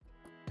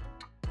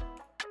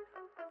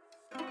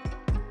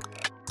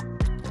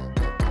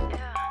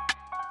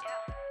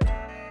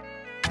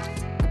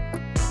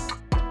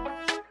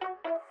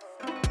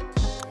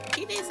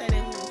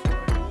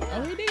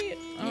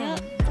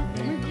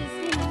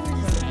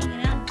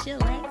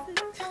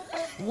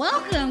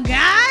Welcome,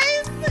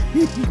 guys.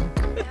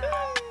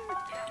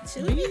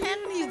 Should we be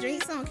having these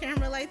drinks on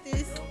camera like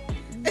this?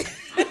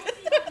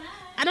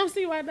 I don't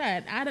see why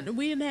not.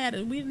 We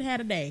didn't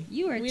have a day.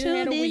 You are we didn't tuned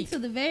have a in week. to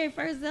the very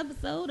first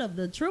episode of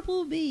the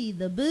Triple B,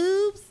 the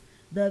Boobs,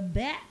 the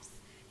BAPS,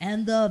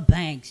 and the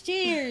Banks.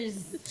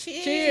 Cheers.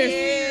 Cheers.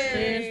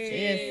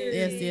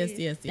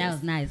 Yes. That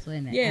was nice,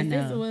 wasn't it? Yes, I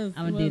know. this was.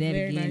 I'm gonna do that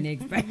very again nice.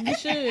 next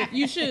Friday.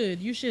 You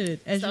should.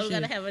 As So you we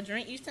should. gotta have a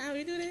drink each time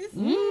we do this?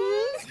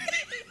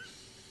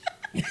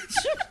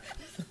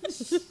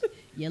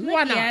 You're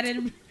Why lucky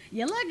not?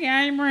 You're lucky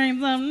I ain't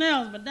bring something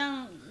else, but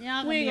y'all We gonna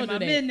ain't be in gonna my do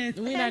that. business.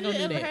 We're not Have gonna you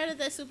do ever that. heard of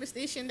that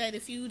superstition that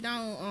if you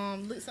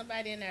don't look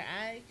somebody in their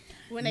eye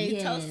when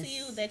they toast to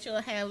you, that you'll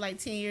have like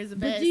 10 years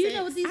of But bad do you sex?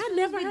 know what these I fools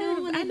never be heard doing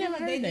of- when I they never do?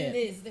 heard They do that.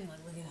 this. They want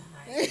to look at her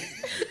eyes.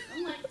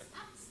 I'm like,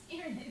 stop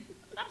staring at me.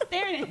 Stop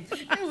staring at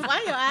me.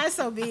 Why your eyes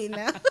so big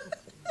now?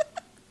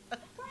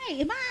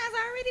 Right, my eyes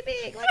are already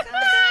big. Like,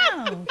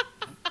 calm down.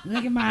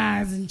 Look at my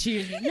eyes and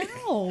cheers.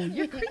 No,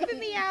 you're creeping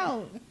me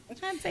out.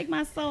 Trying to take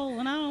my soul,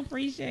 and I don't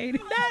appreciate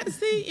it.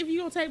 See, if you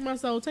gonna take my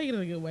soul, take it in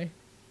a good way.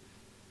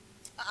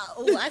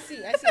 Oh, I see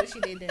what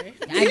she did there.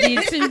 I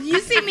did too. You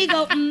see me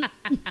go,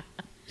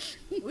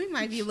 We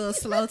might be a little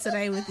slow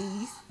today with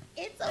these.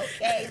 It's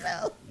okay,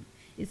 though.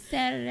 It's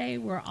Saturday.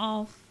 We're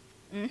off.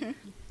 Mm-hmm.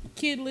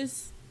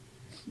 Kidless.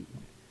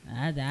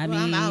 I Well,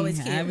 mean, I'm always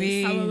I kidding.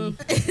 mean,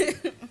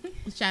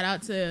 Shout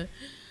out to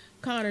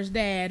Connor's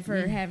dad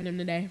for having him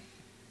today.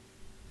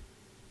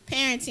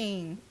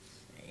 Parenting.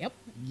 Yep.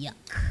 yuck.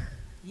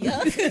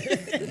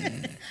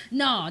 Yuck.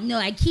 No,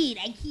 I kid.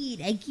 I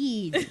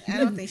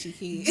don't think she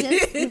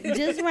can.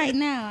 just right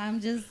now, I'm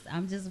just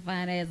a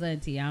fine ass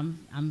auntie.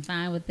 I'm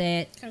fine with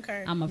that.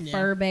 Concur. I'm a Yeah.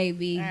 fur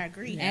baby. I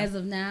agree. As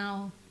of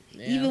now,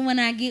 Yeah. even when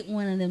I get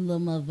one of them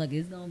little motherfuckers,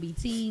 it's gonna be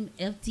Team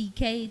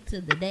FTK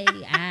to the day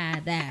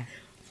I die.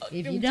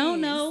 If you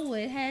don't know what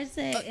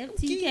hashtag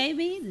FTK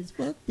means, it's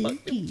fuck them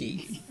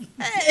kids.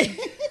 Hey.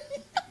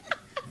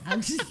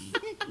 I'm just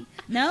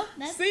no.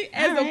 That's, See,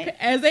 all right.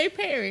 as a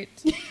parent,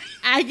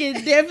 I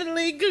can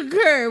definitely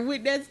concur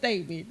with that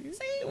statement.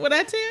 See, what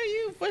I tell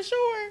you for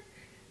sure.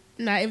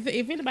 Now, if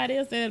anybody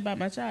else said that about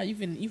my child, you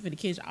finna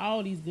catch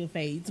all these good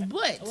fades.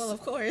 But Well, of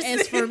course.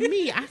 as for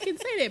me, I can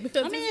say that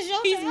because I mean, it's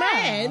your he's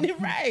child. mine,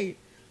 right?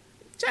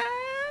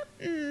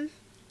 Child,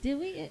 Did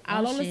we?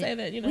 I'll oh, only shit. say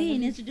that, you know, we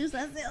ain't introduced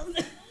ourselves.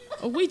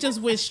 we just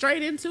went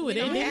straight into it.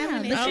 We don't ain't it? have Yeah,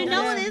 an but you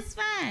know intro. it's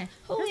fine.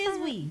 Who is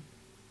we?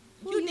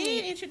 You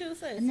did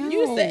introduce us. No,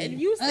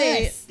 You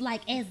said us,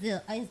 like as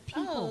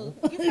people.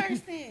 Oh, you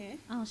first then.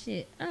 Oh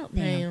shit. Oh,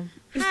 Damn.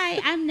 damn.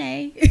 Hi, I'm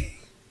Nay.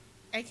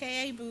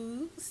 AKA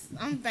Boobs.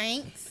 I'm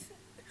Banks.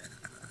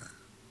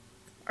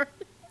 That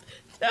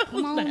Come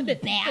was on, not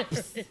it.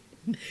 BAPS.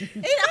 And first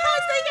they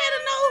gotta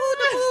know who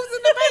the Boobs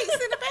and the Banks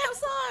and the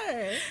BAPS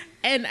are.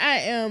 And I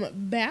am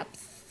BAPS,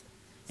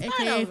 Start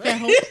aka over. Fat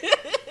Hope.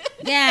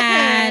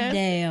 God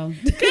damn.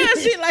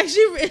 Cause she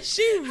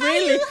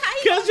really, how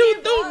you cause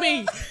you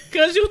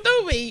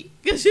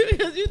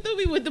threw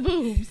me with the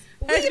boobs.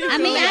 I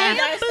mean, I am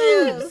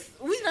ourselves.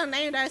 We done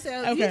named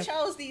ourselves. Okay. You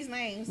chose these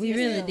names. We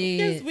really yourself. did.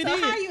 Yes, we So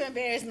did. how you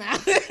embarrassed now?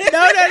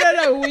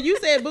 No. When you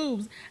said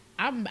boobs,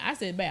 I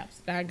said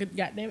BAPS.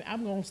 Goddamn it,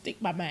 I'm gonna stick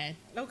by mine.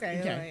 Okay,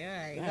 Okay. all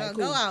right. All right,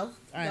 Go cool. off.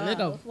 All right, let's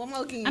go. One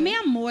more game. I mean,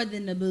 I'm more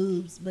than the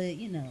boobs, but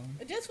you know.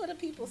 just for the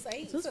people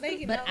say, so they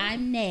can But know.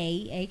 I'm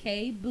Nay,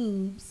 aka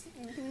Boobs.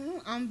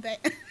 I'm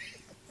back.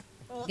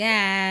 God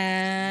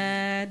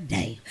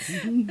damn.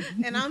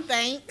 And I'm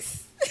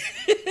Banks.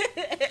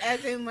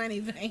 As in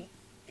Money Banks.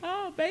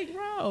 Oh, baked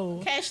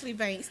roll. Cashley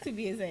Banks, to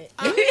be exact.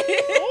 Ooh,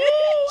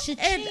 Cha-ching.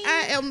 and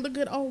I am the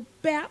good old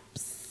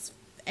BAPS,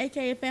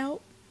 aka Fat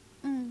Hope.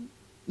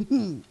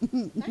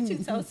 Not you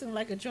toasting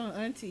like a drunk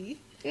auntie.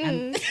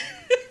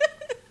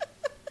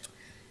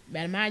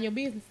 Better mind your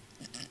business.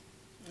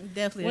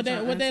 Definitely What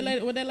a drunk that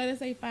auntie. lady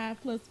say? 5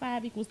 +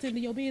 5 = 10 to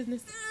your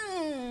business.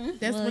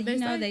 That's Well, what they you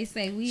know, say. they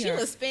say we She are.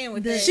 was spinning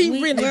with The, that. She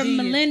we, really we're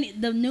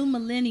did. the new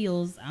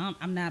millennials.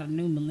 I'm not a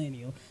new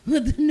millennial,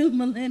 but the new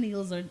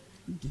millennials are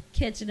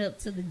catching up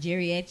to the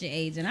geriatric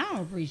age, and I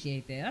don't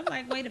appreciate that. I'm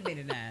like, wait a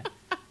minute now.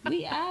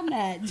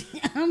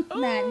 I'm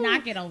not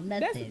knocking on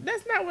nothing.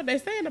 That's not what they're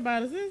saying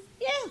about us. Is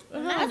Yeah,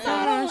 Oh, I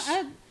gosh.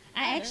 saw.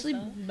 I actually,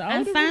 The I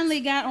older finally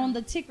got on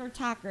the ticker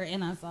talker,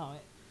 and I saw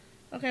it.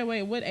 okay,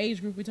 wait. What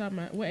age group we talking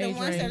about? What The age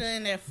ones that range? are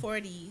in their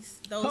 40s,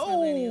 those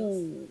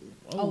millennials.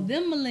 Oh,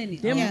 them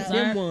millennials. Them-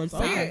 them are- ones.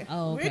 We're,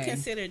 Oh, okay. we're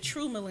considered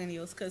true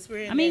millennials because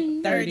we're in I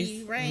mean, the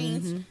 30 30s.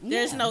 range.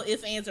 There's Yeah. no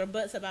ifs, ands, or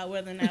buts about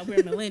whether or not we're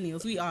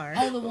millennials. We are.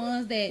 Oh, the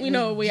ones that We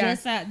know what we are.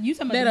 just out, you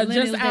talking That about the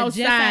are just millennials that just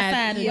outside.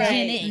 outside of Right.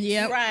 Gen X.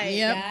 Yep. Right.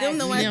 Yep. Them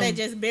the ones Them. that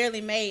just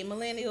barely made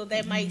millennial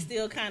that might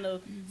still kind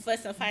of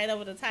fuss and fight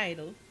over the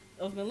title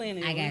of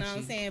millennial. I got you know what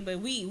you. I'm saying? But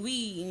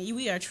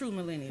we are true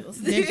millennials.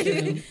 That's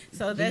true.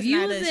 So that's If you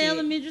not was us in yet.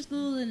 elementary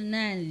school in the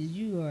 90s,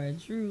 you are a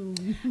true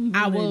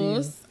I millennial.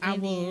 was.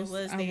 And then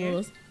was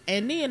there.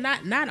 And then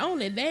not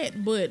only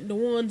that, but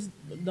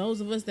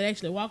those of us that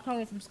actually walked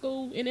home from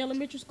school in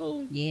elementary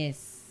school.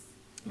 Yes.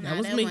 That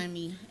was that me. wasn't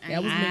me.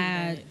 That was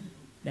me.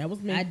 That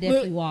was me. I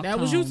definitely Look, walked That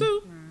was you home.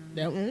 too?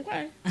 That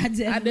okay. I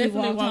definitely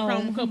walked home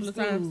a from couple of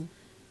school. times.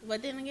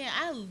 But then again,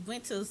 I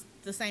went to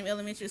the same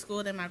elementary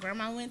school that my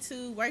grandma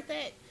worked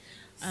at.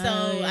 So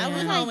yeah. I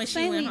went home when she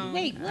Same went week. home.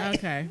 Wait, what?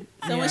 Okay.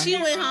 So when she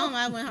went home,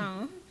 I went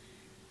home.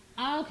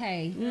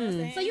 Okay.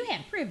 Mm. So you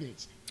had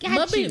privilege.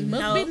 Must Got you. be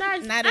No,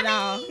 nice. not at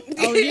all.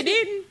 Oh, you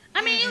didn't?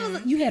 I mean, it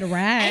was, you had a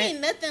ride.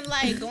 Ain't nothing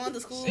like going to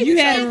school. You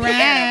with had your a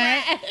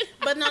ride.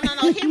 But no,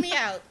 hear me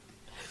out.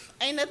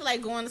 Ain't nothing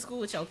like going to school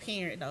with your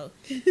parent, though.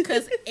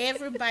 Because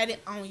everybody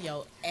on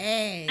your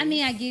ass. I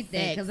mean, I get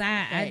that because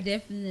I Facts.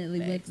 definitely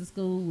went to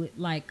school with,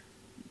 like,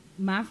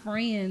 my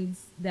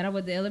friends that I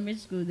went to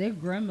elementary school, their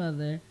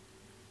grandmother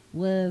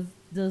was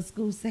the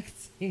school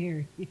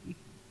secretary.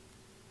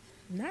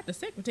 Not the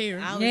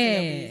secretary. I was in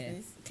your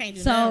business. Can't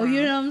do So, nothing you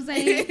wrong. know what I'm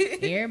saying?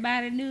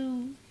 Everybody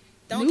knew.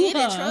 Don't knew get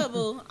in her.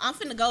 trouble. I'm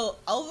finna go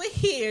over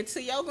here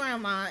to your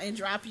grandma and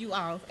drop you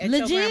off at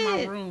Legit. your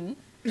grandma's room.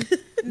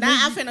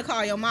 Now I'm finna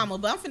call your mama,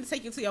 but I'm finna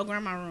take you to your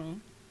grandma's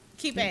room.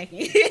 Keep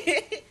acting.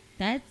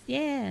 That's,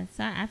 yeah.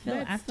 So I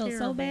felt That's so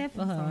terrible. bad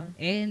for I'm her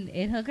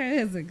and her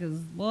cousin because,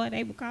 boy,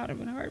 they would call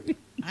them and hurt me.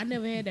 I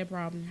never had that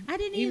problem. I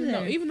didn't even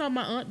either. Even though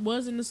my aunt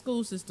was in the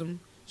school system,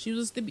 she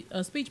was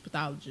a speech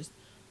pathologist,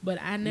 but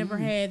I never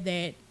had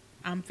that.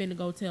 I'm finna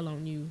go tell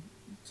on you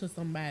to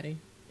somebody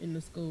in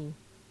the school.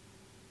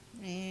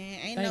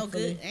 Man,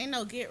 Thankfully. ain't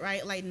no get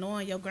right like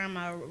knowing your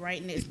grandma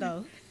right next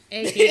door.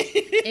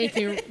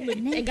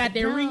 It got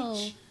that No.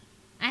 reach.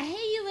 I hear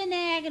you in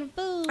there acting a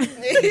fool.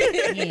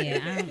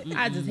 Yeah,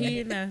 I just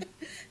hear it now.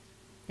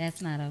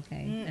 that's not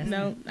okay. That's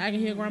No, I can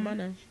hear grandma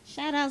now.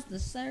 Shout outs to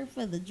Sir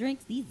for the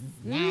drinks. These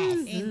is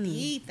nice.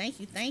 Indeed. Thank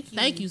you.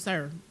 Thank you,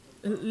 sir.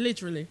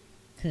 Literally.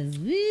 Cause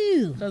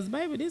woo. Because,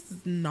 baby, this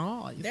is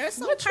nice. There's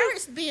some What you-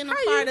 perks being a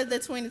how part you- of the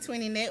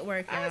 2020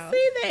 network, y'all. I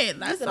see that.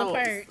 These are the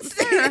perks.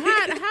 Sir,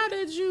 how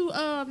did you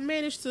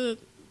manage to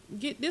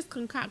get this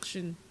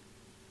concoction?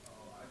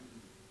 I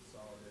just saw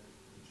that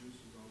the juice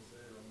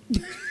was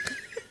on sale.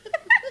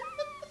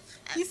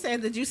 He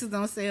said the juices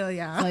don't sell,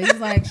 y'all. So he's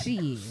like,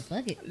 shit,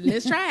 fuck it.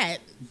 Let's try it.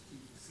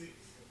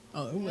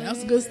 Oh, well,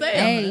 that's a good sale.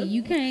 Hey,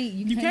 you can't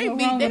can't go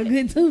beat wrong with a that.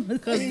 good tooth.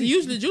 Because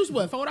usually juice,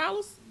 what,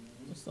 $4?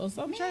 So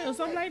something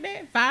like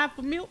that. $5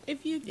 for milk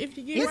if you get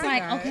It's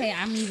right. like, okay,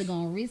 I'm either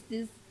gonna risk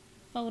this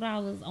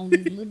 $4 on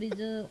this little bit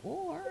jug,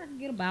 or I can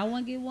get a buy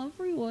one get one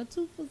free, or a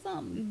two for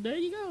something. There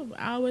you go.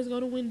 I always go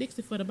to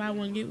Winn-Dixie for the buy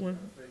one get one.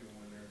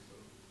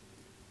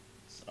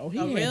 Oh, he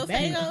A had real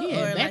Faygo he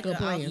had or like backup a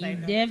plans. off You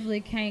Faygo?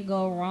 definitely can't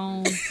go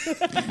wrong. You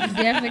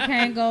definitely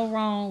can't go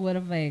wrong with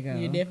a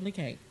Faygo. You definitely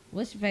can't.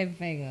 What's your favorite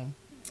Faygo?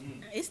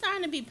 It's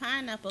starting to be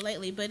pineapple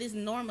lately, but it's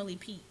normally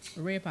peach.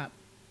 Red pop.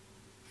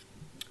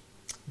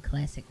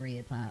 Classic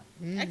red pop.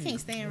 I can't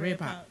stand Red red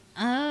pop. pop.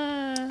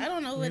 I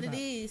don't know what Red it pop.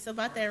 is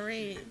about that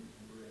red.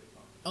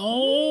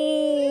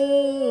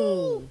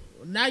 Oh,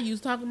 now you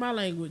talking my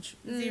language.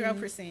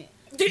 0%.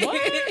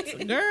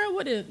 What, girl?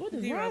 What is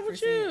wrong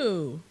with 0%.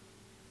 you?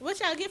 What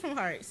y'all get from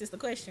Hearts is the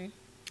question.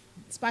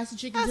 Spicy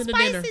chicken A to the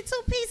dinner. spicy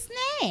two-piece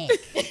snack.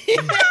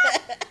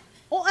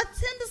 Or a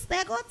tender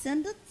stack or a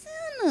tender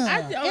tender. I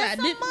And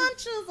did- some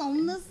munchers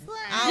on the I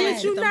side. Did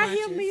like you the not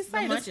hear munches. me The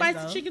say the munches, spicy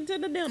though. chicken to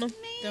the dinner?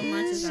 The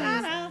munches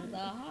Shout are- out the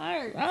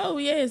heart. Oh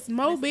yes,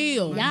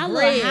 Mobile. Y'all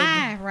bread. look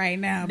high right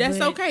now. That's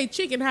but okay.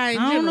 Chicken high in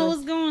I don't know general.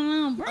 what's going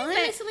on. Bring that.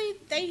 Honestly,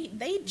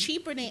 they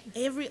cheaper than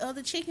every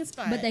other chicken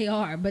spot. But they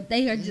are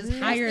just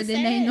higher the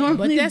than they sad.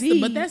 normally But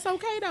be. that's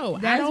okay though. I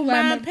That's don't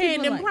why mind my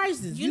paying people them like-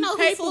 prices. you know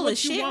pay who's for full what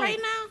of you shit want. right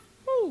now?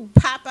 Who?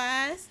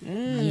 Popeyes.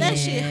 Mm. That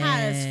shit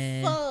high as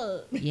Yeah.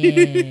 fuck.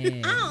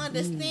 Yeah. I don't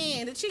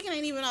understand. The chicken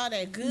ain't even all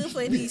that good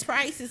for these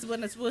prices, but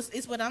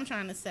it's what I'm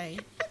trying to say.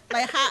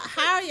 Like,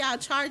 how are y'all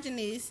charging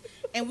this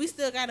and we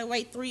still got to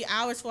wait 3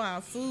 hours for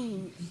our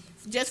food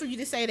just for you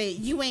to say that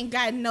you ain't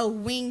got no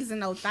wings and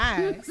no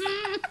thighs?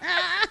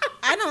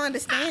 I don't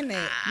understand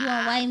that. You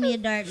want white meat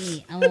or dark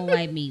meat? I want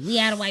white meat. We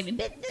out of white meat.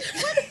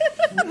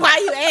 Why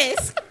you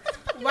ask?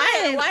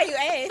 Why you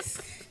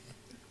ask?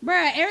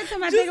 Bruh, every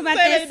time I Just think about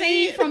say that it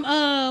scene again. from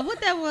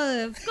what that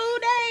was, School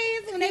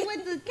Days, when they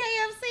went to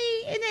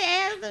KFC and they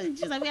asked him,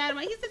 she's like, we out of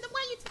white. He said,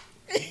 why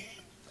you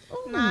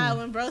Ooh. Nah,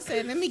 when bro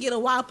said, let me get a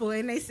Whopper,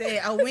 and they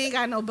said, oh, we ain't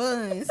got no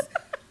buns.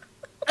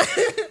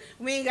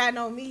 We ain't got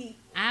no meat.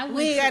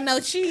 We ain't got no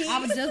cheese. I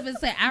was just gonna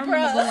say, I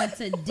remember going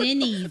to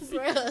Denny's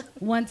Bruh.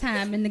 one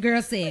time, and the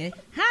girl said,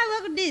 "Hi,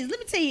 look at this. Let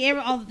me tell you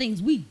all the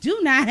things we do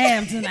not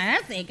have tonight."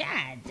 I said,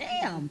 "God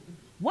damn,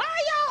 why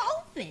are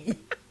y'all open?"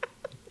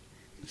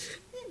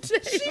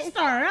 She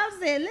started. I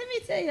said, "Let me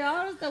tell you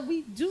all the stuff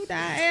we do not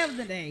have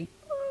today."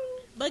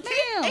 But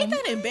Damn. ain't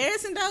that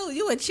embarrassing though?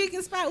 You a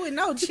chicken spot with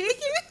no chicken?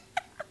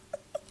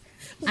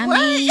 I What?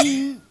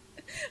 mean,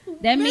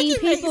 that Make means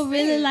it make people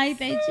really sense. like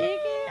their chicken.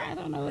 I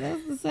don't know what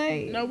else to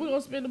say. No, we're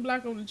gonna spend the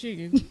block on the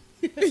chicken.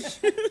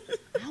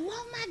 I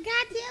want my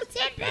goddamn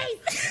 10 days.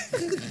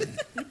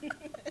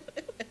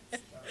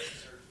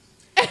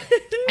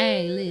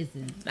 Hey,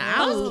 listen.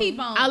 Nah, Let's keep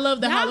on. I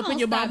love the Y'all jalapeno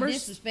gonna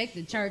bombers. Stop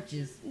disrespecting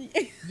churches.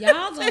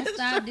 Y'all gonna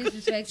stop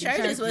disrespecting churches.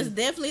 Churches was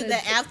definitely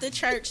the after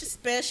church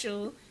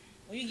special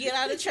When you get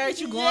out of church,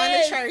 you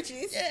going to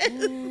churches.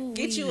 Ooh,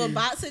 Get you a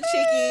box of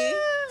chicken,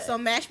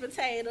 some mashed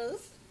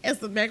potatoes, And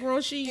some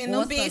macaroni cheese. and or no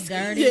some biscuits.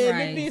 dirty Yeah,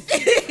 rice.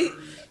 the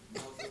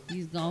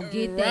He's gonna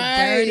get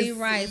that dirty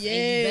rice.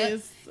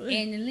 Yes.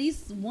 And at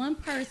least one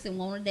person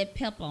wanted that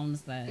pepper on the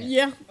side.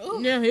 Yeah. Ooh.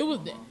 Yeah, it was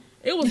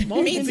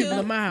multiple Me too. people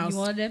in my house. You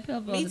wanted that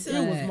pepper Me on the too.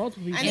 It was side.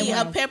 multiple people. I in need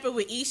my a house. pepper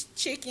with each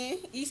chicken,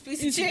 each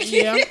piece of chicken.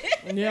 Yeah.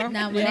 Yeah.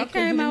 Now when yeah, they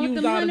came out with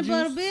used the all honey juice.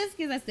 butter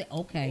biscuits, I said,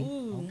 okay,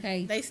 Ooh,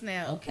 okay, They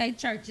smell. okay,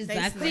 churches, They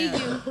I see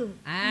smell. you,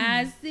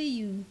 I see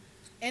you.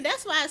 And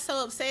that's why it's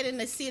so upsetting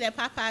to see that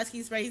Popeyes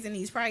keeps raising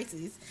these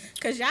prices.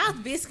 Because y'all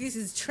biscuits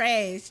is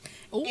trash.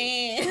 Ooh.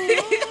 And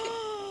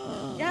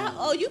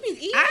y'all, you be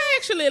eating. I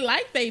actually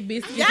like they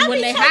biscuits Y'all when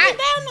be they choking hot.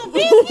 down on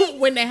biscuits.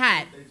 When they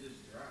hot. They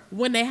just dry.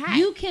 When they hot.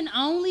 You can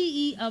only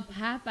eat a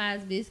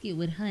Popeyes biscuit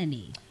with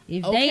honey.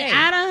 If they Okay.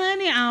 out of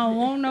honey, I don't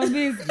want no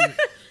biscuit.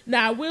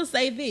 Now I will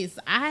say this: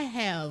 I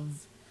have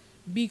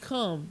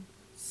become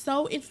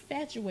so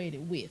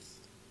infatuated with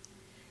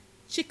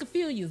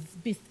Chick-fil-A's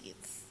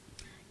biscuits.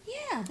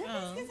 Yeah, that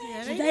Oh, biscuits yeah,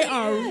 actually They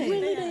are good.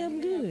 really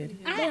damn good.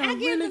 They I are give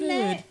really them good.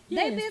 that.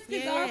 Yes. They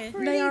biscuits Yeah. are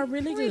pretty. They are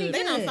really pretty good.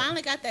 They done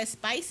finally got that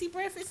spicy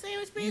breakfast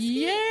sandwich biscuit.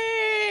 Yeah,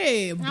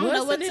 I don't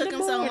know what took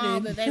them so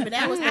long, but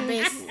that was the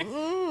best.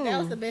 Mm. That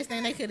was the best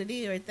thing they could have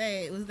did right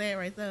there. It was that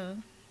right there.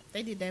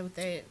 They did that with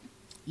that.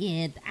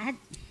 Yeah,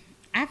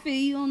 I feel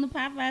you on the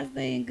Popeyes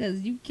thing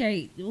because you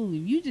can't. Ooh,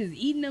 you just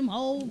eating them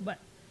whole, but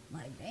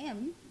like,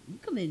 damn, you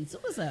committing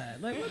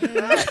suicide. Like, what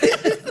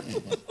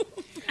the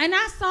And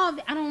I saw,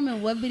 I don't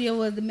remember what video it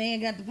was. The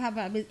man got the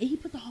Popeye biscuit. He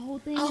put the whole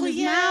thing Oh, in his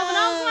yeah. mouth, and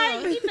I was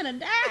like, he finna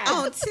die.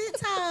 On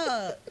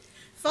TikTok.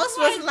 Folks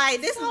I'm was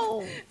like, this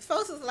so-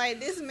 folks was like,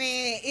 this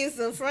man is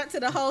the front to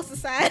the whole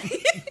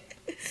society.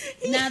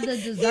 Now the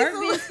dessert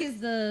He's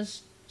biscuits, the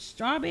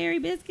strawberry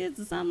biscuits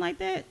or something like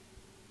that,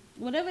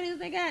 whatever it is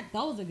they got,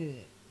 those are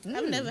good.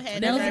 I've never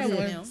had Those that are from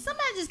good. them.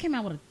 Somebody just came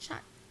out with a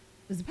chocolate.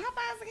 Was it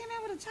Popeyes that came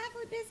out with a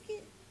chocolate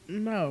biscuit?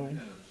 No.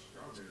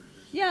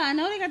 Yeah, I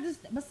know they got this,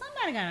 but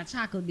somebody got a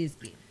chocolate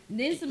biscuit. And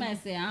then somebody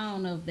said, I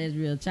don't know if that's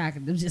real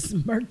chocolate. Them just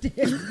some burnt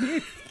ass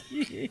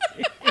biscuit.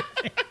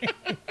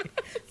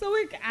 So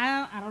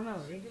I don't know.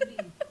 It could be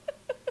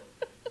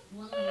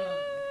one of them.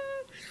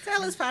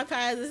 Tell us,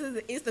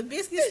 Popeyes, is the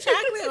biscuits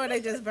chocolate or they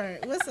just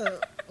burnt? What's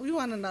up? We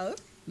want to know.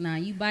 Nah,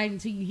 you bite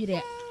until you hear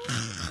that.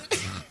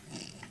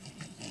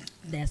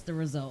 That's the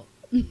result.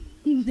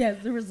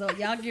 That's the result.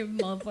 Y'all give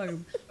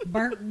motherfuckers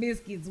burnt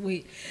biscuits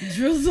with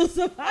drizzles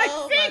of ice.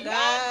 Oh my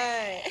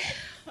god.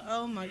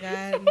 Oh my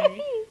god.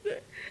 Mary.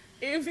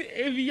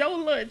 If your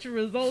lunch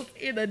results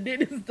in a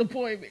dentist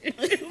appointment,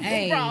 it's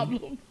Hey. a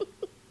problem.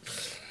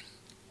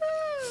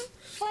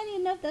 Funny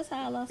enough, that's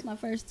how I lost my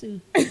first two.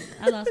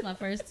 I lost my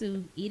first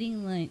two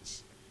eating lunch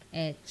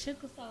at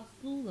Chickasaw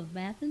School of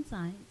Math and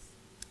Science.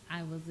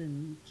 I was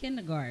in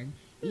kindergarten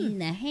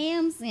eating a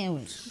ham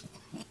sandwich.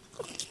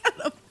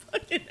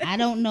 I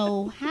don't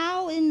know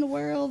how in the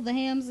world the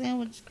ham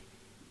sandwich,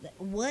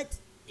 what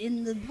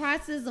in the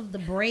process of the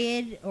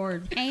bread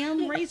or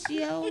ham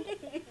ratio,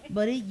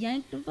 but it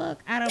yanked the fuck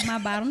out of my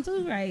bottom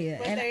tooth right here.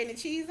 Was And there any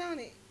cheese on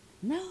it?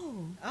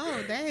 no,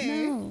 Oh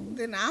dang. No.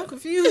 Then I'm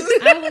confused.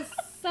 I was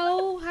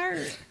so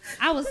hurt.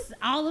 I was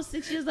all of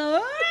 6 years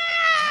old,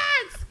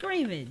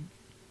 screaming,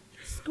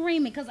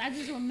 because I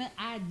just remember.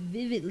 I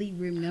vividly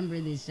remember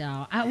this,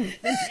 y'all. I was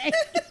 6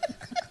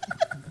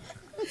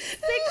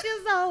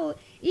 years old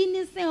eating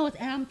this sandwich,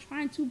 and I'm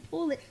trying to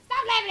pull it.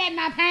 Stop laughing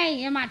at my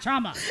pain and my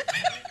trauma.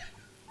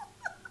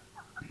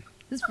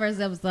 This first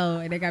episode,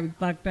 and they got me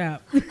fucked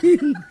up.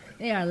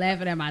 They are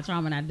laughing at my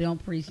trauma, and I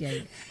don't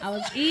appreciate it. I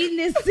was eating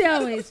this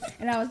sandwich,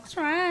 and I was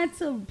trying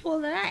to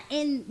pull it out,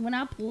 and when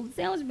I pulled the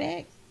sandwich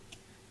back,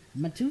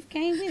 my tooth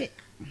came with it.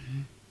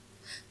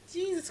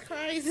 Jesus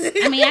Christ.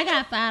 I mean, I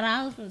got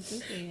 $5 for the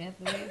toothpick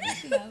after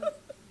that. You know.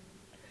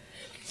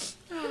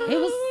 It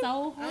was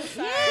so hard. I'm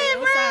sorry, Yeah, I'm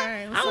bro.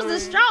 sorry, I'm I was sorry.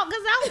 distraught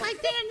because I was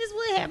like, damn, this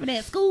would happen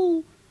at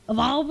school of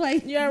all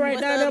places. Yeah, right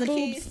With now, the that other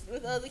boobs. kids,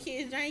 with the other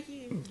kids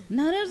drinking.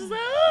 No, they was just like,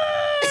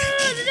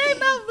 oh, did they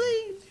mouth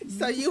bleed?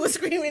 So you were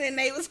screaming and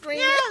they were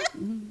screaming.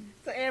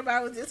 So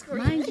everybody was just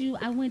screaming. Mind you,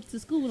 I went to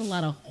school with a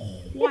lot of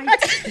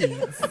white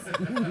kids.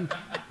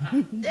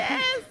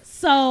 Yes.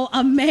 So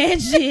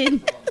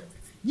imagine,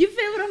 you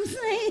feel what I'm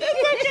saying?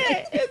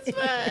 Okay, it's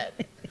fine.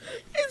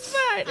 It's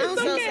fine. I'm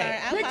It's so okay. sorry.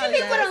 I But you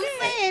get what I'm apologize.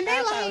 saying? They I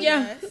like,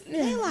 Yeah. apologize.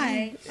 they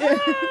like,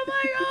 oh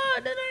my God,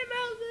 that ain't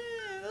mouth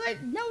bleed. Like,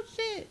 no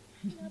shit.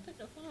 I put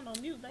the phone on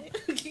mute, babe.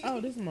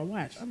 Oh, this is my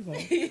watch. I'm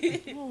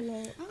sorry. Oh,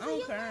 Lord.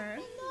 I'm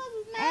crying.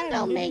 I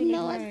don't make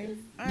noise.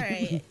 All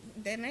right.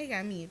 Then they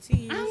got me a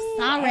tease. I'm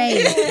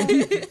sorry.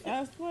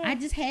 I swear. I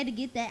just had to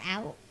get that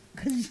out.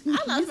 Cause I you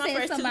lost my said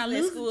first something tooth about at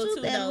losing school tooth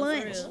too, at though.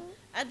 lunch. For real.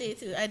 I did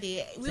too. I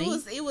did.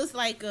 See? It was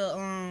like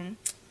a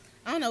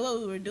I don't know what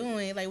we were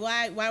doing, like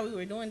why we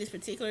were doing this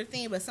particular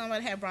thing, but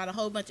somebody had brought a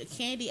whole bunch of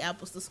candy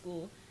apples to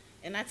school,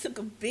 and I took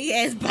a big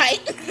ass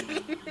bite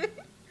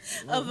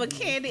of a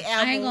candy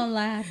apple. I ain't gonna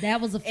lie, that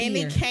was a fear. And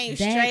it came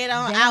That- straight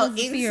on that out was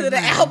a fear into of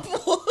the mine.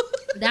 apple.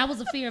 That was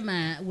a fear of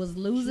mine. Was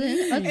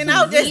losing. And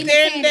I was just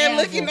standing there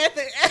looking at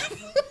the apple.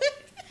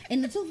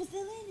 And the tooth was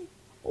still in it.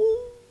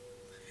 Ooh.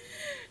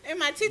 And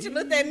my teacher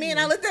looked at me, and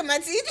I looked at my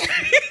teacher.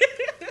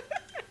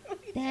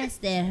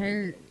 That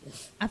hurt.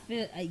 I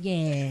feel,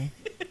 yeah.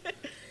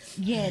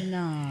 Yeah,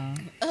 nah.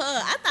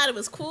 I thought it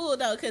was cool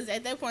though, because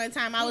at that point in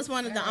time, I was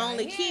one of the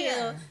only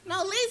kids.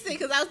 No, listen,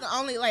 because I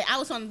was I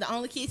was one of the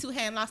only kids who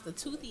hadn't lost a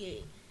tooth yet.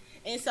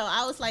 And so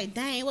I was like,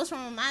 dang, what's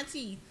wrong with my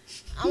teeth?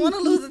 I want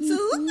to lose a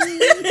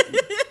tooth.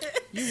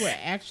 You were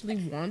actually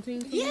wanting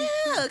to? Yeah,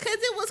 because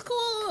it was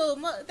cool.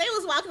 They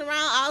was walking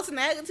around all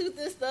snaggletooth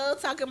and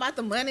stuff, talking about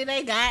the money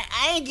they got.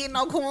 I ain't getting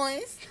no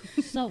coins.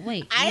 So,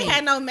 wait. I ain't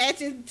had no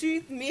matching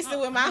tooth missing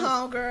with my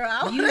homegirl.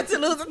 I wanted to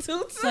lose a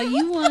tooth, too. So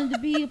you wanted to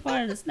be a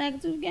part of the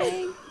Snaggletooth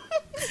gang?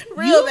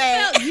 Real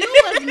bad.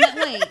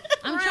 Wait,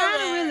 I'm trying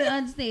to really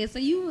understand. So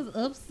you was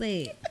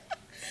upset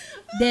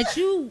that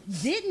you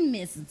didn't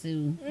miss a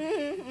tooth,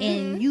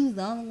 and you was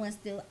the only one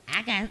still.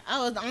 I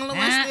was the only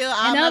one still.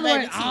 All in my other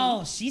baby words, teeth.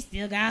 oh, she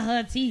still got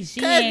her teeth. She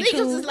Cause ain't niggas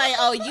cool. was like,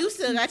 oh, you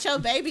still got your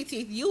baby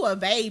teeth. You a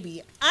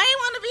baby. I ain't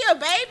want to be a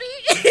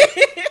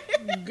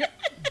baby.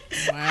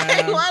 I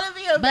ain't want to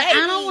be a But baby.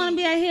 I don't want to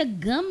be out here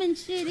gumming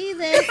shit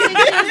either at 6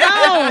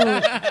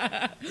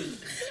 years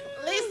old.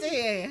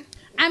 Listen.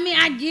 I mean,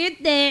 I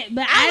get that,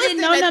 but I I was didn't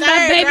in know the nothing about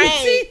third baby grade.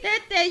 teeth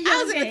at that young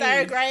I was in the age.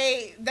 third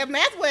grade. The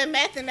math wasn't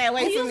mathing that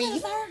way Oh, you for was in me.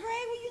 the third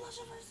grade when you lost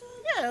your first tooth?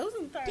 Yeah, I was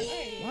in the third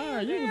grade. Wow,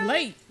 you was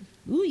late.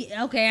 Ooh,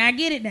 yeah, okay, I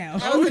get it now.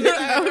 I was in the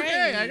third Okay,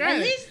 grade. I got At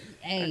it. least,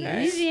 at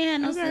least you ain't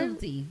had no Okay. silver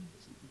teeth.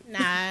 Nah,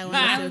 I I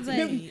wasn't was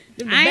silver like, teeth.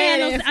 Them the I ain't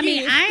badass had no. I mean,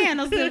 kids. I ain't had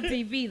no silver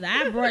teeth either.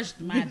 I brushed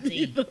my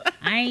teeth.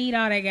 I ain't eat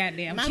all that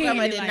goddamn. My candy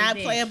grandma did like not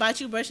that. play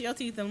about you brushing your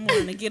teeth in the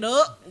morning. Get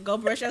up, go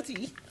brush your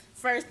teeth.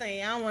 First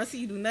thing, I don't want to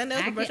see you do nothing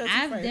else but brush your teeth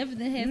I've first.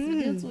 definitely had some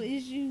dental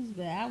issues,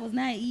 but I was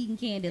not eating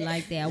candy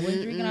like that. I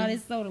wasn't drinking all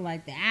this soda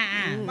like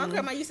that. My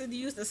grandma used to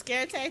use the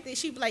scare tactic.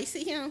 She'd be like,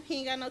 see him, he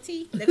ain't got no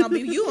teeth. They're going to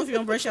be you if you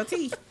don't brush your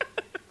teeth.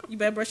 You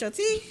better brush your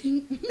teeth.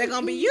 They're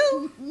going to be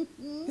you.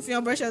 If you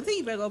don't brush your teeth,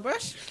 you better go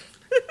brush.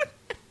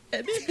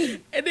 And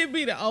then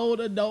be the old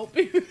adult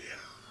people.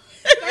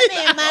 That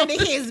man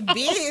minded his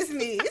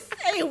business.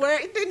 Ain't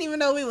work. Didn't even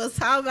know we was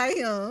talking about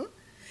him.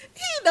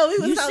 He didn't know we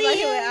was You talking see about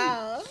him him? at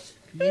all.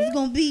 It's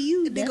gonna be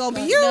you. It's That's gonna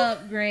be fucked you.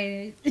 up,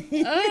 Granny.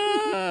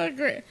 Oh,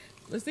 great.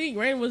 Let's see,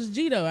 Granny was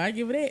G though. I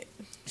give it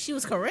that. She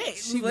was correct.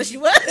 She was.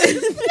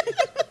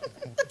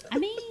 I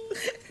mean,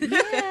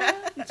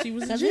 yeah. She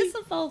was a Because G. there's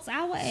some folks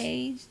our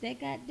age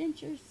that got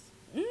dentures.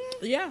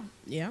 Yeah,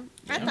 yeah.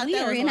 I And thought we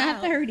that are was in our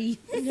wild. 30s.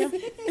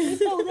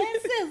 So that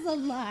says a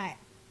lot.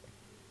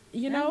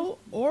 You know,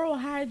 oral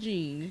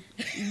hygiene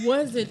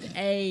wasn't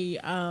a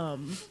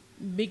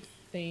big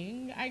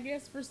thing, I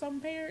guess, for some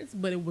parents,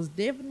 but it was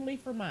definitely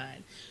for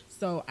mine.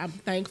 So I'm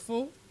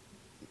thankful,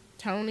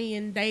 Tony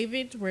and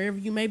David, wherever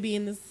you may be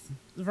in this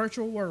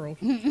virtual world,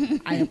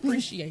 I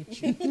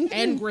appreciate you.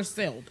 And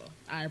Griselda.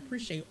 I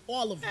appreciate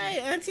all of you. Hey,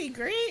 Auntie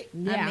Greg.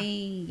 Yeah. I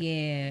mean,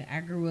 yeah,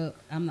 I grew up,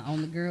 I'm the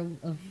only girl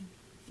of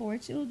 4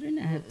 children.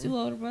 I have 2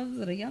 older brothers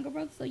and a younger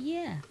brother, so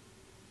yeah.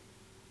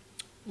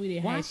 We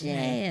didn't Wash have your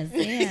to.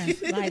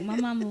 ass, yeah. Like my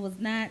mama was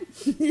not,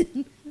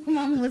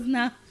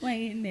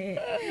 playing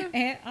that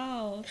at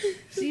all.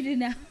 She did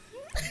not.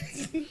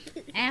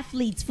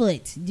 Athlete's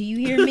foot. Do you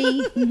hear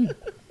me?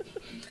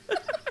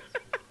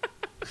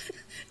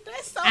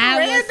 That's so I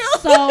random.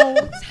 was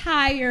so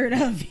tired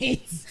of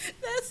it.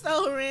 That's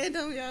so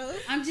random, yo.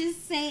 I'm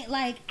just saying,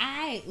 like,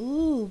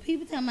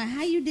 people tell me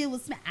how you deal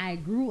with smack. I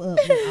grew up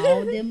with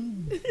all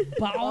them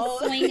ball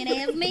swinging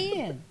ass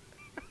men.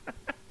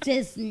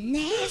 Just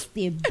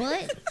nasty,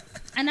 but,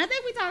 and I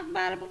think we talked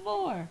about it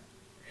before.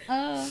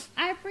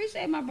 I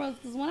appreciate my brothers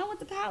because when I went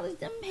to college,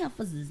 them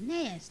heifers is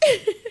nasty.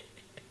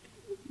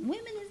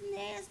 Women is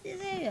nasty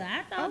as hell.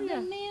 I thought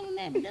them men,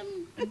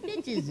 them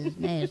bitches is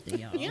nasty,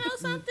 y'all. You know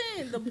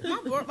something?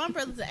 My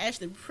brothers are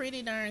actually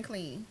pretty darn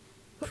clean.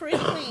 Pretty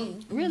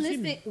clean.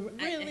 Realistic,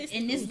 Realistically.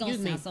 and this don't Excuse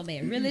me. sound so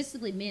bad.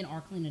 Realistically, men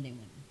are cleaner than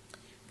women.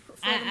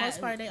 For the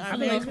most part, they are For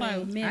the very most part,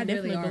 clean. men I really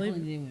definitely are believe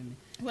cleaner it. than women.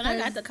 When I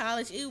got to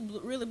college, it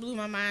really blew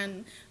my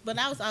mind. But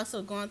I was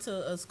also going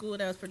to a school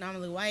that was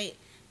predominantly white.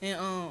 And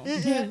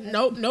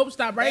Nope,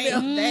 stop right there.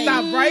 They-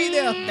 Stop right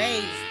there.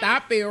 they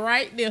Stop it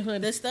right there, honey.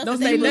 the stuff Don't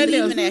that say they were nothing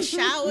leaving else. that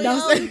shower, Don't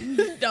yo,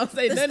 say, don't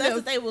say the nothing stuff else.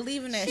 that they were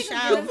leaving that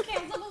shower.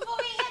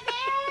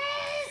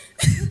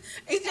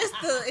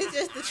 It's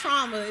just the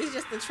trauma. It's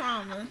just the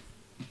trauma.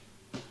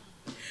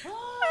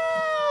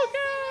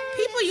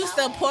 People used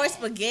to pour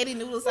spaghetti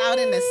noodles out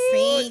in the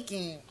sink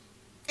and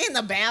in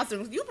the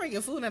bathroom. You bring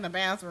your food in the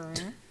bathroom.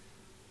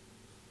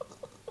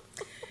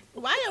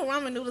 Why are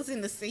ramen noodles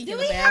in the sink Do in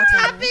we the have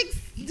bathroom? topics?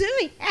 Do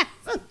we have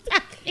some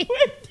topics? Because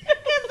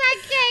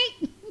I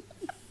can't.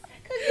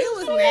 It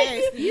was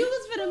nasty. You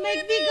was finna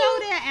make me go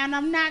there, and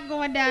I'm not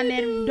going down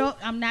that door.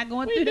 I'm not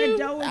going through that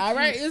door with All you.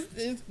 right,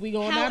 we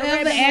going down the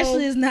However, rabbit hole.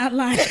 Ashley is not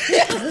lying.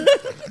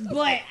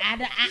 But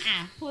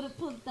put a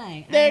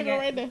thing. I There you ain't go, got-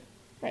 right there,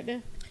 right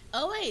there.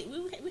 Oh wait,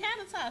 we had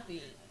a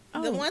topic.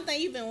 Oh. The one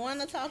thing you've been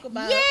wanting to talk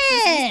about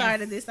Yes. since we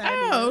started this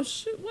idea. Oh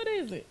shoot, what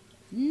is it?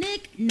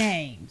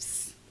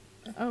 Nicknames.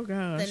 Oh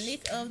gosh. The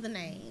nick of the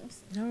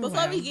names. Oh, Before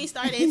wow. we get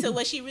started into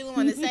what she really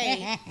want to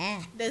say,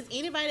 does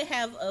anybody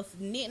have a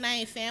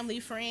nickname, family,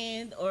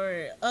 friend,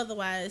 or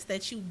otherwise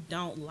that you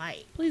don't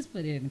like? Please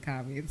put it in the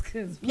comments,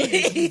 because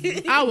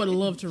I would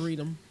love to read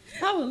them.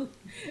 I would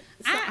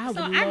grew love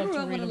to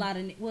up with read a 'em. lot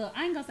of. Well,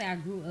 I ain't gonna say I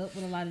grew up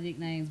with a lot of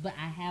nicknames, but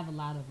I have a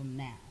lot of them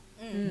now.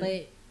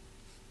 But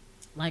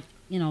like,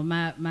 you know,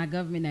 my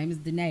government name is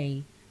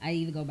Danae. I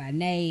either go by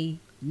Nay,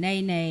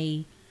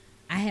 Nay.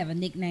 I have a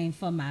nickname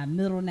for my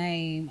middle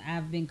name.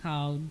 I've been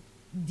called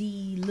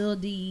D, Lil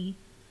D.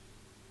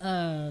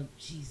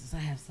 Jesus, I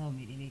have so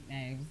many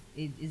nicknames.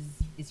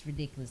 It's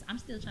ridiculous. I'm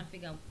still trying to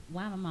figure out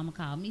why my mama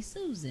called me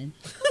Susan.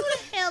 Who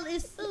the hell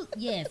is Susan?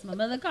 Yes, my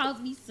mother calls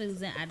me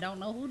Susan. I don't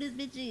know who this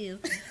bitch is,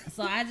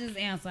 so I just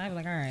answer. I'm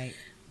like, all right.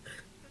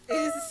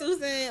 Is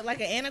Susan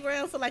like an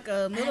anagram for like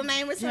a middle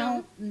name or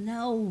something?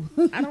 No.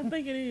 I don't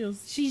think it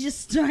is. She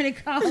just started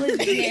calling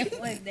me that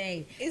one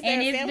day. Is there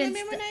a it's family been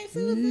member named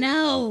Susan?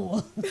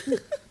 No.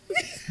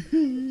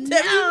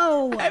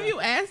 No. Have you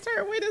asked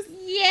her with us?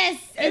 Yes,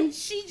 and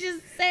she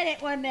just said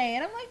it one day,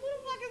 and I'm like, "Who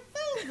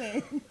the fuck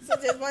is Susan?" So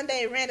just one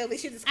day randomly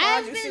she just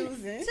called you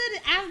Susan.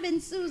 I've been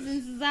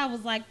Susan since I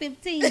was like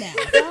 15 now. So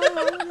I don't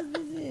know what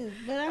this is,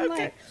 but I'm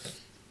like,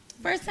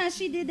 first time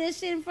she did that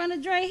shit in front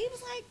of Dre, he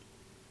was like,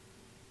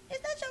 "Is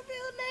that your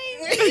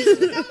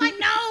real name?" I'm like,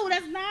 "No,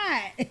 that's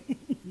not."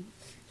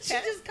 She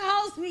just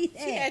calls me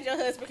that. She had your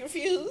husband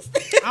confused.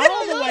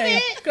 All the way.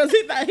 Because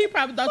he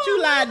probably thought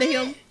you lied to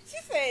him. She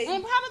said,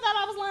 And probably thought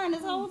I was lying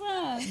this whole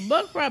time.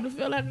 Buck probably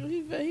felt like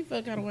he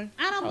felt kind of way.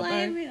 I don't Whole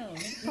blame thing. him.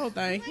 Whole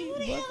thing. Like, who the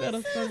Buck hell felt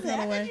is some Susan? kind I of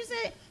thought way. you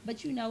said,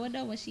 but you know what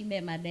though? When she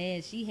met my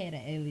dad, she had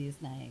an alias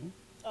name.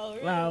 "Oh,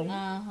 really?"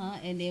 Wow.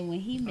 And then when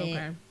he met,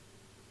 Okay.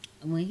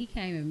 when he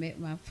came and met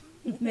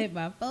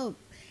my folks,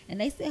 and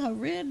they said her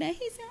real name,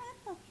 he said,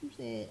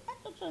 I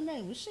thought your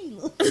name was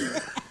Sheila."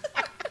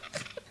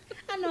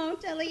 I know I'm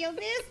telling your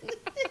business.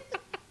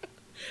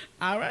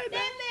 All right.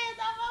 That man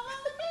thought my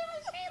mother name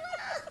was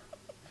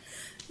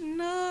Sheila.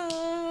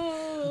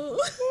 No.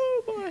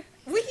 Oh boy.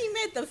 When he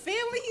met the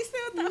family, he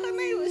still thought her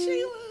name was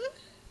Sheila.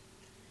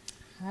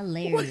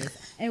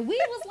 Hilarious. And we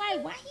was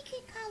like, why he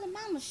keep calling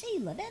Mama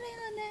Sheila? That ain't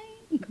her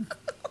name.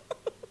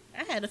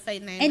 I had a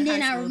fake name. And in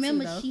then high I school,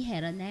 remember too, though. she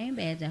had a name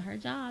badge at her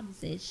job that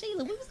said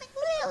Sheila. We was like, who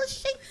the hell is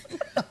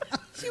Sheila?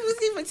 She was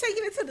even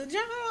taking it to the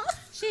job.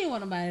 She didn't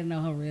want nobody to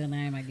know her real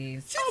name, I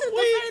guess. She took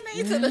the fake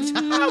name to the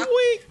job. I'm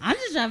weak. I'm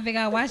just trying to figure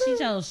out why she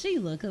chose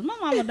Sheila, because my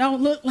mama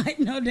don't look like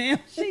no damn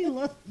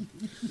Sheila.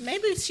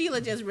 Maybe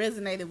Sheila just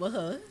resonated with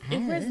her. It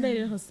resonated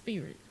in her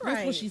spirit. That's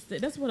Right. what she said.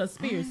 That's what her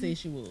spirit said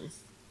she was.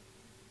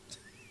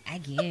 I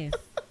guess.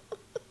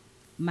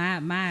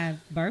 My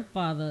birth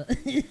father,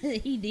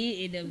 he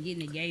did end up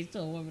getting engaged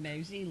to a woman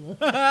named Sheila.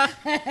 So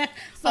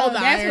Oh, the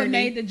that's what irony.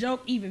 made the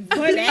joke even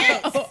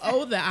funnier.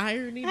 Oh, the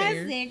irony I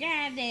there. said,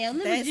 God damn,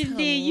 look That's what you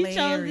did. You chose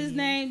hilarious. this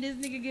name. This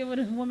nigga get with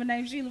a woman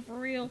named Sheila for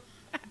real.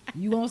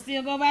 You gonna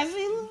still go by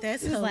Sheila?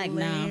 That's It's like,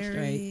 nah, I'm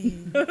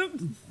straight.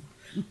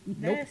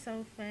 That's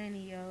so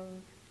funny, yo.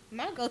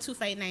 My go-to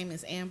fake name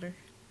is Amber.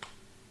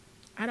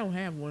 I don't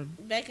have one.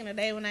 Back in the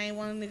day when I ain't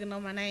want a nigga know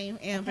my name,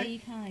 Amber. Okay, you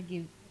kind of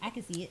give. I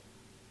can see it.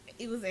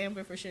 It was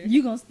Amber for sure.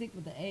 You gonna stick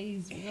with the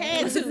A's?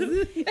 Had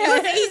to. It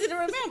was easy to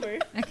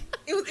remember.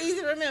 It was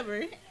easy to remember.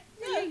 You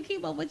can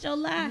keep up with your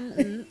lie.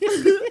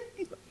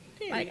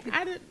 Like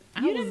I didn't.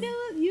 You didn't do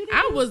it. You didn't.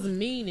 I was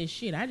mean as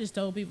shit. I just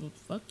told people,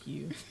 "Fuck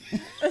you."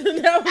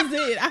 That was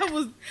it. I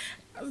was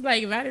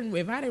like, if I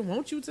didn't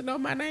want you to know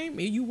my name,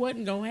 you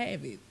wasn't gonna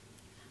have it.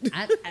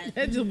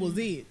 That just was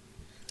it.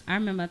 I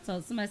remember I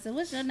told somebody, said,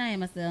 "What's your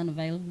name?" I said,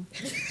 "Unavailable."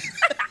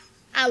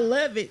 I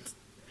love it.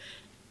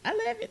 I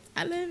love it.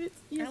 I love it.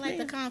 Yes, I like the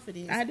ma'am.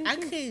 confidence. I do I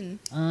too. couldn't.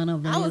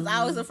 Unavailable.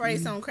 I was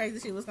afraid something crazy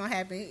shit was gonna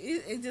happen.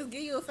 It just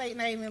give you a fake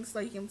name and so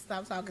you can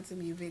stop talking to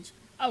me, bitch.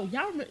 Oh,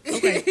 y'all remember?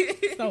 Okay.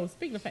 So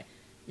speaking of fact,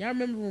 y'all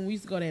remember when we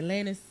used to go to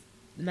Atlantis?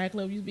 The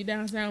nightclub used to be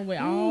downtown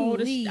where all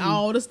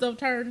the stuff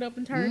turned up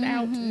and turned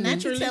out. Not you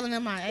Literally. telling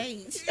them my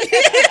age.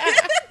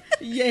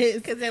 Yes.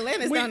 Because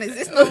Atlantis We- don't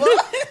exist no more.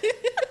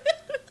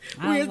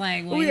 I was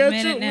like, wait we a are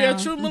minute true, now. We are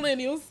true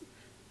millennials.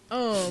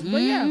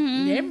 But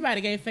yeah,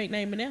 everybody gave fake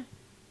name in there.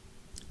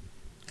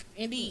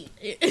 Indeed.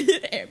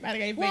 Everybody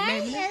gave Well, fake I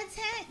name ain't in there. had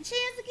a chance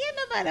to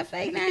give nobody a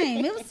fake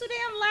name. It was too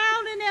damn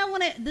loud in there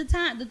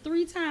when the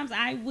 3 times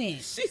I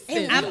went. She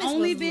said, I've Atlantis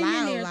only was been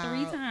in there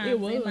loud. 3 times It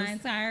was. in my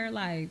entire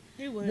life.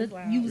 It was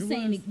loud. You was It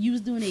saying was. you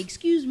was doing the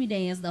excuse me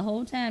dance the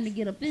whole time to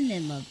get up in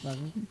that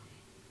motherfucker,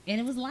 and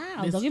it was loud.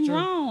 That's Don't get me true.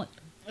 wrong.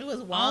 It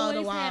was wall to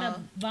Always had wall.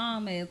 a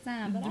bomb ass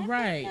time, but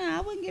Right. I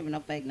wasn't giving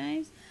no fake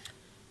names.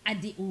 I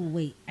did. Oh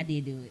wait, I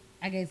did do it.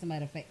 I gave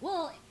somebody a fake.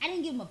 Well, I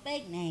didn't give him a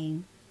fake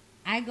name.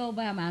 I go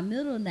by my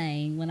middle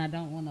name when I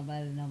don't want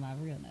nobody to know my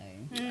real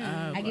name.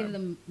 I give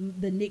them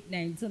the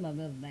nickname to my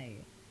middle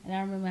name. And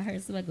I remember I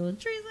heard somebody go,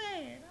 Tree's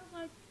head. I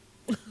was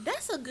like,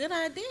 That's a good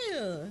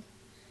idea.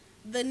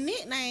 the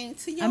nickname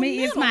to your I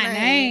mean, it's my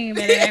name, name.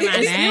 but it ain't my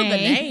It's still the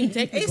name. name, It's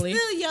technically.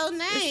 still your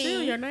name. It's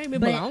still your name. It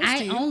But belongs I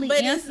to you. only But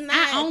it's answer, not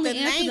I only the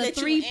name answer the that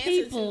you 3 answer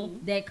people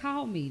to. that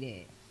call me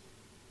that.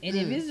 And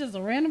if it's just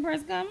a random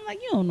person, I'm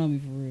like, you don't know me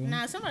for real.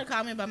 Nah, somebody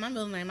called me by my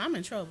middle name. I'm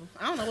in trouble.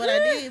 I don't know what I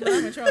did, but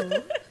I'm in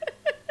trouble.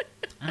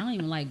 I don't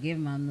even like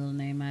giving my middle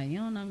name out. You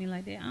don't know me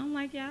like that. I don't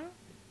like y'all.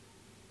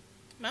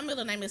 My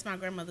middle name is my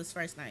grandmother's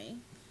first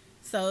name.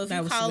 So if That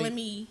you was calling sweet.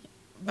 me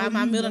by Oh,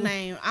 my you middle know.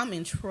 name, I'm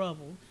in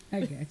trouble.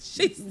 I got you.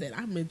 She said,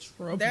 I'm in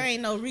trouble. There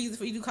ain't no reason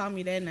for you to call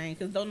me that name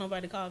because don't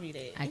nobody call me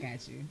that. I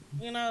got you.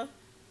 You know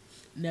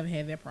Never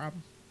had that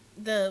problem.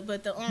 but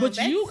But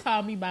back- you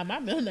call me by my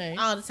middle name.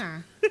 all the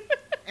time,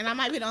 and I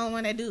might be the only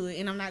one that do it,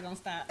 and I'm not gonna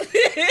stop.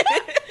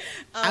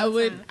 I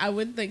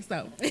wouldn't think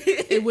so.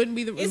 It wouldn't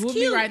be it It's wouldn't be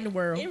cute. right in the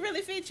world. It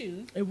really fits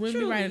you. It wouldn't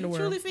be right in the world.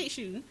 Truly fits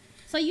you.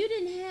 So you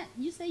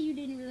say you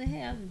didn't really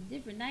have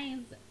different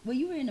names. Well,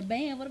 you were in a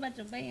band. What about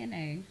your band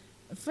name?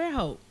 Fair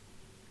Hope.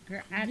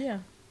 Girl, Yeah.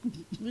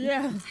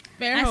 Yeah.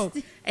 Fair I Hope.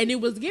 sti- And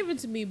it was given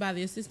to me by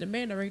the assistant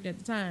band director at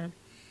the time.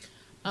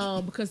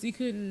 Because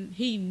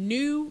he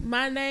knew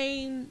my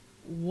name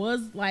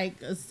was like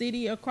a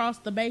city across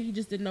the bay. He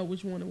just didn't know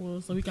which one it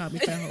was, so he called me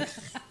Fair Hope.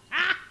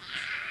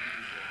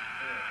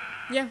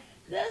 Yeah.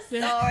 The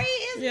Yeah. story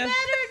is Yeah.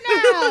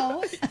 better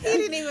now. He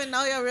didn't even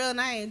know your real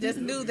name. Just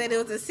knew that it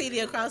was a city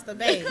across the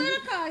bay. Could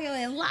have called you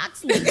in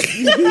Loxley.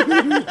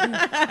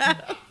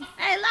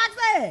 Hey,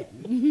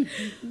 Loxley.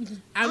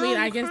 I mean,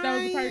 I'm I guess that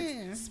was the perk.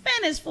 crying.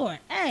 Spanish for it.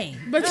 Hey.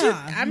 But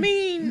I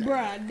mean,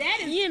 bruh, that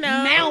is you know,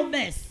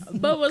 Malbus.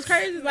 but what's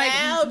crazy is like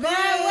Malbus.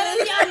 What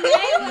if your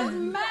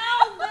name was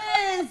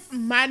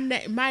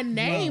Malbus? my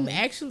name Bro.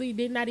 actually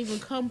did not even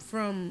come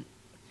from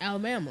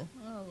Alabama.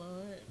 Oh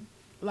Lord.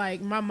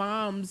 Like my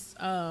mom's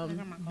my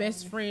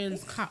best phone.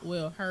 friend's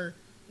her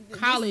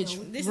college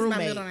This is my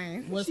roommate middle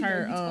name. was She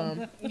her knows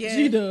you Yeah.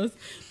 she does.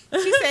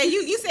 She said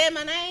you said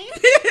my name.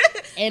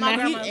 And My now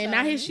grandma and called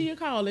now me. here she a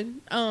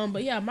calling.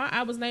 But yeah,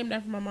 I was named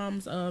after my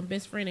mom's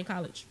best friend in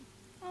college.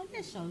 Oh,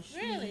 that's so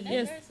sweet. Really? That's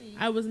Yes. very sweet.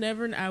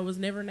 I was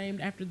never named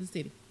after the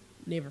city.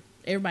 Never.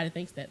 Everybody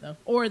thinks that though.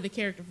 Or the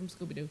character from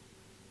Scooby Doo.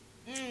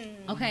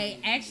 Okay,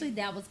 actually,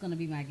 that was going to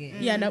be my guess.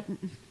 Yeah, no.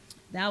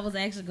 That was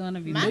actually going to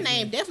be My my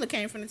name guess. definitely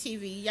came from the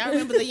TV. Y'all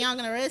remember The Young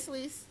and the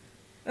Restless?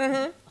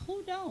 Uh-huh.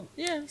 Who don't?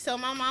 Yeah. So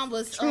my mom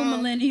was True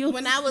millennials.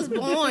 When I was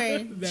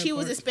born, That she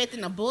was part.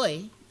 expecting a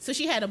boy, so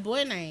she had a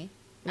boy name.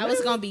 I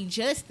was gonna be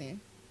Justin.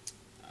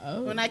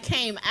 Oh. When I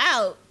came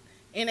out,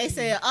 and they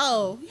said,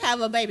 "Oh, you have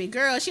a baby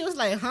girl," she was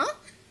like, "Huh?"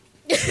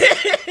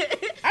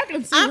 I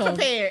can see her.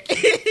 Unprepared.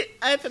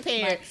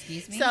 Unprepared. Like,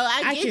 excuse me? So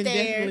I I get can there.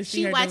 definitely see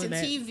She her watching doing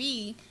that.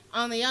 TV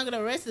on The Young and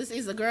the Restless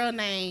is a girl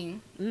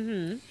name,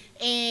 Mm-hmm.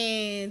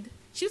 and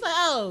she was like,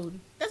 "Oh,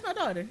 that's my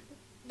daughter.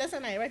 That's her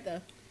name right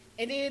there."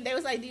 And then they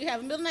was like, "Do you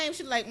have a middle name?"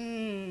 She was like,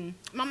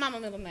 "My mama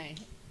middle name.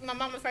 My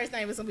mama's first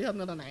name is gonna be her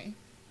middle name."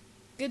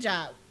 Good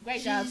job.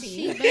 Great job,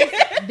 She team.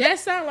 That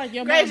sound like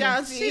your Great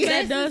mama. job, T.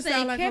 That does Basically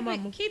sound like keep my it-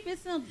 mama. Keep it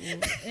simple.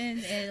 And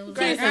it was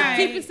Great like, job. all right.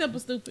 Keep it simple,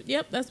 stupid.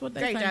 Yep, that's what they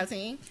Great say. job,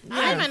 team. Yeah. I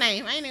like my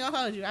name. I ain't even gonna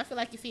hold you. I feel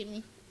like you fit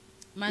me.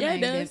 My Yeah, it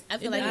name does. I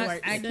feel It like does. it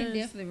works. I It can does.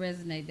 definitely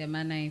resonate that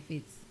my name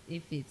fits.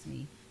 It fits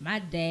me. My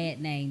dad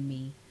named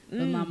me,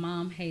 but my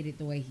mom hated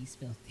the way he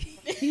spelled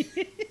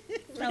it.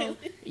 So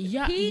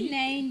Yeah. he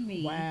named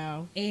me.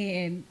 Wow.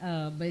 And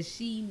but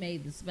she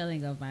made the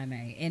spelling of my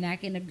name, and I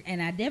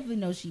definitely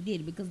know she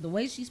did it because the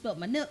way she spelled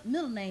my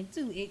middle name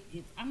too.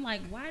 I'm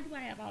like, why do I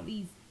have all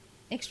these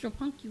extra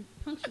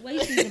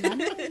punctuations in my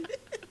name?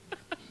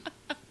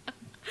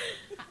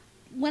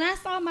 When I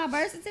saw my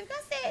birth certificate,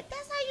 I said,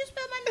 "That's how you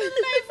spell my middle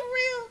name for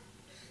real."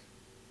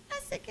 I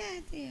said,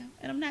 "God damn!"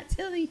 And I'm not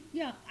telling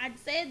you. I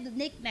said the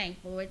nickname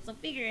for it, so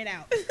figure it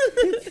out.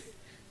 I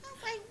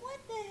was like, "What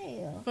the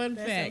hell?" Fun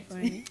That's fact. so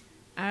funny.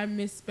 I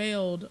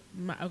misspelled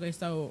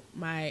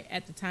my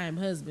at the time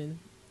husband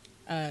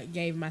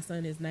gave my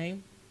son his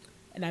name,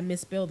 and I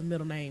misspelled the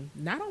middle name,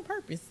 not on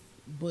purpose,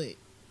 but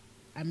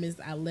I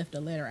left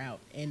a letter out,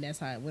 and that's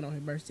how it went on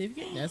his birth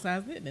certificate. That's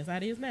how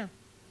it is now.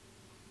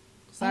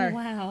 Sorry. Oh,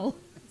 wow.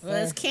 Well,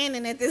 it's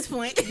canon at this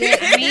point.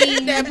 I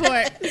mean, that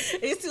part.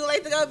 It's too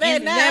late to go back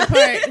Is now. that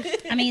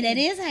part? I mean, that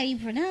is how you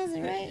pronounce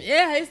it, right?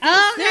 Yeah, it's still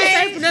the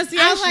same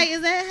pronunciation. I was like,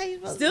 is that how you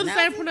supposed Still to the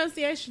pronounce same it?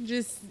 pronunciation,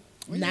 just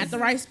not the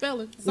right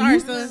spelling. Sorry,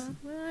 son.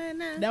 Well,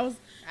 nah. That was.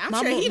 I'm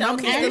Mama- sure he don't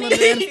Mama care. was still under I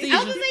was anesthesia.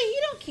 gonna say he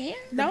don't care.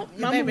 Nope, Your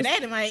mama baby was,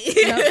 daddy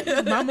might.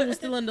 nope, mama was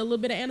still under a little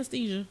bit of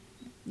anesthesia,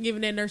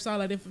 giving that nurse all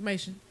that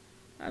information.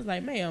 I was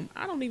like, ma'am,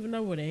 I don't even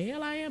know where the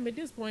hell I am at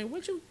this point.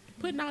 What you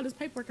putting all this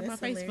paperwork in my That's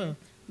face hilarious.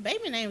 for?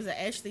 Baby names are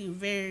actually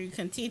very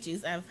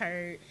contentious. I've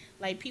heard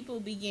like people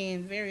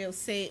begin very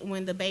upset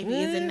when the baby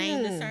isn't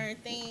named a certain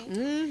thing.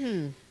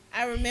 Mm-hmm.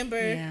 I remember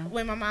Yeah.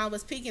 when my mom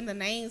was picking the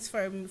names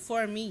for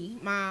me.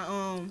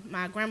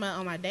 My grandma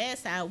on my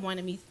dad's side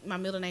wanted my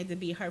middle name to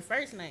be her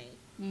first name,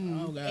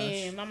 Mm. Oh gosh.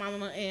 and my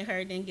mama and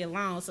her didn't get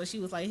along, so she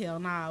was like, "Hell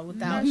nah!"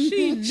 Without No,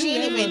 she knew she that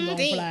didn't wasn't even gonna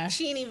think fly.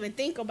 she didn't even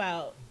think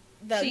about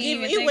the She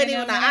giving. ain't It even wasn't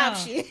thinking even an of it at all.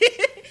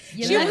 option.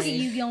 You're lucky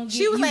you gonna get.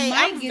 She was you like,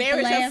 might I'm get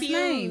very the last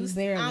confused.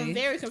 name, barely. I'm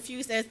very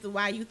confused as to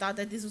why you thought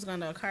that this was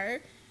gonna occur.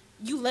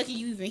 You lucky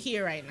you even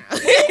here right now.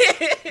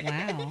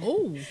 Wow.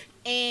 Ooh.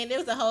 And there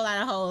was a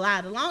whole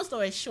lot. The long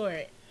story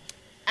short,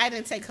 I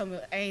ain't take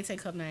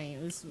her name.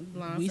 It was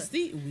long. We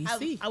see.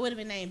 I would have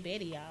been named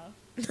Betty, y'all.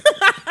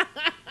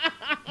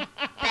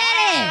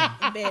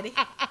 Betty. Betty.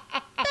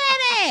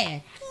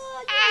 Betty.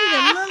 Oh, you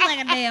even look like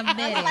a damn I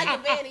Betty. look like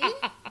a Betty.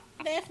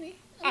 Daphne.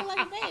 I look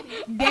like a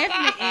Betty.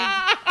 Daphne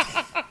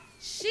is.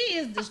 She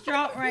is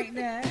distraught right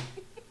now,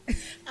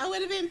 I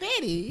would have been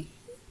Betty.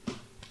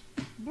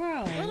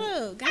 bro. What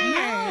up, guys?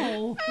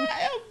 No.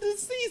 I am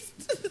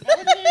deceased. I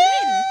would have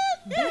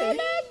been I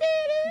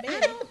Betty.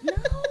 Betty. don't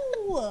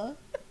know.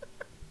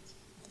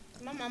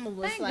 My mama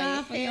was Thank like,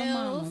 God for your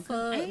hell mama. 'cause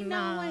fuck Ain't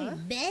no way, nah.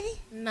 Betty.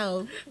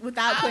 No,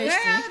 without Oh, question.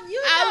 girl,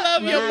 you I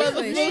love your Well,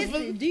 mother.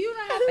 Listen, do you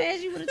know how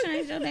fast you would have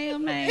changed your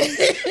damn name?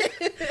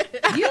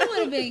 You would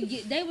have been.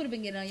 They would have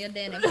been getting on your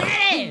damn name.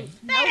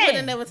 Betty. I would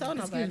have never told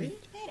nobody. Betty.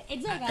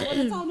 Exactly. I wouldn't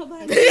have told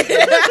nobody.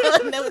 I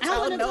would never I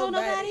told wouldn't have told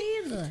nobody. nobody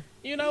either.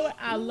 You know what?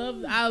 I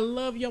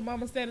love your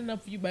mama standing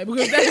up for you, baby.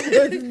 Because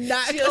that was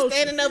not She was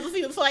standing up for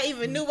people before I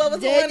even knew what was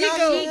There going you on.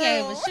 go. She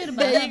gave a shit about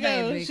There her you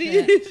go.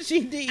 baby. 'cause- She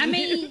did. I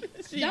mean,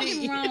 She don't get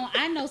did. me wrong.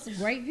 I know some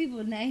great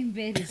people named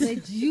Betty,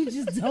 but you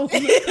just don't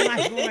look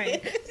like one.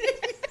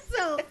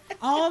 So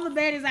all the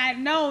Bettys I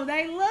know,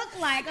 they look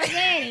like a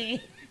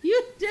Betty.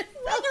 You just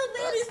What do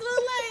Betty's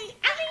look like?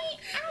 I mean,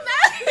 I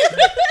don't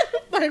know.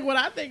 Like when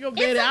I think of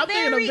It's Betty, a I'm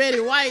thinking very- of Betty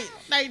White.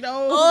 Like the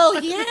old. Oh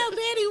yeah,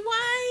 Betty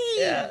White.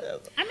 Yeah.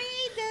 I mean,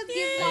 it does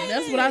Yeah. give like,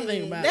 That's what I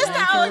think about. That's like,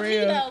 the for OG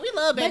real. though. We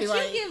love Betty but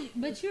White. you give,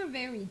 but you're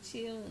very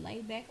chill,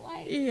 laid back,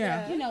 like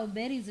Yeah. You know,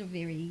 Bettys are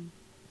very,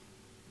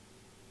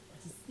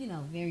 just,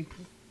 very.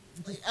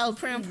 Oh,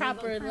 prim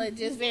proper, like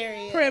just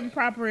very Prim,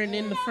 proper, and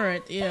in the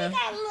front. They Yeah.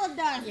 got a little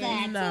dark Yeah,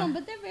 side to no. them,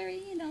 but they're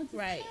very, just,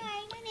 Right.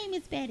 Hi, my name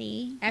is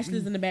Betty.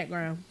 Ashley's in the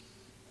background.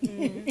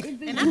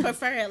 and I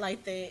prefer it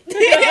like that.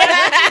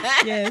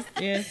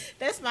 Yes.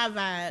 That's my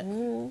vibe.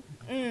 Ooh.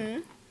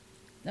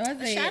 So I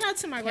say, Shout out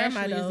to my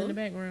grandma Ashley is in though. the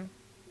background.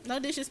 No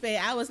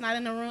disrespect. I was not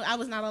in the room. I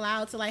was not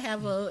allowed to like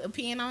have a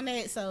opinion on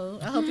that. So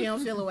I hope you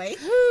don't feel away.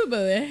 Ooh,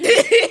 boy.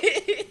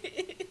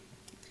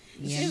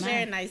 She's a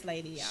very nice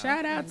lady, y'all.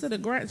 Shout out to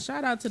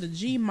the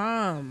G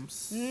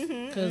moms.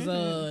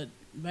 Cause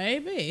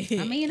baby.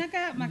 I mean, I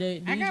got my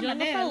These my younger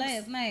dad's folks.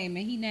 last name,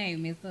 and he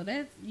named me, so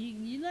that's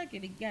you lucky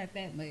to got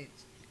that much.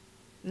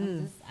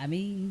 Mm. I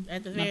mean,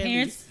 At the my very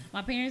parents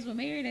my parents were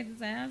married at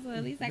the time, so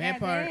at least I that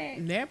got part.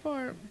 that. That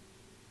part.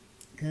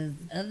 Because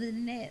other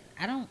than that,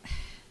 I don't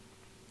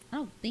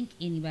think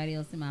anybody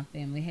else in my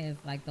family has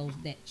like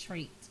that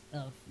trait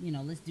of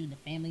let's do the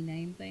family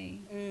name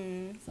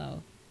thing.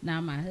 So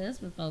now my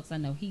husband folks, I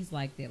know he's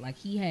like that. Like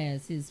he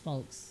has his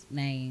folks'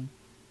 name,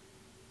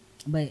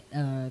 but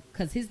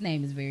because his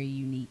name is very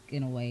unique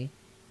in a way.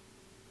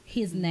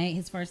 His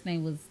first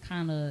name was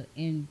kind of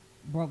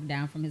broke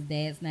down from his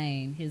dad's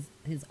name.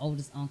 His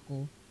oldest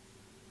uncle.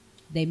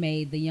 They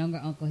made the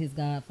younger uncle his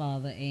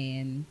godfather,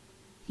 and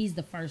he's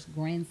the first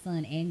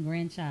grandson and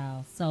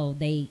grandchild. So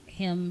the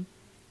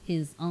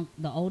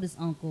oldest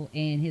uncle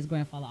and his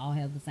grandfather all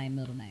have the same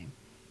middle name.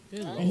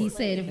 Good And he Lord.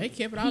 said They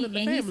kept it all in the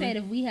family. he said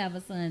if we have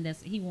a son,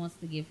 he wants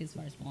to give his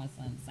firstborn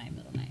son the same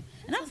middle name.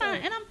 And I'm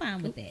fine. And I'm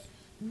fine with that.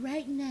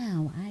 Right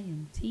now, I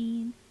am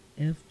Team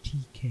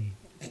FTK.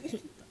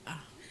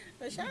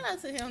 But shout out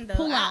to him though.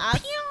 Pull out.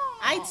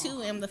 I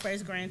too am the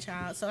first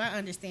grandchild, so I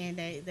understand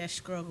that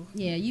struggle.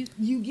 Yeah, you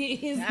get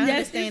his. I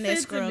understand that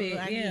his struggle.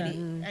 sentiment, I yeah. get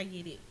it. I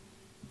get it.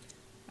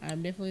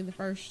 I'm definitely the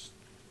first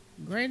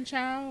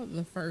grandchild,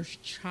 the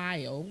first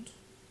child,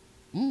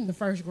 Mm. the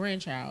first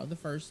grandchild, the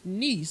first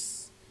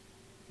niece.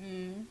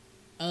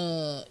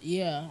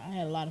 Yeah, I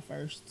had a lot of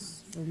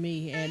firsts for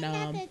me, and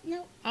I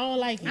don't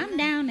like it. I'm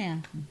down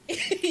now.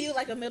 You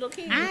like a middle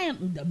kid? I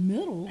am the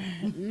middle.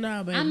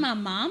 No, but I'm my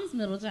mom's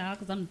middle child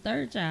because I'm the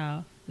third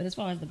child. But as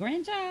far as the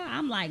grandchild,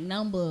 I'm like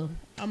number.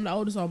 I'm the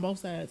oldest on both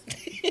sides.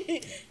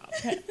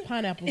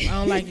 Pineapples. I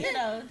don't like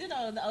it.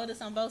 Ditto, the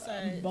oldest on both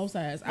sides. Both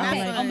sides. I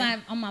Okay, don't like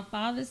on my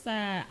father's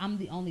side, I'm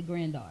the only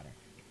granddaughter.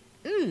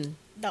 it.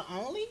 The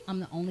only? I'm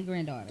the only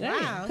granddaughter.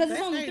 Damn. Wow. Because it's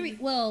that's only crazy.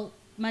 three. Well,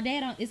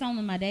 it's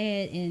only my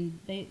dad and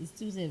it's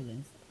two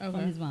siblings Okay.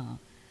 from his mom.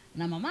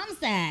 Now my mom's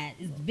side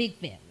is the big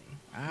family.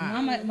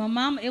 Ah. My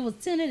mom, it was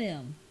 10 of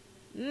them,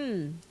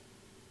 Mm.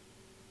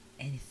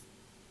 and it's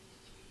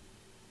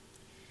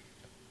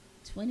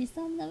 20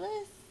 something of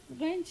us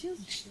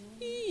grandchildren.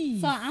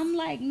 So I'm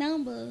like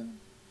number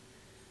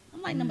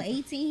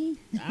 18.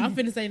 I'm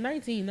finna say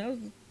 19.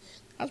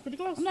 I was pretty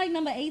close. I'm like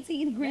number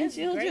 18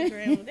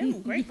 grandchildren.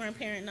 Them great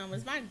grandparent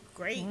numbers. My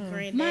great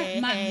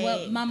granddad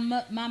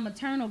My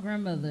maternal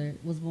grandmother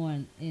was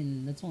born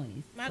in the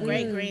 20s. my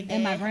great granddad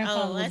And my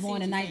grandfather I was see born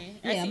what in you're 19. saying.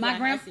 I Yeah, see my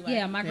why, I see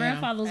why. my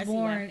grandfather I was see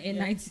born why. in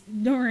Yeah.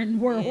 during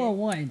World Yeah. War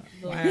One.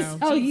 Wow.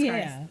 Oh Jesus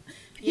yeah.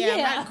 Yeah,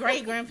 Yeah. my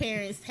great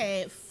grandparents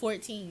had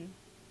 14.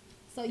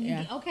 So you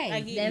Yeah. okay? I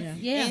get That's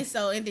it. yeah. And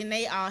so, and then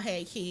they all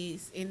had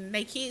kids, and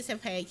their kids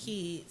have had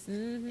kids,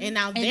 Mhm. and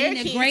now And their then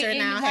the kids great are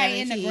now and,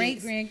 having and the kids.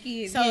 great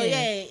grandkids. So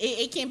yeah,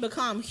 it can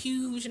become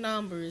huge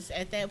numbers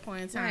at that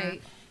point in time.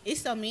 Right. It's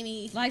so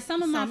many. Like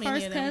some of so my many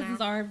first of them cousins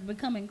now. are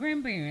becoming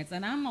grandparents,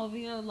 and I'm over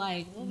here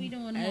like, what we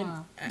doing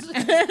tomorrow?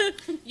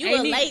 You Ain't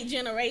a e- late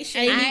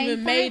generation. ain't I even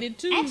ain't made part- it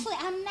to. Actually,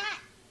 I'm not.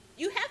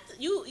 You have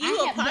to. You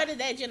I a have- part of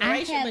that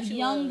generation, I have but you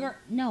younger.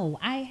 No,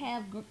 I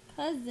have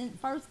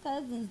first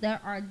cousins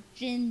that are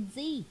Gen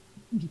Z.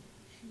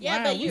 Yeah,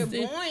 Wow, but we you're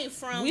still- born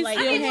from we like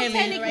still I mean, the well,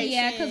 having- technically,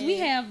 yeah, because we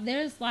have.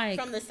 There's like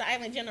from the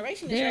silent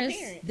generation is your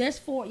parents. there's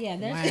four. Yeah,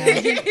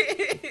 there's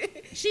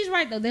Wow. She's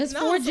right though. There's No,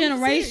 four I'm so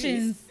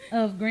generations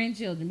of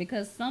grandchildren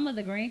because some of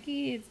the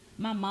grandkids,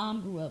 my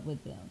mom grew up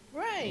with them.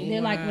 Right.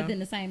 They're like Wow. within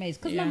the same age.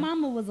 Because Yeah. my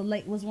mama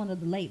was one of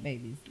the late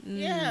babies.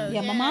 Yeah.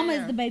 Yeah, my mama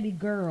is the baby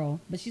girl,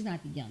 but she's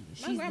not the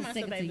youngest. My She's the grandma's the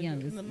second to baby.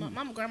 youngest.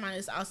 My grandma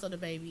is also the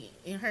baby.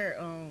 In her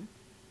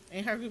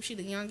group, she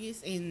the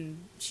youngest, and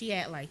she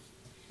act like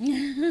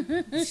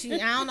she.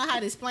 I don't know how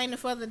to explain it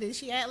further than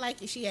she act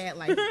like it. She act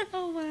like it.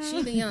 Oh wow.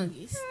 She the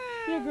youngest.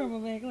 Your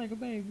grandma act like a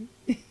baby.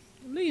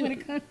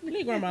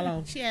 Leave grandma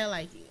alone. She act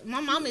like it. My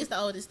mama is the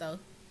oldest though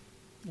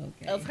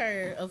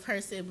Okay. of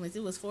her siblings.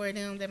 It was 4 of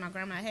them that my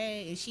grandma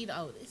had, and she the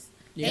oldest.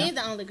 Yeah. And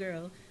the only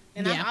girl,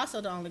 and Yeah. I'm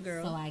also the only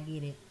girl. So I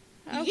get it.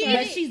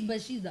 Okay.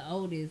 But she's the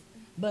oldest.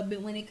 But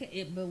when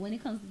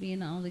it comes to being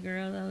the only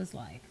girl though, it's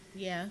like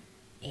Yeah.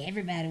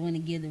 everybody want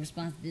to give the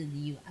responsibility to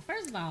you.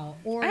 First of all,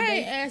 or I they,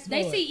 ain't asked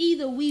they for see it.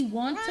 either we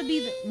want to be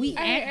the we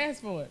I ain't act.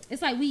 asked for it.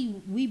 It's like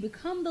we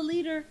become the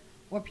leader,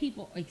 or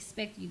people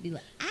expect you to be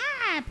like.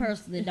 I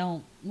personally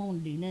don't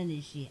want to do none of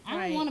this shit. I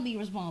Right. don't want to be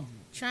responsible.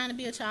 Trying to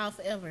be a child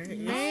forever. It's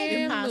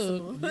Man,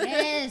 impossible.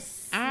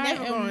 Yes.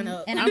 Never growing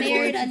up. And I I'm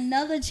married going to-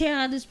 another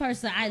childish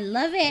person. I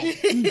love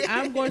it.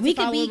 I'm going We to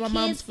could follow be in my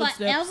mom's kids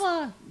footsteps.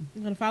 forever.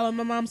 I'm gonna follow in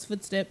my mom's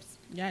footsteps.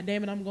 God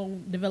damn it, I'm gonna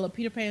develop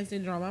Peter Pan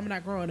syndrome. I'm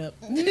not growing up.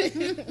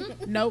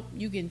 Nope,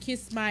 you can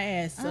kiss my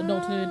ass,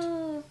 adulthood.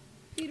 Oh,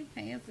 Peter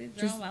Pan syndrome.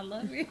 Just- I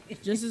love it.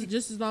 Just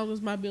as long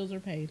as my bills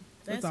are paid.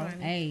 That's, That's all.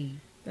 funny. Hey,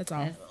 That's all.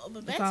 That's-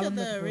 But That's back all to I'm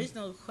looking the for.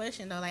 original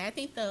question though, like I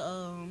think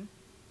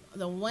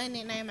the one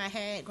nickname I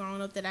had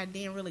growing up that I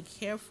didn't really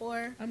care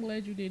for. I'm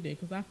glad you did that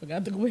because I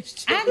forgot the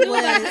question. I knew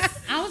Was-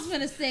 I was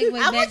gonna segue I'm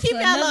gonna back keep to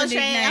y'all another on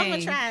track. I'm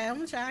nickname.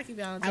 gonna try to keep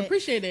y'all on I track.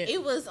 appreciate it.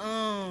 It was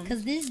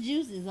Cause this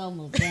juice is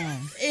almost down.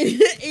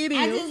 It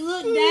I is. just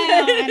looked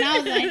down and I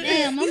was like,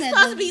 damn, I'm you at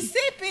supposed the- to be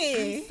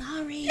sipping.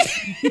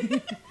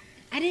 Sorry.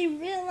 I didn't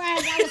realize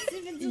I was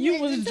sipping too You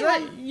much was until I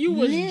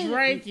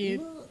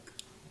drinking. Look,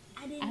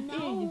 I I didn't feel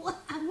know.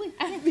 I went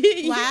I feel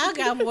you. Wow, I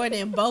got more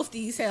than both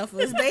these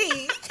heifers.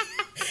 They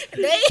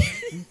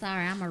I'm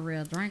sorry, I'm a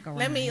real drinker.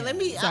 let me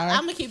Sorry.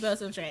 I'm gonna keep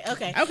us on track.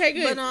 Okay. Okay,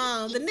 good.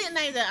 But the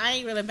nickname that I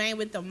ain't really bang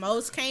with the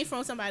most came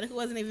from somebody who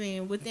wasn't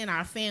even within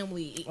our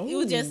family. It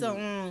was just a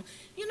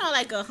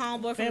like a homeboy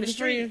from the Family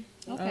street.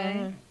 friend.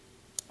 Okay.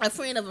 A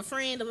friend of a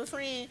friend of a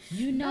friend.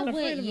 You know Not a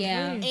what? friend of a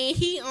Yeah. friend. And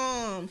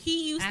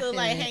he used I to feel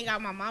like that. hang out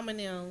with my mom and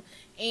them,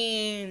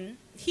 and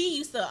he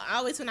used to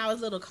always when I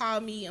was little call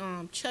me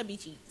chubby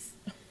cheeks,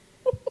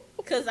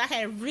 cause I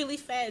had really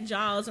fat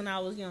jaws when I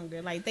was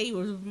younger. Like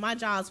my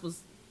jaws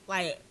was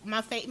like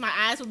my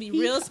eyes would be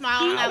real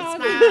small and I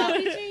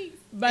would smile,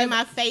 But and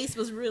my face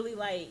was really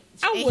like.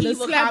 I and would've he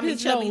would slapped call me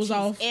his chubby nose cheeks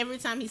off. every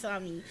time he saw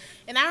me,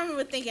 and I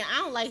remember thinking I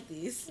don't like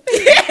this.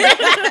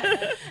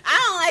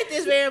 I don't like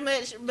this very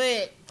much,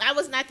 but I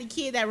was not the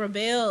kid that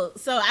rebelled,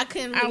 so I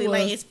couldn't I really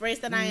like was. express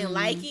that I didn't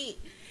like it.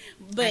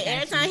 But I got every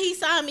you. time he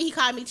saw me, he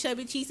called me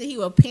chubby cheeks, and he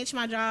would pinch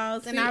my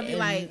jaws, and See, I'd be and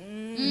like,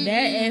 that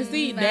and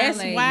see that's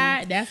Violating.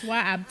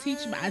 why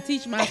I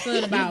teach my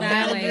son about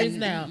boundaries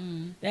now.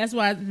 That's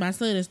why my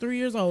son is 3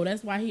 years old.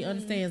 That's why he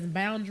understands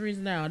boundaries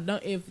now.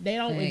 If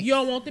you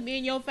don't want them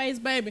in your face,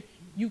 baby,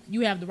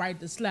 you have the right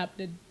to slap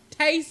the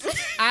taste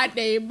out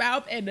their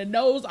mouth and the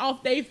nose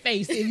off their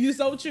face if you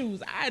so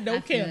choose. I don't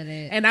I feel care,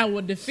 that. and I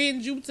will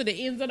defend you to the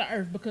ends of the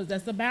earth because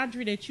that's the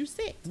boundary that you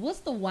set. What's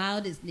the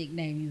wildest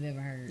nickname you've ever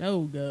heard?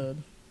 Oh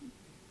God.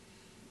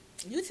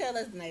 you tell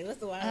us the name. What's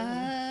the wild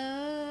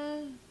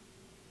one?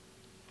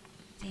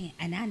 Damn,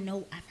 and I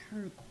know I've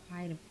heard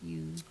quite a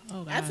few.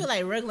 Oh God. I feel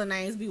like regular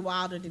names be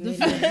wilder than this.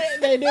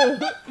 they do.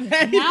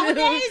 They do.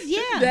 Nowadays,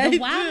 yeah. They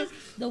The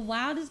do.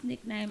 wildest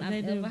nickname They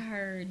I've do. ever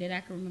heard that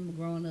I can remember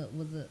growing up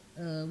was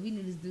we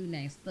knew this dude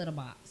named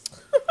Stutterbox.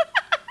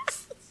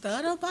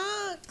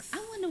 Stutterbox.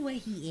 I wonder where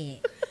he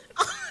at.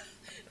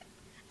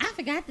 I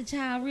forgot the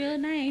child real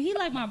name. He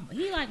like my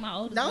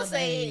oldest. Don't brother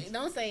say age. it.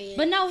 Don't say it.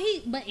 But no,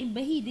 but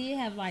he did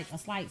have like a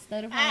slight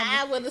stutter problem.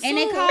 I would assume. And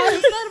they called him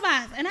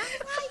Stutterbox. And I was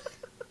like,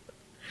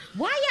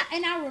 why y'all?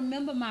 And I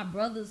remember my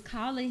brothers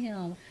calling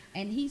him,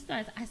 and he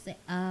starts. I said,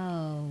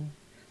 oh,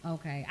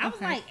 okay. I was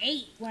Okay. like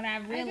 8 when I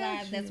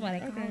realized that's why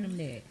they Okay. called him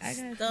that. I got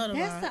you. Stutterbox.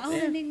 That's the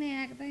only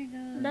nickname I can think of.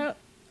 No,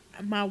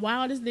 my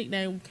wildest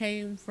nickname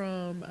came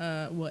from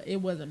well, it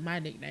wasn't my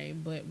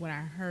nickname, but what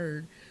I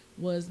heard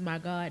was my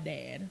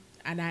goddad,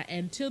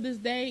 and till this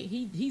day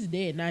he's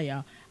dead now,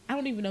 y'all. I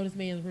don't even know this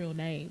man's real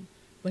name,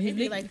 But He his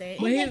be nick- like that.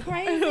 but Isn't his- that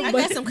crazy? I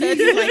but- got some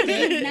cousins like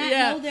that. Did not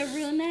Yeah. know their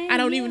real name. I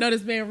don't Yeah. even know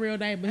this man's real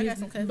name, but I got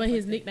some cousins his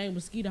like that. nickname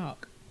was Skeeter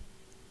Hawk.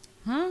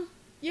 Huh?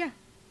 Yeah.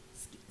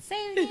 Say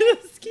it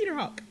again. Skeeter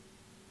Hawk.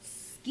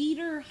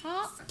 Skeeter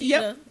Hawk?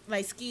 Skeeter,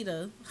 like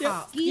Skeeter, Yep.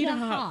 hawk. Skeeter Skeeter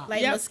Hawk. Hawk.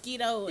 Like Yep.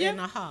 mosquito Yep. and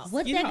a hawk.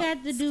 What Skeeter that Hawk.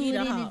 got to do Skeeter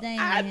with Hawk. anything?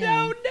 I with him?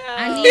 don't know.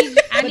 I need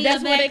But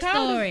that's a what they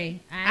call him. backstory.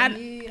 I- I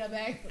need a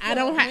backstory. I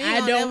don't We I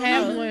don't don't never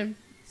have know. one.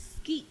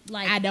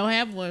 Like I don't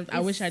have one. I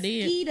wish I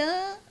did.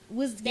 Skeeter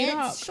was Skeeter that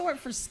Hawk. short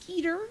for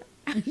Skeeter?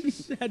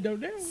 I don't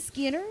know.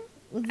 Skitter?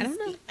 Was I it don't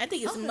know. I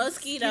think it's Okay.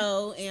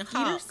 mosquito and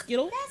hawk.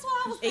 Skittle. That's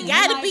what I was It thinking.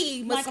 gotta like,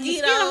 be like a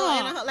mosquito hawk.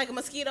 and a hawk, like a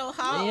mosquito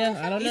hawk.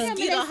 Yeah, I don't know. It's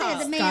Skeeter Remember they said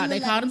Hawk. the man They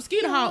looked called like him a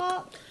Skeeter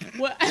Hawk.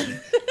 Well,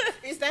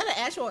 Is that an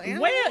actual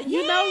animal? well,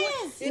 you know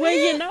Yes, what? it Well, you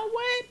is. know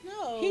what?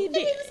 No. He They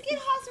did. be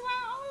mosquito hawks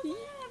around all the time.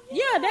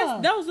 Yeah,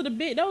 those are the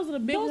big Those ones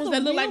are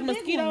that look like real big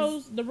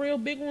mosquitoes. The real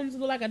big ones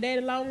look like a daddy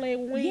long leg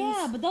with wings.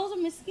 Yeah, but those are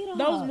mosquito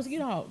those hawks. are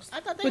mosquito hawks. I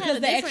thought they Because had a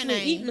they different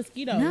actually eat name.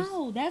 mosquitoes.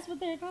 No, that's what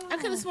they're called. I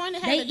could have sworn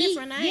it had They a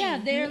different eat, name. Yeah,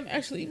 They they're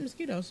actually eat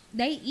mosquitoes.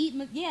 they eat.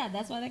 Yeah,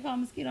 that's why they call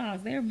them mosquito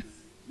hawks. They're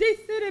they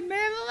sit in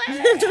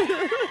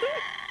Maryland.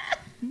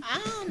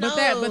 I don't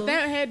know. But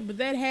that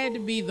had to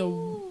be the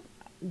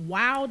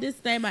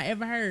wildest name I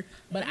ever heard.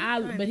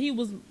 But he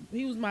was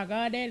my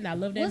goddaddy, and I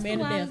love that What's the man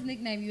to death. wildest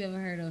nickname you ever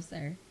heard of,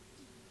 sir?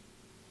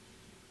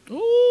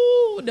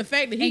 Ooh, the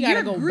fact that he And gotta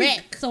you're go Greek,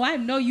 back. so I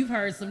know you've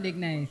heard some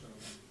nicknames.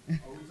 Are we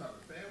talking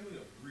family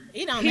or Greek?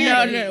 It don't No,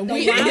 matter. no,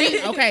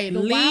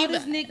 The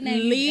wildest nickname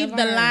you've leave ever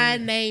the heard.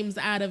 line names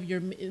out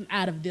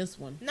of this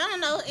one.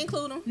 No.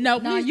 Include them. No,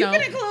 No, please you don't.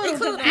 can include them. Include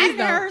 'Cause them.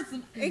 I've heard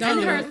some. Don't I've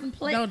do heard it. some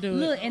Don't do it.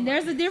 Look, and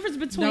there's a difference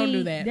between. Don't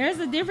do that. There's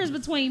a difference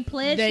between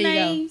pledge There you go.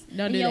 names Don't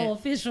and do your that.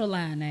 official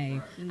line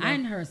name. I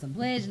done heard some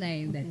pledge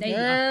names that they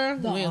Girl, are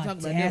the we ain't talking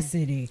about them.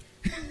 audacity.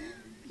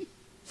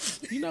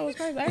 You know what's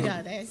crazy?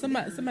 Yeah, that's-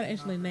 Somebody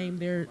actually named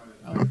their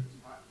Hot foot,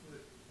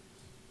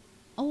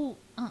 Oh,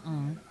 and I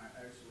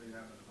actually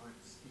have an aunt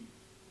Skeet.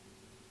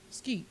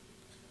 Skeet.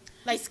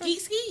 Like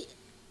skeet.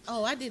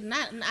 Oh, I did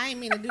not. I ain't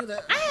mean to do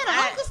the. I had an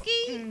Uncle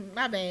Skeet.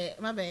 My bad.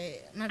 I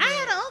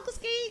had an Uncle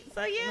Skeet,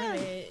 so My yeah.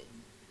 bad.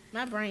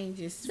 My brain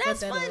just. That's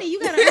fucked that funny. up. You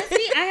got an Uncle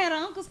Skeet. I had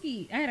an Uncle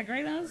Skeet. I had a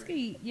great Uncle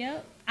Skeet.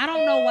 Yep. I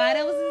don't know why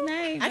that was his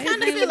name. I His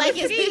kind of name feel was like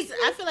it's Skeet. this.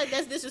 I feel like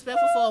that's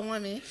disrespectful for a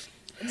woman.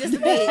 Just a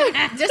bit.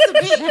 Just a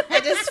bit. I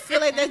just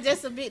feel like that's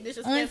just a bit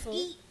disrespectful.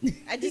 Unskeet.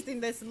 I just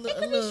think that's a It little.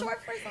 could be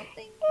short for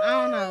something.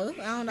 I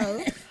don't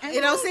know.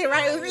 It don't sit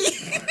right with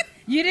me.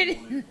 You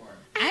didn't.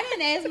 I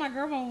didn't ask my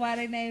grandma why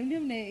they named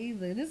him that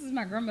either. This is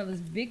my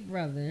grandmother's big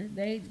brother.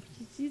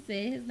 She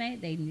said his name.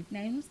 They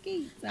nicknamed him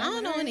Skeet. So I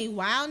don't know heard. any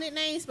wild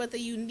nicknames, but the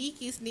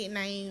uniquest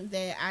nickname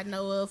that I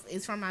know of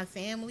is from my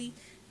family.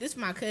 This is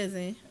my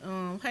cousin.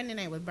 Her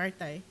nickname was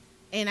Birthday.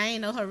 And I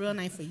ain't know her real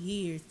name for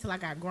years till I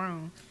got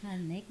grown. Her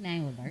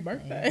nickname was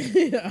birthday.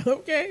 Birthday.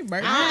 Okay,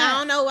 birthday. I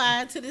don't know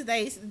why to this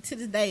day,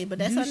 but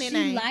that's Do her she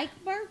nickname. like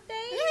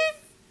birthdays?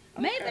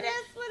 Mhm. Maybe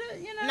that's what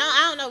it, you know. No,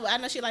 I don't know. I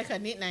know she like her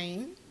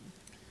nickname.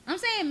 I'm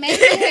saying maybe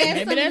it has Maybe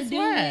something that's to do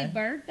why. with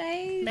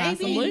birthdays.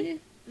 Possibly.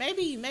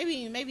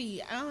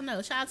 Maybe. I don't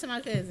know. Shout out to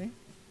my cousin.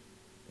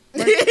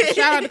 Shout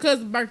out to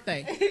cousin's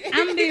birthday.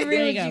 I'm gonna be real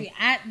There with you you.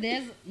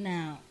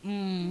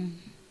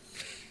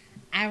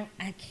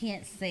 I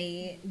can't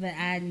say it, but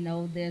I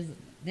know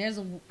there's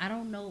a. I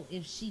don't know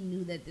if she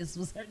knew that this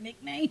was her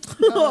nickname.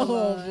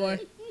 Oh boy.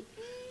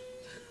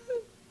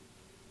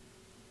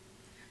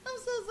 I'm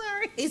so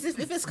sorry.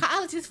 If it's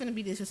college, it's gonna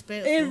be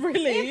disrespectful. It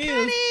really It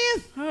kind of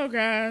is. is. Oh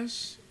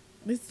gosh.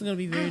 This is gonna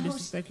be very Oh,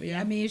 disrespectful, y'all.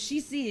 I mean, if she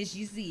see it,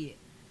 she see it.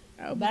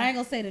 Oh, But I ain't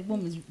gonna say the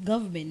woman's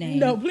government name.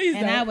 No, please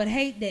And I don't. would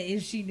hate that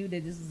if she knew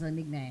that this was her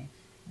nickname.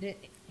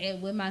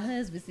 And when my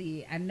husband see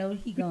it, I know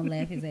he gonna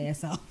laugh his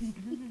ass off.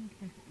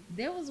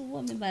 There was a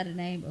woman by the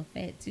name of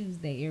Fat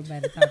Tuesday.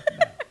 Everybody talked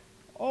about.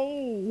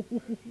 Oh.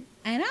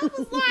 And I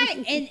was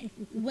like, and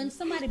when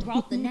somebody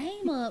brought the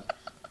name up,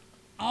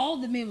 all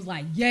the men was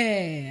like,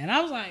 yeah. And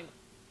I was like,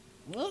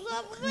 what's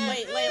up with that?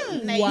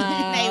 Wait, Nate,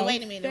 Wow. Nate,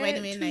 wait a minute,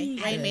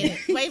 Nate. Wait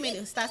a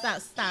minute. Stop.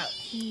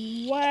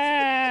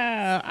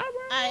 Wow. All right.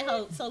 I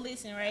hope. So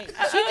listen, right? She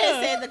just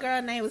said the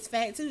girl name was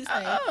Fat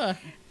Tuesday.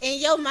 In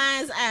your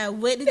mind's eye,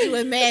 what did you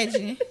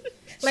imagine?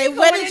 Like,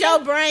 what did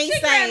your brain She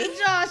grabbed say? the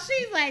jaw.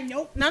 She's like,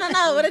 nope. No.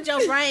 What did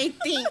your brain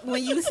think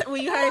when you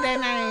heard that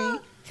name?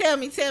 Tell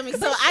me. So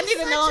I need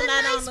to know I'm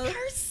not on the.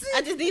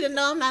 I just need to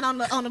know I'm not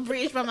on the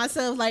bridge by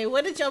myself. Like,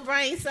 what did your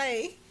brain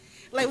say?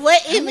 Like,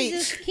 what I'ma image?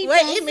 just keep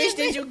What on image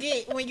singing. did you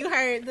get when you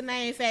heard the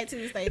name Fat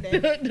Tuesday?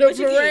 Then? The What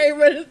you parade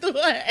running through.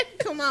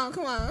 Come on.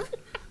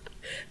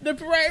 The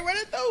parade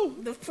running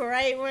through. The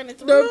parade running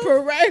through. The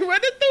parade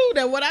running through.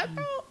 That's what I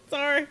thought.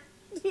 Sorry.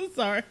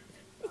 Sorry.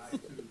 I too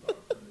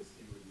thought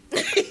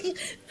promiscuity.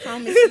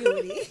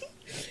 Promiscuity.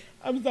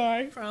 I'm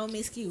sorry.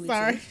 Promiscuity.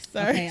 Sorry.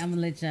 Okay, I'm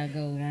gonna let y'all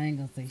go. I ain't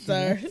gonna say shit.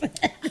 Sorry.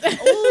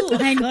 Ooh.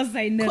 I ain't gonna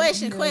say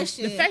nothing.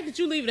 Question. The fact that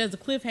you leave it as a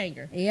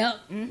cliffhanger. Yep.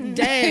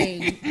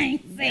 Dang. I ain't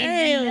saying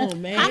Damn,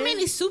 nothing. man. How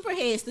many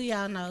superheads do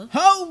y'all know?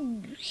 Oh.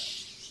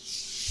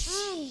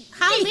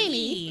 How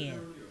many?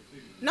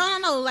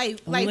 No. Like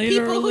people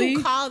Literally.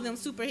 who call them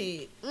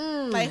superhead.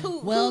 Like who?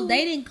 Well, who,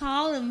 they didn't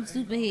call him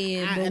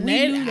superhead, but we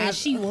they- knew that I-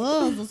 she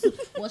was.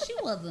 Well, she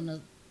wasn't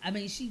a. I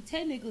mean, she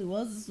technically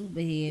was a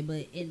superhead,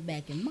 but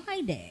back in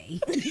my day,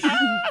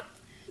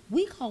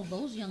 we called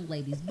those young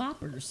ladies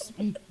boppers,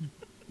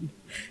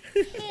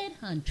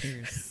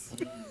 headhunters,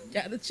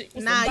 Got the chick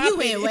with Nah, some you bop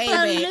went in it. way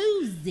back.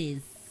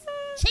 loses,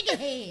 chicken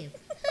heads,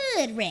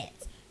 hood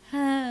rats,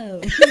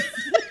 hoes.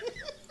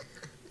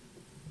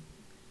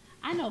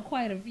 I know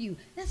quite a few.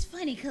 That's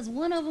funny because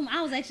one of them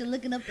I was actually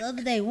looking up the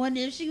other day,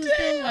 wondering if she was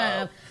still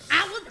alive.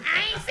 I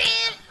ain't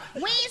saying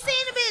we ain't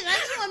saying the bitch. I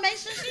just want to make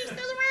sure she's still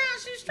around.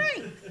 She's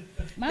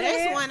straight. My That's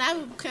bad. one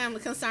I'm kind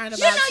of concerned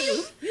You about know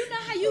too. you know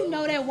how you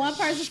know that one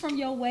person from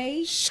your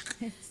way.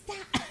 Stop.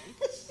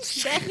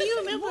 Daphne, you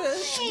remember?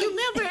 You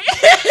remember?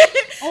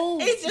 Oh,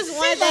 It's just she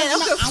one doesn't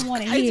know. that I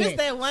want to It's hear just it.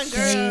 that one girl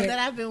Say it. that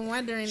I've been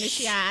wondering if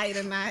she alright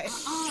or not.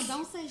 Oh,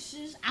 don't say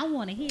shush. I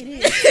want to hear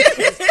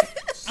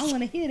this. I want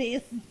to hear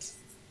this.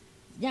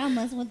 Y'all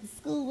must went to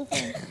school with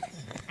her.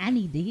 I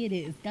need to hear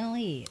this. Go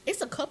ahead.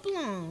 It's a couple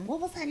on. What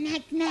was her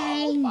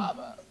nickname?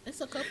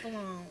 It's a couple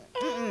on.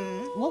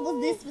 What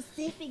was this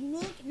specific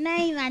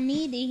nickname? I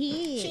need to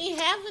hear. She ain't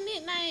have a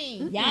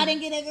nickname. Y'all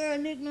didn't get that girl a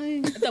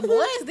nickname. The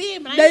boys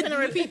did, but I ain't finna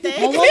repeat that.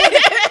 Well, what was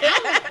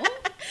it?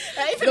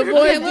 I ain't The finna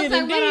boys Okay, repeat we'll did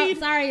talk about. indeed.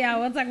 Sorry, y'all.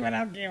 We'll talk about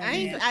our camera. I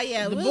ain't.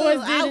 Yeah, The we'll, boys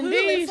did I will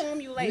indeed.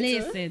 inform you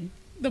later. Listen,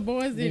 The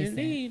boys did listen.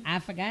 indeed. I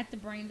forgot to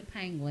bring the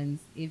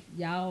penguins. If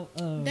y'all,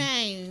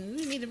 Dang,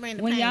 we need to bring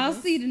the when y'all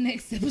penguins. see the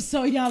next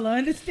episode, y'all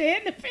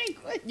understand the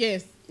penguins.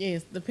 Yes. The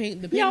Y'all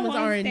penguins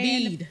are understand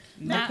indeed.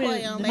 My- The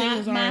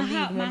penguins are indeed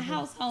my wonderful.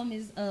 house home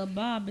is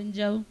Bob and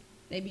Joe.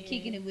 They be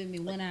kicking it with me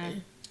when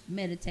I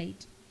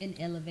meditate and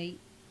elevate.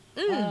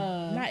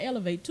 Not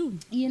elevate too.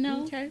 You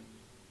know, Okay.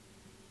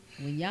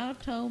 when y'all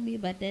told me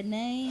about that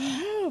name,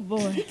 Oh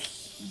boy.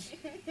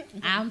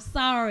 I'm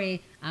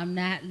sorry. I'm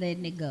not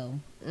letting it go.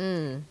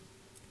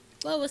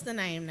 What was the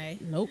name, Nay?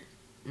 Nope.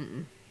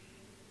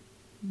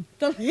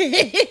 Go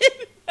ahead.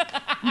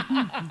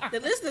 The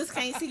listeners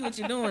can't see what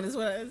you're doing. Is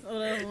what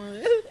I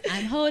want.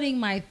 I'm holding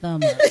my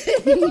thumb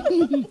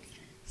up.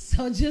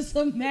 So just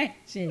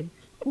imagine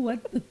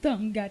what the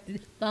thumb got to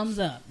thumbs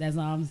up. That's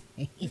all I'm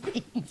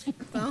saying.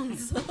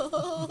 Thumbs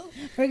up.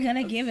 We're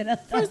gonna give it a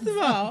thumbs First of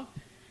all,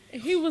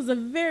 he was a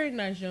very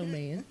nice young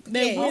man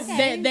that Yes. went,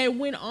 Okay. that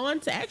went on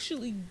to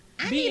actually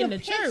I be need in a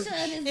the picture church. of this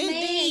man.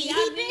 Indeed, Y'all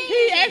he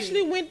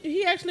did.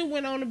 He actually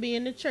went on to be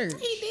in the church.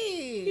 He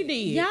did. He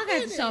did. Y'all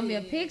got to show me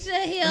a picture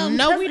of him.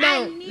 No, we 'cause I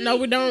don't. need No,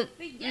 we don't. to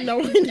see- No,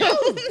 we don't.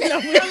 No,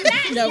 we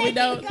don't. No, we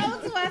don't. Go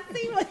to I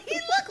see what he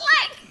look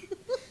like.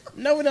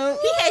 No, we don't.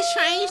 He has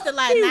changed a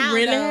lot He now.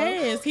 really though.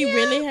 has. He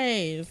really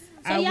has. So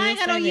I y'all will ain't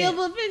got say no that.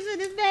 yearbook picture of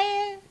this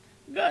man?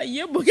 God,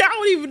 yearbook. Y'all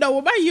don't even know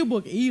what my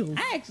yearbook is.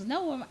 I actually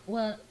know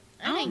what.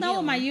 I don't didn't know get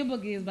what my one.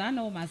 yearbook is, but I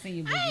know what my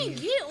senior book I ain't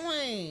is. get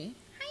one.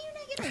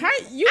 How,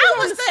 you I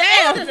was was on the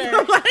staff. editor.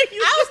 Like,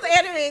 you- I was the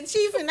editor in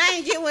chief, and I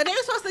didn't get one. They were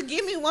supposed to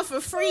give me one for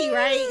free,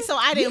 right? So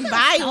I didn't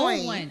buy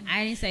Stole one.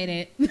 I didn't say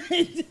that. And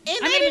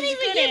they didn't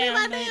even give me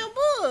my damn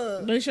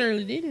book. They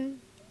surely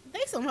didn't. They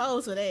some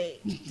hoes for that.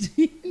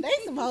 They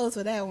some hoes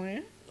for that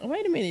one. Oh,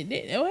 wait a minute.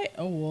 Wait.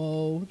 Oh,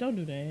 whoa. Don't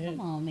do that. Come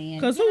on, man.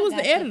 Because who Y'all was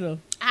got the editor?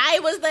 I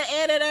was the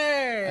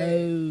editor.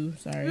 Oh,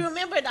 sorry. You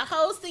remember the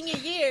whole senior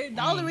year?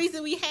 The only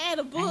reason we had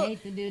a I book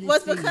hate to do this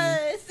was to you. because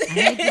I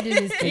hate to do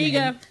this to Here you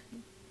you. go.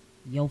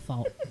 Your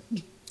fault.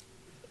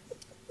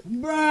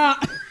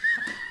 Bruh.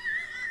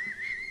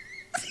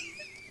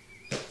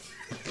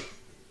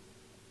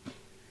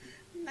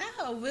 not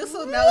her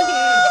whistle no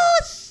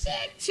hit.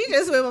 Shit. She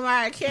just went with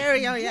Mariah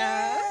Carey on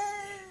y'all.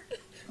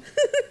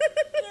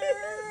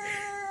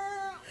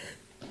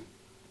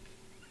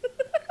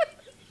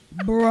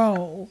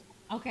 Bro.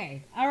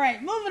 Okay. All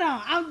right. Moving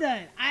on. I'm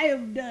done. I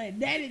am done.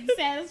 That didn't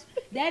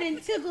that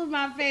didn't tickle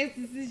my face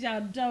since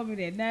y'all told me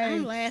that.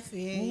 I'm No.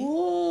 laughing.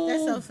 Ooh.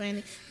 That's so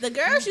funny. The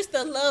girls used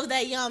to love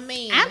that young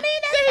man. I mean,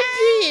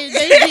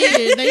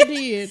 They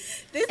did.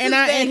 This and was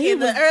I- back and he in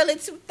was- the early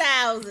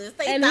 2000s.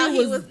 They and thought he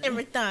he was- was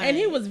everything. And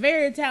he was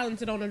very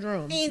talented on the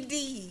drums.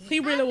 Indeed. He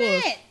really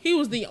was. bet. He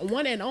was the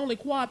one and only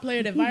quad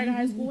player that Viking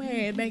High School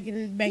had back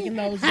in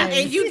those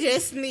days. And you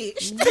just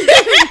snitched.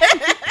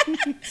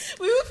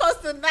 We were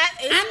supposed to not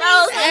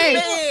expose Hey,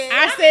 this man.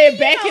 I said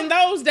back in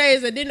those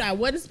days, I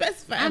wasn't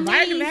specifying. I mean,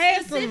 Viking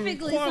had some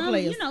specifically, quad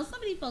players. some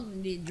of these folks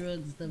that did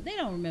drugs and stuff. They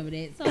don't remember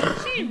that, so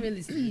she didn't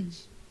really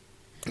snitch.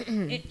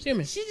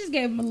 Jimmy. She just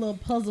gave him a little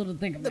puzzle to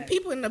think The about.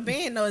 people in the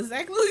band know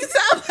exactly who you're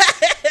talking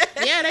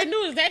about. Yeah, they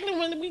knew exactly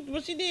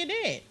when she did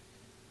that.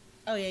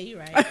 Oh, yeah, you're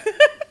right.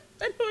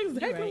 They knew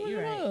exactly You're right. what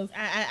You're it right. was.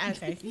 I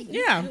okay.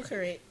 Yeah. You're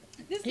correct.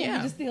 This Yeah.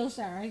 nigga just still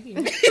shot right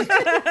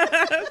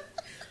here.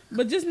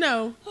 But just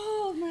know,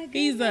 Oh my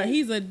god.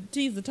 he's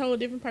a total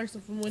different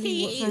person from when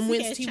He was, is. from He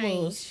whence has he was.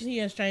 changed. He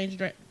has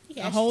changed He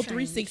a has whole changed.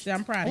 360.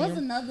 I'm proud of What's him.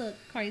 another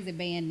crazy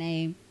band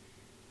name?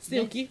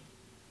 Silky.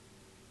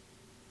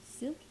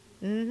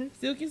 Silky.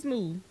 Silky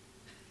smooth.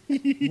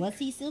 Was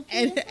he Silky?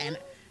 And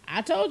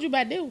I told you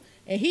about that.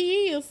 And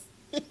he is.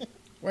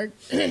 Work.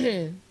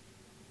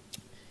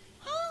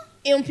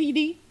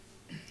 MPD.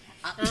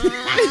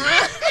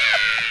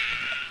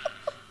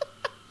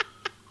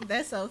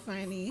 That's so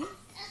funny.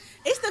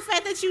 It's the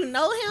fact that you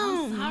know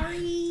him.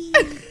 Sorry.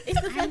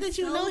 It's the fact that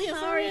you know him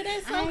for real.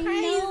 That's so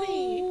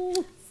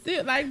crazy.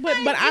 Still, like,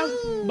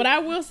 but I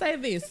will say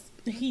this.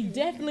 He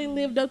definitely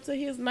lived up to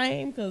his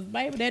name, because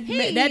baby,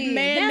 that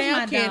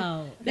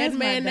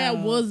man now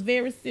was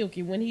very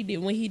silky when he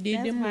did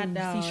That's them my moves.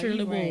 dog. He surely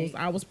You was. right.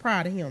 I was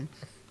proud of him.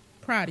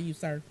 Proud of you,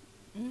 sir,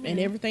 and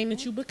everything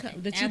that you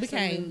became.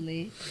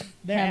 Absolutely. Have a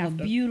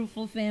Thereafter.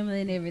 beautiful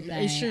family and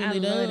everything. It surely I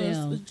love does.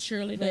 them. It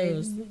surely But,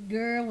 does.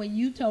 girl, when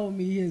you told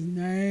me his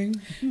name,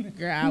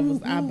 Girl, I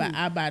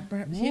about hit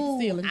the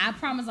ceiling. I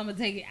promise I'm gonna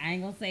take it. I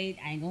ain't gonna say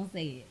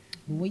it.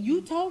 But when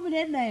you told me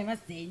that name, I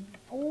said,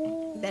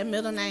 "Oh, That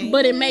middle name.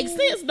 But it makes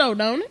sense though,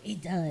 don't it?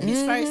 it does."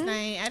 His first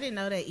name, I didn't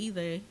know that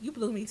either. You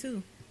blew me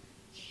too.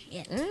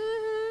 Shit.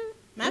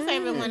 My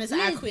favorite one is I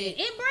Listen, Quit.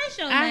 embrace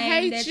your I name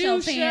hate that you,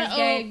 your shut parents up.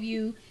 gave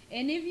you.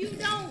 And if you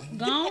don't,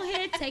 go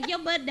ahead, take your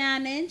butt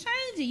down there and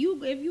change it.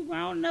 If you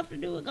grown enough to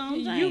do it, go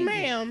and change You it.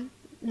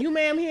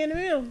 ma'am here in the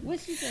middle. What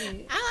she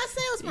said? All I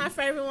said was my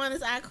favorite one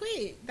is I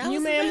Quit. That You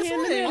was the ma'am best here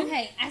in the one. middle.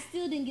 Okay, I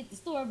still didn't get the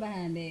story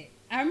behind that.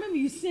 I remember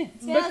you said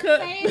Because-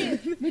 saying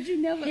it, but you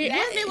never.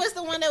 Wesley was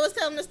the one that was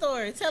telling the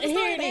story. Tell the Here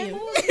story it then.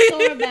 What was the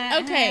story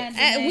behind Okay, the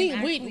name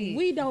I we Quit?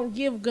 we don't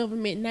give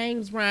government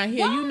names around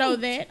here. You know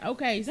Don't. that.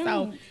 Okay, so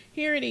Don't.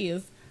 here it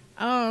is.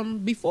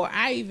 Before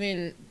I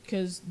even,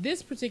 because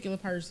this particular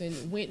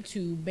person went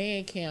to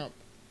band camp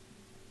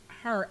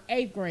her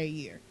 8th grade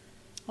year.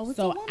 Oh, it's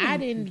So a woman. I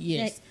didn't.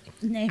 Yes,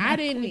 Name I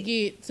didn't Quit.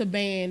 get to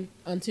band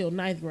until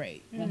 9th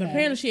grade. But Okay.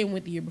 apparently she had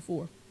went the year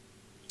before.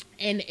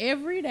 And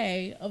every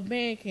day of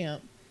band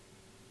camp,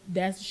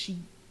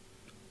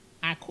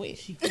 I quit.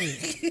 She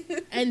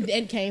quit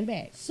and came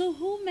back. So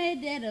who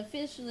made that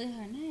officially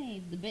her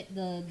name?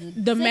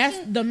 The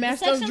master of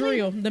section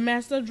drill, leader? the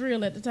master of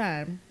drill at the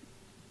time.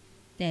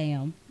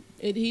 Damn.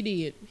 He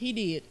did.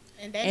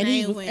 And that And he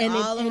name was- went and it-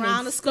 all and it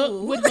around the stuck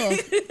school. with her.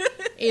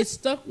 It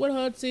stuck with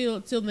her till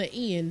the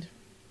end,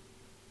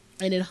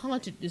 and it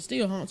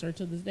still haunts her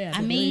to this day.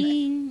 I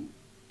mean,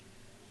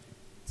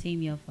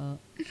 team your fault.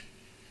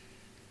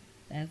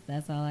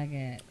 That's all I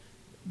got.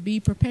 be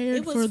prepared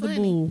It was for the funny.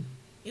 bull.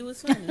 It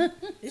was funny.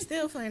 It's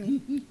still funny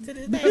to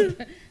this day.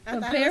 I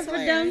thought it Prepare was for dumb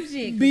hilarious.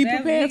 shit. 'cause Be that-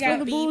 prepared we for got-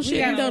 the we bullshit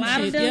got and a dumb lot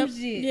of shit. dumb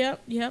shit.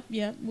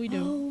 Yep. We do.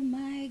 Oh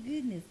my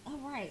goodness! All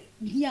right,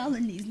 y'all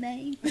in these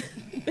names.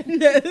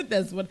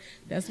 that's what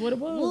it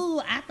was.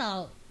 Ooh, I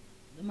thought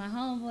my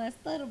homeboy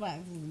Stutterbox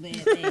was a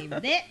bad name.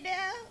 That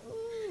there.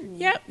 Ooh.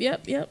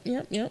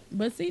 Yep.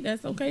 But see,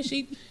 that's okay.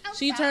 She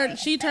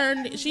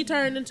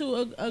turned into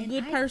a And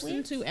good I person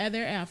quit. too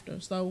thereafter.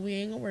 So we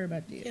ain't gonna worry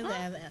about that. Kill the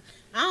other.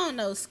 I don't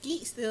know.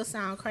 Skeet still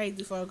sound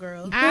crazy for a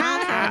girl.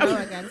 Ah. I don't know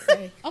what I gotta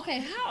say. Okay,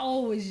 how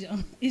old is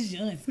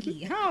young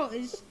Ski? How old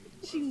is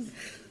she? Was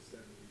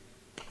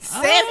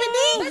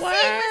 70? Wow.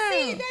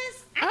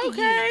 that's I can Okay.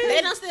 get it.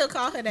 They don't still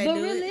call her that, But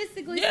dude.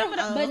 realistically, Yeah. some of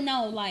the, Oh. but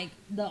no, like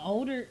the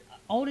older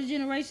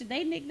generation,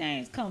 they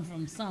nicknames come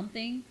from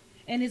something,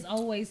 and it's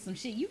always some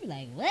shit. You be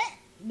like, what?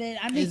 But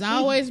I mean, There's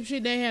always some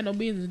shit they had no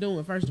business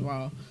doing. First of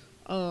all,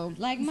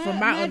 like from my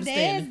dad's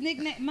understanding.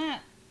 nickname.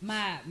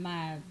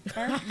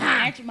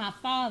 Actually, my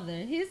father,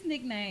 his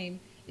nickname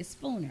is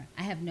Spooner.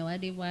 I have no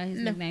idea why his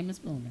No. nickname is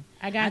Spooner.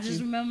 I got just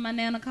you. remember my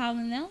nana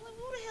calling him. I'm like,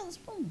 who the hell is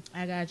Spooner?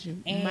 I got you.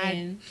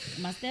 And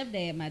my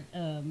stepdad,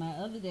 my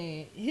other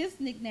dad, his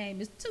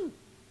nickname is Toot.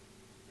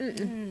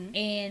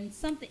 And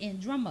something in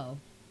Drummo.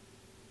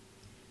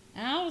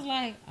 And I was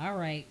like, all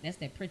right, that's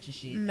that Pritchard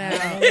shit. Now, I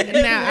I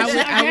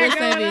will say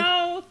going this.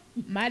 on.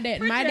 My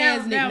dad's that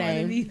one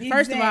to nickname. be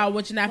First of all, exact.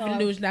 what you're not finna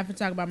do is you're not finna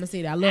talk about my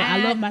city. I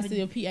love my city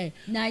of PA.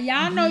 Now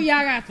y'all know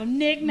y'all got some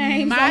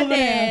nicknames. My over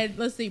there. dad,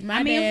 let's see, my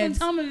I mean, dad's.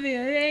 from Thomasville,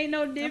 it ain't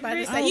no I'm about to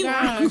different. say, you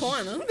gosh. around the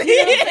corner. You know what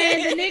I'm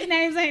saying? The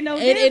nicknames ain't no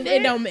different.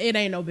 It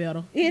ain't no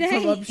better It from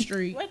ain't. up the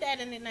street. What that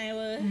nickname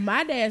was?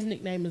 My dad's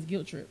nickname is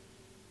Guilt Trip.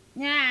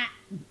 Yeah.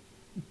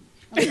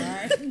 I'm sorry.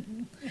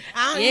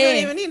 I don't Yeah. you don't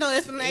even need no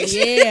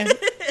explanation.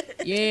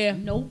 Yeah.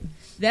 Nope.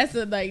 That's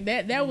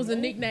that was a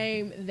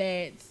nickname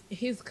that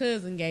his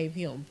cousin gave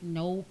him.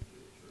 Nope.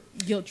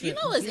 Guilt Trip.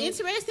 You know what's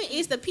interesting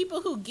is the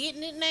people who get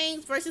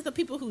nicknames versus the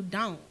people who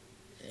don't.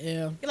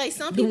 Yeah. Like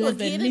some The people ones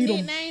that get a need 'em.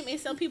 nickname and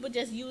some people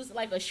just use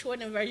like a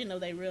shortened version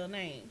of their real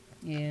name.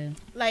 Yeah.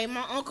 Like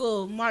my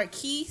uncle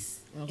Marquise,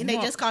 Uncle and they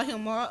Mark. just call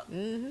him Mark.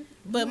 Mm-hmm.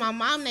 But my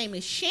mom name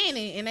is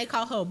Shannon, and they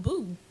call her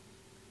Boo.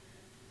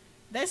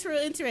 That's real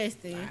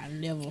interesting. I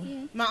never.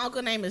 My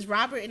uncle name is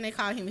Robert, and they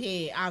call him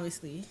Head,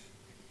 obviously.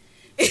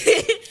 But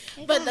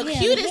call the him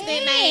cutest Head.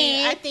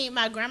 nickname, I think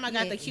my grandma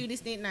got the Yeah.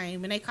 cutest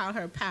nickname, and they call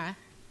her Pie,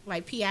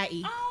 like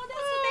P-I-E. Oh,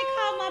 that's what they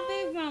call my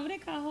big mama. They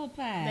call her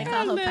Pie. They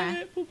call her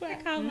Pie.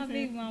 They call my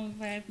big mama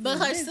Pie. But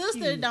her That's sister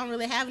cute. don't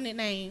really have a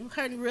nickname.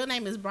 Her real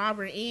name is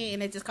Barbara Ann,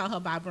 and they just call her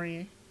Bob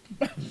Brand.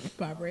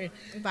 Barbara.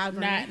 Bob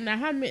Brand. Now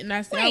how many?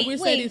 Now, see, I will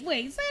say this.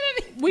 Wait. Say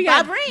that again. We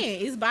Bob got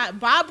Brand is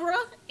Barbara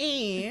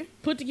Ann,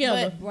 put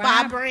together. but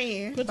Bob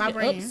Brand. Put Bob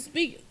together.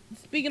 Brand.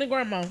 Speaking of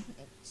grandma,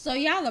 So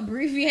y'all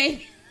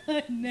abbreviate.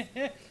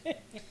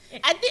 It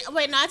I think.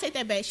 Wait, no, I take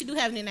that back. She do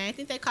have a nickname. I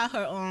think they call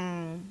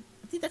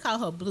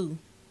her Blue.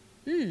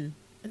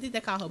 I think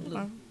they call her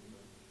Blue.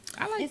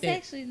 I like It's that.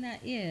 actually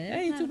not. Yeah, That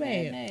ain't it's too not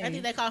a bad. name. I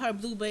think they call her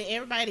Blue, but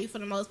everybody for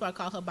the most part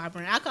call her Bob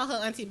Brain. I call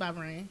her Auntie Bob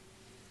Brain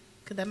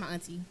because that's my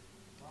auntie.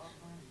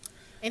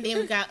 And then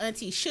we got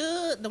Auntie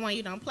Suge, the one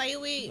you don't play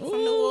with from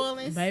New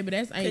Orleans. Baby,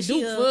 that's ain't 'Cause Duke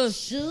she for us.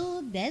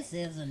 Sure, that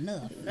says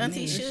enough.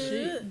 Auntie Man.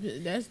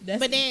 Suge. That's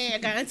But then I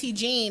got Auntie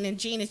Jean, and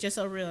Jean is just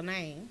her real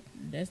name.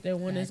 that's that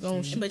one that's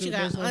gonna shoot. But you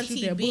that's got gonna shoot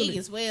Auntie that Big bullet.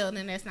 as well,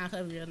 and that's not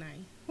her real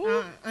name.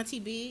 Who? Auntie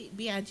Big,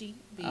 B-I-G.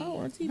 Big.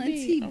 Oh, Auntie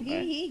Auntie B.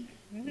 Okay. Big.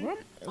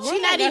 She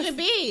not even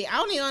big. I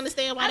don't even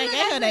understand why they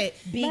gave her that.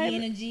 Big Baby,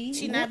 energy.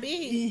 She not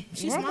big.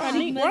 She's Grandma small. need-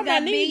 She must Grandma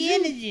got need big you.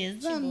 energy or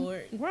She something.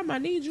 bored. Grandma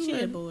needs you. She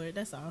honey. bored.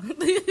 That's all.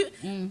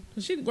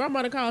 She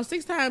grandma done called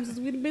 6 times since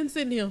we've been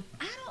sitting here.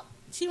 I don't.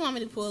 She want me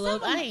to pull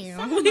up. I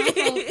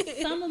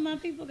am. Some of my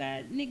people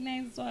got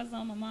nicknames twice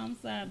on my mom's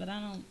side, but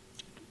I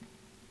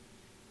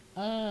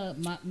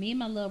don't. Me and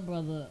my little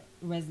brother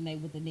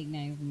resonate with the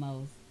nicknames the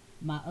most.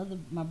 My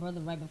brother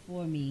right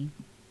before me,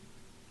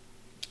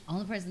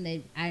 only person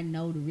that I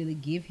know to really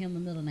give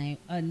him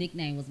a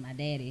nickname was my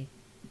daddy.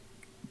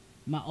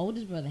 My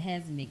oldest brother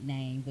has a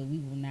nickname, but we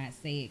will not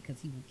say it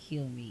because he will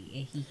kill me,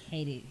 and he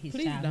hated his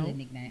Please childhood don't.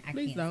 nickname. I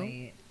Please can't don't. say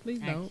it.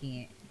 Please I don't.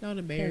 can't. Don't Because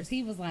embarrass.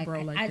 he was like,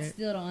 bro like I that.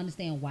 still don't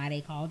understand why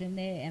they called him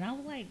that, and I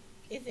was like,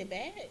 Is it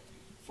bad?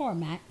 for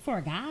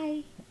a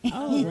guy.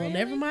 Oh, well,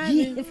 never mind.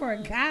 Yeah, then. for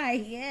a guy,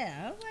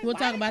 yeah. I was like, We'll why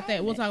talk they about call that.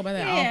 him We'll talk about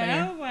that off Yeah, I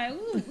air. was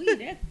like, ooh,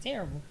 that's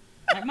terrible.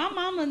 Like my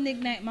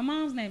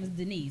mom's name is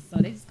Denise, so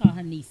they just call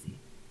her Niecy.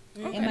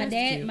 Okay, And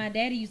that's cute. my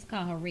daddy used to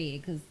call her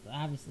Red because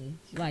obviously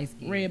she light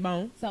skin. Red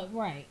bone. So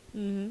right.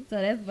 Mm-hmm.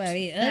 So that's about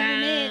it.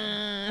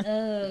 Other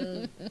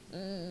than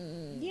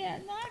that, yeah,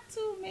 not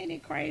too many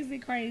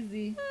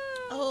crazy.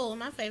 Oh,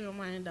 my favorite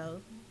one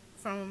though,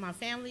 from my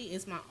family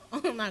is my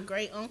my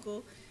great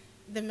uncle,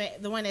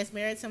 the one that's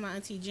married to my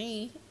auntie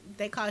Jean.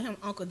 They call him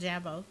Uncle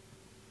Jabbo.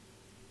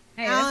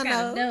 Hey, I that's don't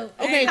kind know. of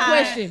dope. Okay, It's hard.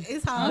 question.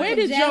 It's hard. Where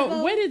did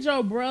Jabbo?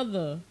 your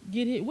brother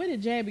get his? Where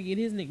did Jabby get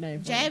his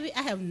nickname from? Jabby?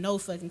 I have no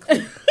fucking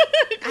clue.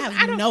 I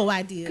have no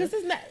idea. Because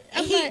it's not.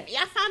 And I'm like,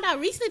 I found out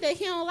recently that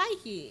he don't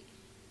like it.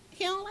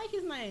 He don't like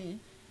his name.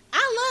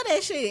 I love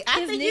that shit.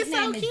 I His think it's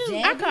so nickname is cute.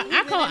 Jabby?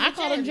 I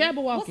call him Jabby.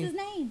 Jabberwocky. What's his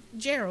name?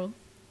 Gerald.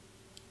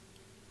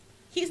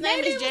 His name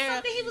Maybe is it was Gerald.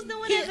 something he was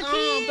doing His, as a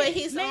kid. but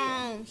his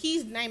Maybe.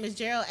 his name is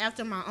Gerald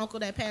after my uncle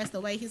that passed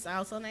away. He's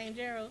also named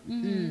Gerald,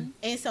 Mm-hmm.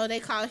 and so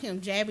they call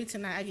him Jabby to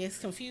not, I guess,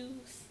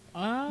 confused.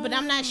 Oh. But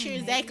I'm not sure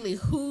exactly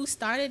who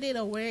started it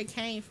or where it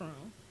came from.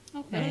 But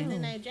Okay. it's the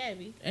name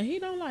Jabby. And he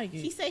don't like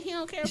He it. said he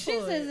don't care She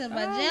for says it.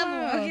 about Oh.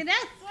 Jabberwocky.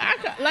 That's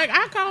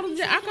I called him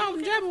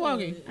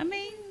Jabberwocky. I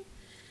mean,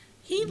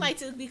 He like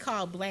to be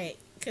called Black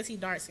because he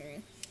dark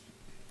skinned.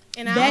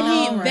 And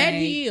That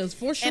he is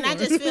for sure. And I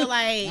just feel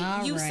like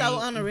All you right. so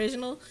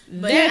unoriginal.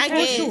 But That I for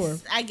guess, sure.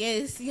 I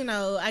guess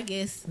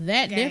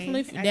that gang,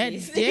 definitely I that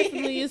guess.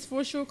 definitely is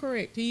for sure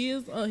correct. He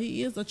is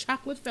a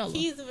chocolate fella.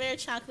 He's a very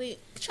chocolate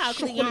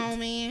Chocolate. young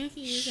man.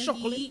 He is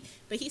Chocolate. indeed.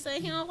 But he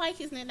said he don't like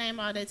his nickname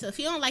all that tough.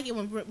 He don't like it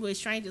when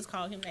strangers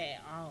call him that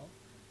at all.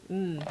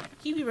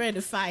 He be ready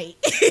to fight.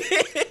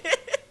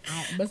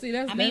 But see,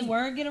 I mean,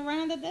 word get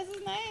around that that's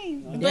his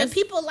name. But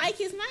people like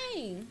his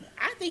name.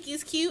 I think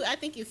it's cute. I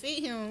think it fit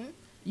him.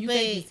 you but-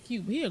 think he's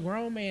cute. He a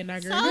grown man, now,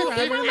 girl. So You he my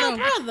already little know.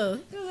 brother.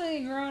 This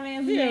ain't grown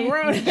ass He a man.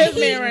 grown ass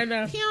man right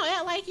now. He don't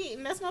act like it,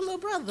 and that's my little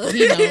brother.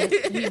 He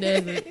don't. He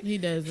doesn't. He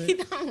doesn't. He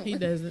don't. He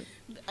doesn't.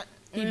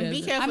 And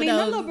be doesn't. careful I mean, my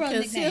though, little brother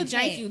because he'll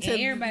nickname jank you Jack, to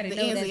and everybody the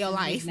know ends that's of your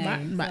his life.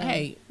 nickname.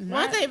 Hey,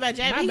 One thing about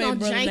Jack, my he gonna baby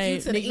brother jank you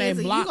named- to the nickname ends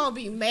of you. Block. You gonna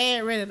be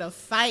mad, ready to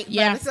fight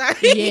Yeah. by the time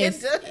he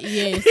Yes. get done.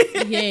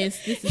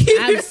 Yes. This is.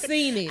 I've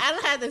seen it. I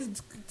done had to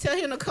tell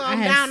him to I calm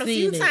have down a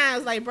few seen it.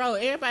 times. Like, bro,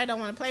 everybody don't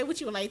want to play with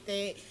you like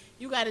that.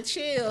 You gotta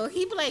chill.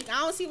 He be like,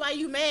 I don't see why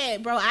you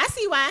mad, bro. I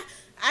see why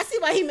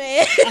he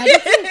mad.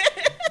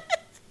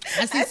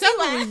 I see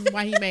several reasons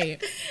why he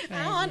mad.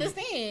 I don't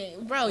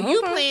understand, bro. You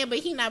Okay. playing, but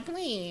he not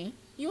playing.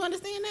 You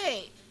understand that?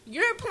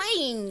 You're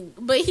playing,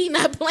 but he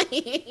not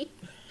playing.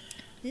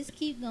 This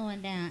keep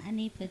going down. I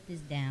need to put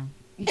this down.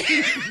 I'm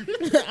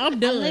I look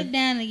done.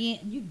 down again.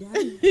 You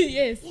done?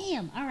 Yes.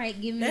 Damn. All right,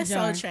 give me That's the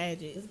jar. so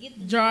tragic. Let's get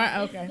the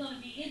Jar. This Okay. is gonna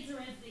be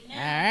interesting All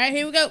now. right.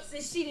 Here we go.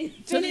 Since she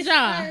didn't To the finish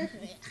jar. hers.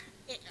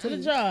 To the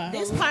jar.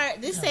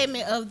 This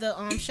segment of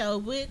the show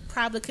would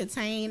probably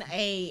contain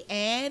a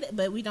ad,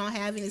 but we don't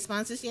have any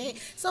sponsors yet.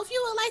 So if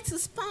you would like to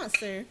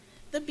sponsor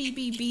the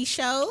BBB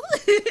show,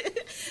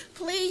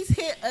 please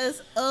hit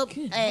us up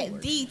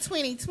at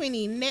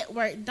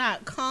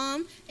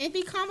the2020network.com and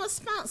become a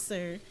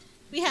sponsor.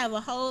 We have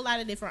a whole lot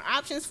of different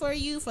options for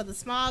you for the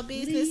small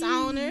business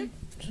owner.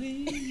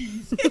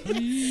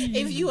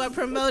 If you are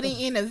promoting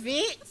in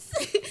events,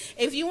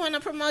 if you want to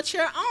promote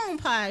your own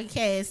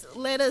podcast,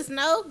 let us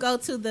know. Go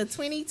to the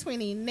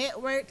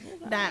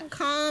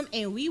 2020network.com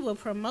and we will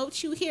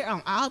promote you here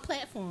on all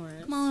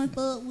platforms. Come on,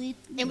 fuck with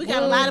And we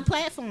got a lot of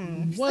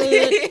platforms. What?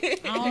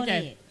 all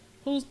Okay.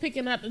 Who's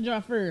picking out the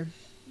jar first?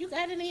 that. You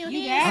got it in your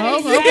You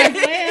hand. got it. Oh,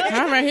 okay.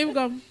 Well. All right, here we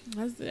go.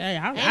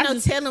 Ain't no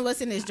telling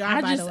what's in this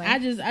jar, by the way. I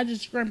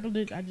just scrambled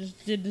it. I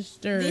just did the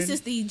stir. This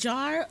is the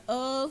jar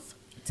of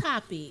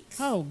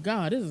topics. Oh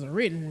God, this is a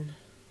written one.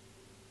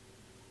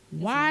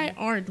 Why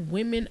aren't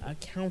women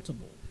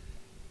accountable?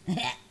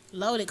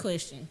 Loaded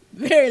question.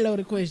 Very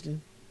loaded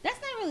question. That's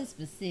not really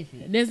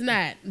specific. It's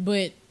not,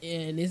 but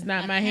and it's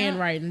not my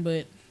handwriting,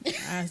 but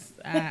I was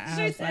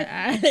like,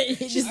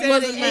 it just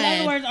wasn't In other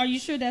mine. words, are you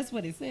sure that's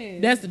what it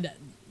says? That's the.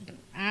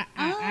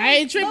 I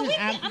ain't tripping.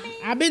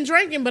 I've been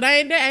drinking, but I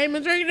ain't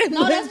been drinking that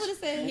no, much. that's what it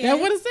says.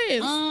 That's what it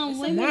says.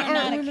 Women Why are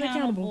not aren't women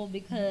accountable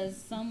because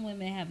some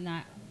women have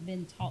not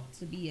been taught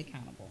to be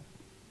accountable.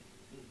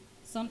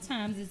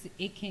 Sometimes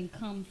it can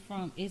come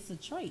from, it's a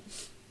trait.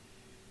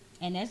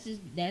 And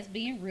that's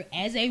being real.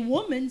 As a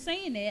woman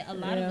saying that, a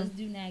lot of us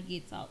do not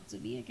get taught to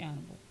be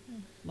accountable.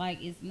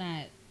 Like, it's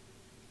not,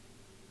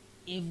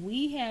 if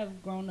we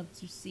have grown up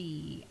to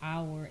see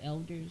our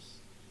elders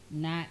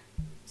not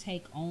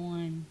take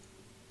on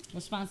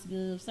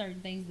responsibility of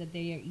certain things that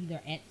they are either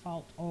at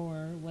fault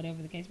or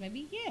whatever the case may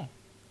be,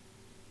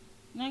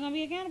 not gonna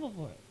be accountable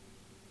for it.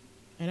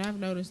 And I've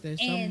noticed that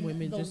some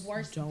women just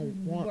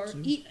don't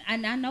want to.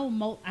 And I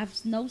know I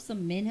know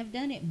some men have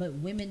done it, but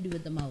women do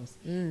it the most.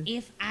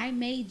 If I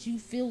made you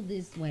feel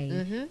this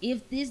way,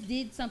 if this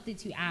did something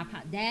to you,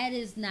 that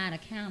is not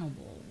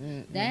accountable.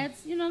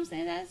 That's, you know what I'm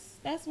saying?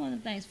 That's one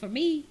of the things for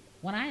me.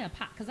 When I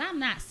because I'm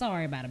not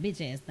sorry about a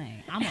bitch ass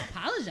thing. I'm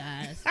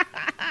apologize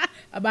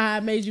about how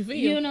it made you feel.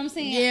 You know what I'm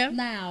saying? Yeah.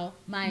 Now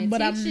my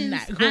but intentions, I'm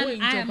not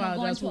going I to am apologize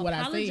going for to what I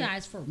said.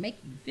 apologize for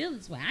making you feel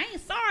this way. I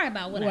ain't sorry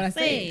about what I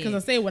said because I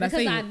said what I said.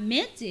 Because I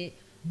meant it,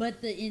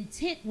 but the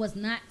intent was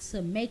not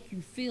to make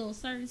you feel a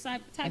certain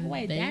type of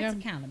way. That's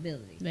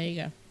accountability. There you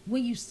go.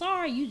 When you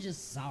sorry, you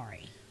just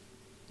sorry.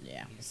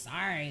 Yeah. You're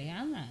sorry.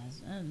 I'm not.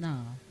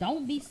 No.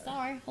 Don't be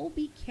sorry.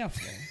 Be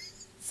careful.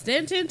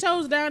 Stand 10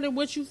 toes down in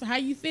how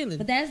you feeling.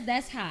 But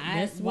that's how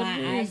why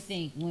I is.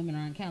 think women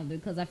are accountable,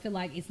 because I feel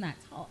like it's not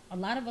taught. A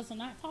lot of us are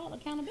not taught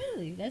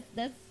accountability.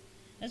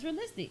 That's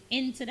realistic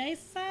in today's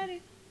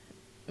society.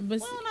 But we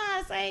don't know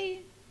how to say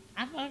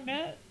I fucked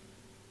up.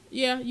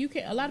 Yeah, you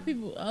can. A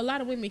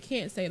lot of women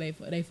can't say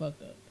they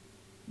fucked up.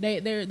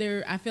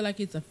 They're. I feel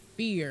like it's a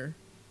fear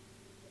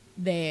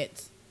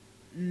that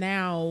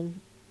now,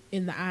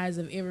 in the eyes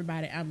of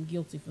everybody, I'm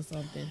guilty for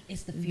something.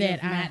 It's the fear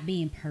of not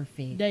being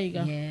perfect. There you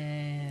go.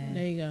 Yeah.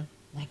 There you go.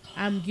 Like,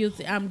 I'm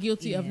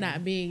guilty of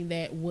not being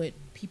that what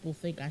people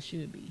think I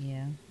should be.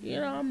 Yeah.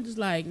 You know, I'm just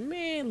like,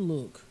 man,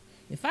 look,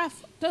 if I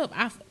fucked up,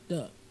 I fucked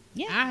up.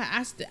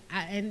 Yeah.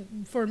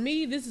 And for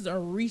me, this is a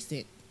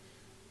recent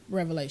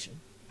revelation.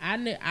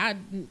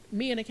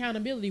 Me and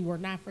accountability were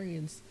not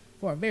friends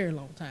for a very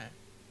long time.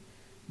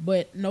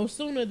 But no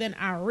sooner than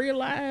I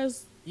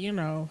realized, you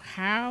know,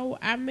 how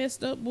I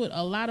messed up with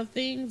a lot of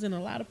things and a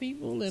lot of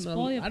people and spoiled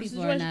a lot of people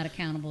situations. are not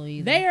accountable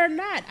either. They are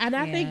not, and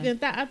I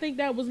think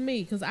that was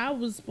me, because I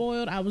was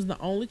spoiled. I was the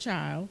only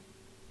child.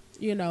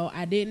 You know,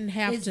 I didn't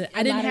have to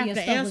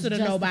answer to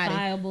nobody.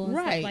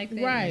 Right, like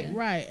that,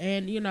 right.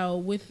 And you know,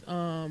 with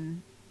I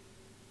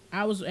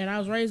was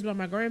raised by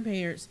my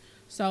grandparents,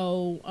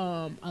 so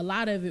a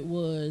lot of it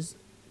was,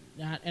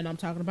 and I'm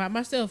talking about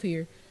myself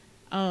here.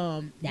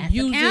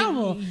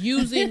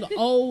 Using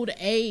old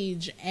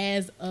age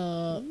as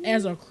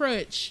a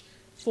crutch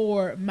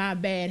for my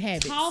bad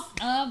habits. Talk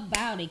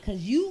about it, cause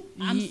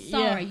I'm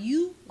sorry,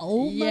 you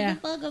old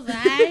motherfuckers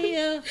out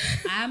here.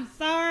 I'm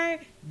sorry,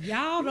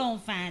 y'all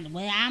don't find.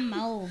 Well, I'm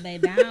old,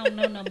 baby. I don't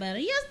know no better.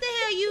 Yes, the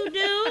hell you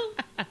do.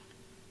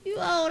 You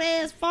old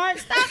ass fart.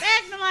 Stop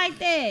acting like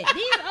that.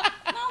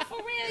 No, for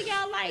real,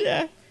 y'all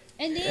like.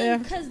 And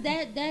then, cause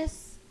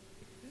that's.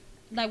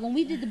 Like when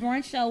we did the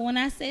brunch show, when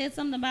I said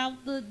something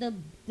about the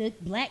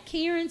black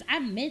Karens, I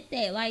meant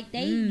that. Like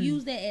they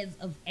use that as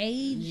of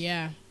age,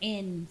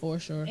 and for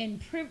sure,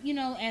 and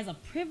as a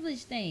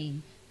privilege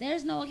thing.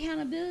 There's no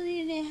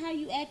accountability in it. How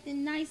you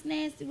acting nice,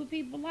 nasty with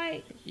people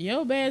like.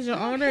 Your badge of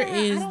honor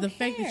is the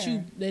fact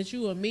that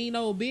you a mean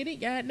old bitty.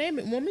 God damn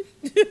it, woman.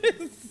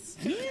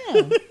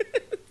 Yeah.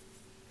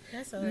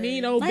 That's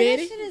mean old like,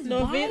 bitty. That shit is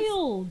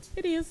wild.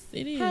 It is.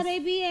 How they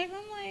be acting.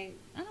 I'm like,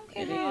 I don't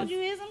care how old you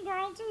is. I'm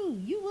grown too.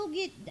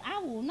 I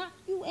will knock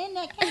you and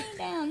that cane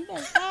down. You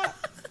better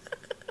stop.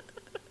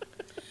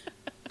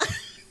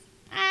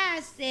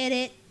 I said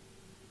it.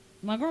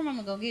 My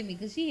grandmama gonna get me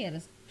because she had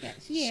a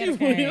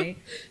cane.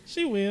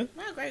 She will.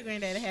 My great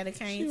granddaddy had a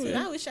cane too.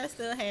 I wish I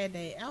still had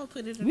that. I would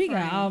put it in We frame.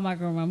 got all my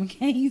grandmama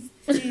canes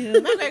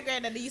too. My great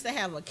granddaddy used to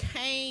have a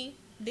cane,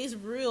 this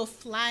real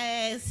fly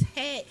ass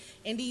hat,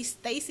 and these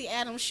Stacey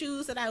Adams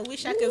shoes that I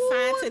wish I could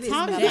find to this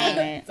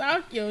day.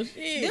 Talk your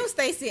shit. Them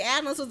Stacey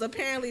Adams was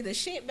apparently the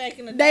shit back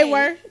in the day.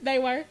 They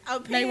were.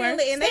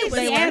 Apparently, and they was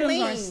Stacey Adams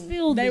clean. are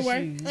still They the were.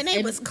 shoes. And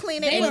they was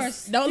clean.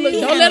 Don't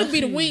let them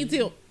be the wing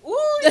tilt.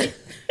 Ooh, he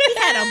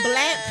had a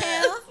black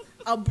pair,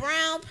 a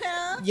brown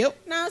pair. Yep.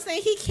 You know what I'm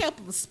saying? He kept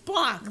them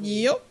sparkling.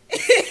 Yep.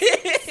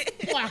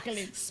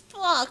 Sparkling.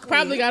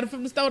 Probably got it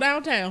from the store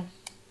downtown.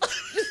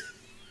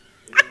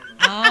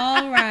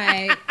 All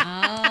right.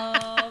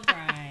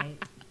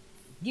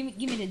 Give me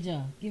the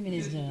jar. Give me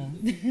this jar.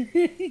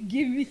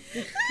 Give me the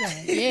jar.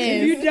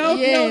 Yes. You don't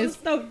know the Yes.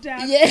 stove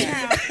top.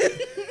 Yes.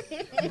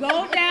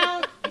 Go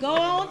down. Go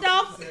on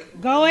Dolphin.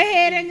 Go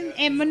ahead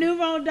and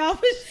maneuver on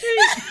Dolphin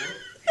Street.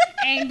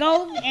 And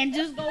go and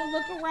just go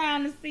look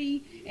around and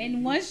see.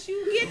 And once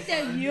you get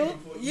there, You gonna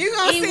it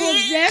will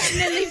see it.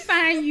 definitely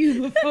find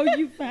you before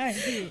you find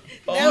it.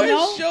 For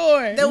No,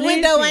 sure. The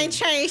window Listen. ain't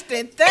changed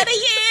in 30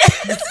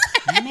 years.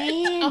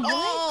 Man,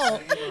 Oh.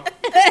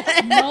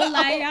 no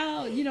lie,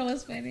 y'all. You know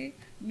what's funny?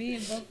 Me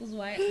and Buck was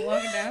walking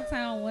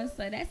downtown one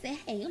Sunday. I said,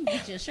 "Hey, I'm gonna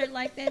get you a shirt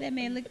like that." That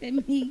man looked at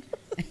me.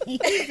 He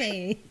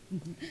said,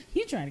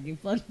 "You trying to get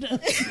fucked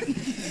up?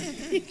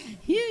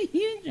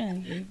 you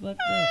trying to get fucked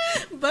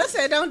up?" But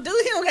said, don't do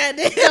him,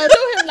 goddamn. Don't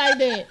do him like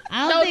that.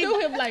 I Don't think- do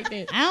him like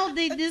that. I don't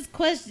think this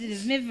question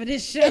is meant for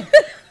this show.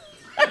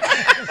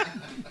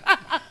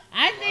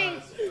 I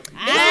think.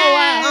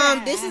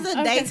 This is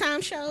a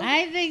daytime show.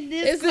 I think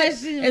this Is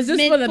question this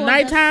meant for the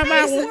nighttime safe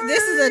hours? word.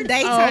 This is a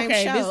daytime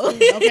okay. show.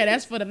 Okay,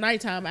 that's for the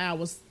nighttime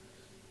hours.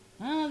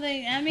 I don't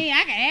think. I mean,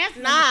 I can ask.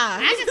 Nah.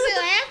 I can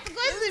still ask the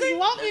question if you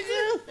want me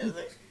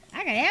to.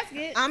 I can ask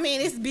it. I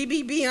mean, it's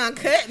BBB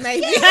uncut,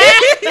 maybe. I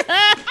mean,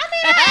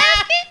 I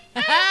ask it.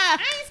 I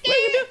ain't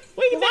scared.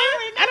 We can do I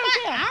it. I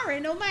don't care. I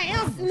already know my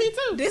answer. Me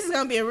too. This is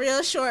gonna be a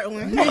real short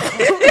one.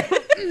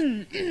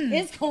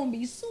 It's gonna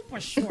be super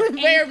short. and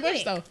Very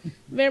much quick. so.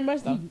 Very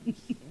much so.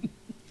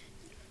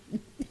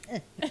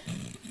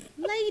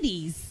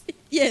 Ladies,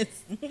 Yes.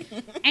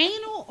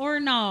 anal or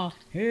no?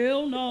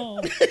 Hell no.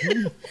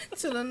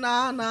 To the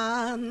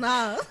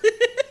nah.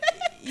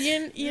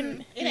 It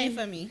It ain't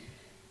for me.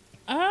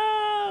 You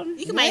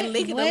can What- might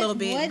lick it a what- little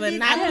bit, what but did-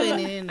 not I have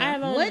putting a- it in I there.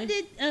 have a- What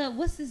did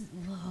what's his?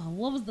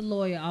 What was the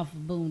lawyer off of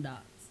Boondocks?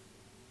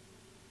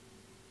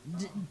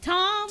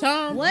 Tom.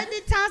 Tom. What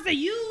did Tom say?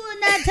 You will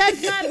not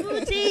touch my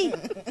booty.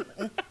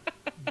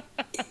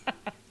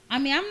 I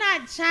mean, I'm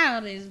not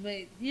childish,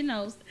 but you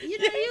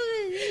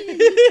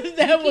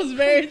that was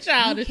very you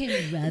childish.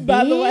 can rub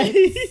By the it.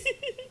 way.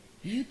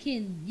 You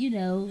can, you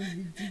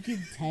can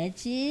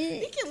touch You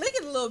it. can lick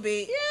it a little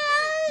bit,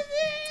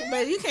 Yeah,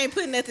 but you can't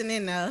put nothing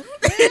in there.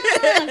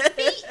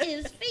 feet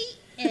is feet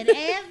and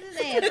ass is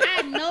ass.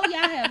 I know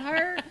y'all have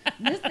heard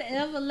Mr.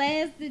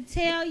 Everlasting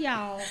tell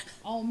y'all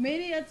on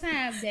many a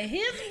time that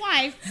his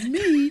wife,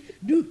 me,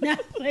 do not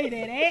play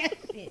that ass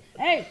shit.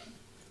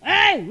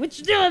 Hey, what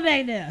you doing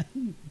back there?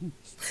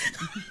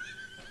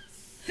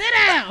 Sit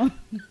down.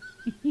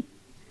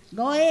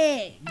 Go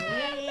ahead. Go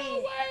ahead. No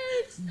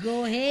words.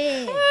 Go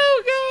ahead.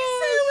 Oh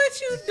Say what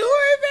you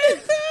doing,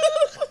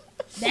 baby?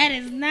 That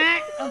is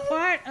not a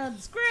part of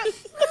the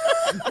script.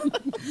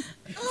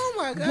 Oh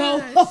my Go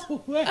gosh.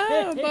 away.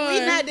 Oh boy. We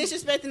not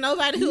disrespecting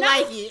nobody who No.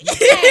 like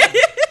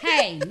it.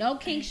 Hey, no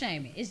kink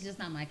shaming. It's just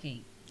not my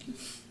kink.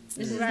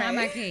 It's just not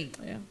my kink.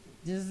 Yeah.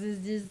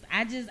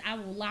 I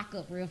will lock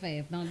up real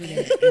fast. Don't do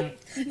that.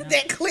 No.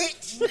 That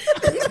clench.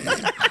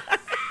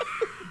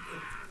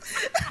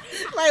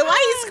 Like, why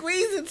you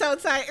squeezing so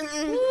tight?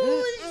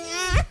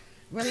 Mm-mm.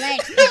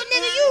 Relax. No,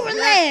 nigga, you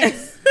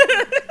relax.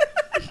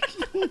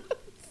 You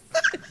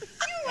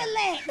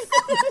relax.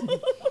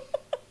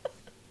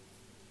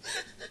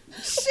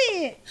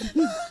 Shit.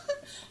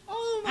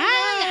 Oh my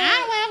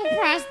I don't have a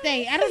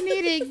prostate. I don't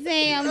need an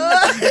exam.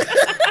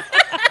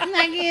 I'm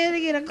not going to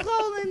get a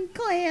colon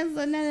cleanse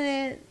or none of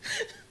that.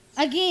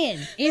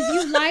 Again, if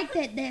you like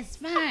that, that's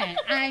fine.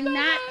 I'm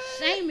not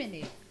shaming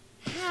it.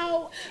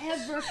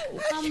 However,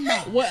 come on.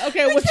 What?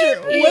 Okay. What's your?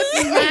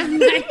 It's not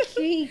my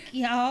kink,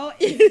 y'all.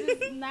 It's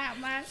just not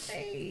my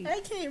thing. I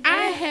can't.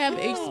 I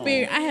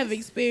breathe. have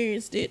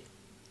experienced it,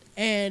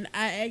 and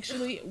I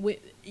actually with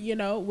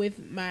an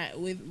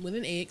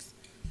ex,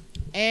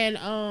 and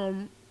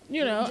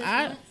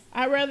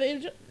I rather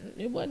enjoy.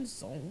 It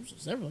wasn't on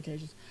several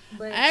occasions.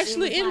 But I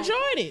actually it was like-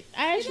 enjoyed it.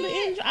 I actually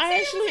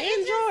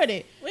enjoyed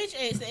it. Which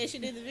ex that you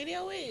did the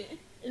video with?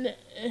 Hell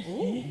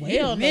no.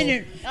 Hell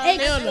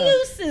no.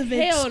 Exclusive.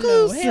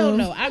 Hell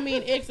no. I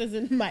mean, ex is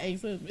in my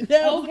ex-husband.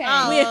 No, Okay.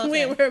 Oh, we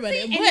ain't worried about See,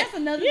 it. and But, that's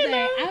another you thing.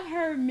 know, I've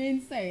heard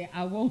men say,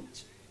 I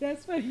won't.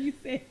 That's funny you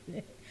said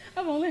that.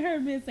 I've only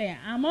heard men say,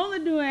 I'm only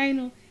doing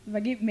anal if I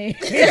get married.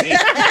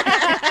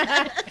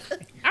 I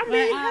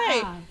mean,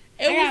 hey,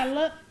 I gotta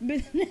love.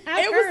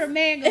 I've heard a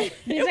man go, bitch,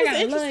 I was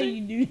gotta love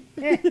you, dude.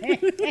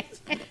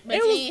 But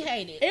you ain't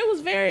hate it. it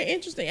was very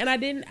interesting, and I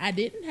didn't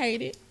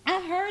hate it,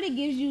 I've heard it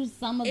gives you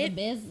some of the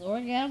best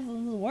orgasms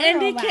in the world.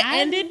 and but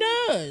I- it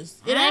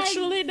does. It I-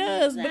 actually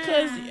does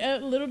because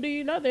little do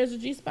you know, there's a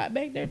G spot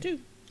back there too.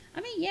 I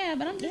mean, yeah,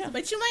 but I'm just. Yeah.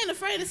 But you ain't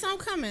afraid of something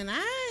coming,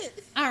 alright?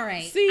 All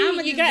right. See,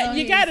 I'ma you just got go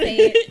you ahead got and to say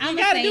it. you I'ma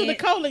got to say do the it.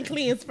 colon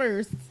cleanse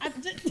first. I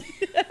just,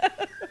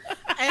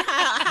 And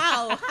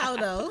how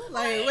though?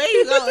 Like, where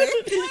you going?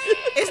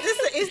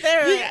 Is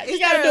there You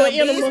gotta do an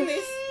enema.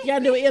 business? You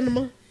gotta do an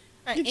enema.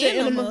 An Get your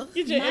enema. enema?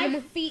 Get your my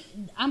enema. feet.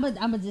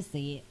 I'm just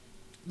say it.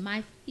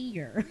 My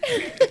fear.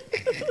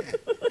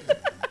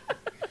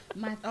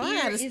 My Oh, I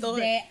fear got a is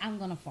story. that I'm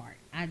gonna fart.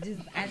 I just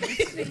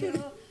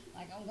feel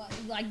like I'm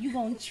like you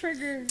gonna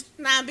trigger.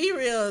 Nah, be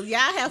real. Y'all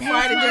have That's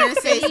farted my during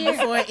sex fear.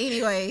 before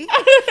anyway.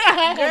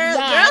 Not.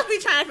 Girls be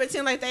trying to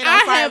pretend like they I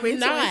don't fart have during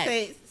not.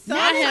 sex. I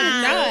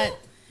have not.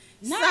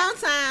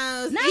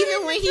 Sometimes, not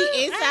even in when the he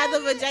tube. inside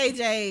of a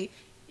JJ,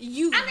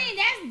 you. I mean,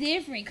 that's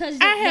different because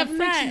I have the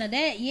friction not. of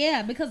that,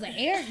 yeah, because of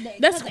air.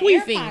 That's because of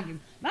air queefing. pockets.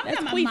 I'm That's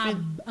talking about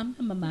queefing. I'm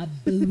talking about my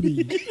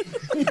booty.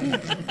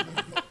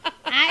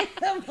 I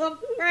am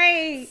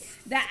afraid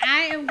that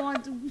I am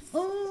going to.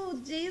 Oh,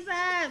 Jesus.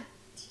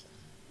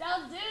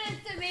 Don't do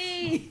this to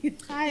me.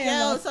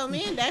 Yo, so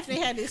me and Daphne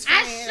had this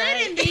I friend.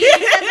 shouldn't be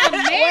because I'm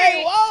married.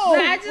 Wait, whoa.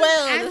 But I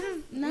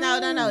just,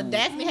 No.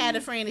 Daphne had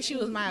a friend and she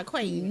was my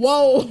acquaintance.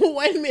 Whoa,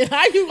 wait a minute.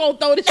 How you gonna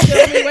throw this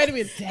shit on me? Wait a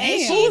minute.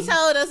 And she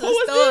told us Who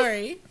was a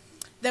story.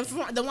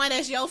 The one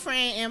that's your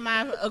friend and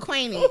my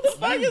acquaintance. What the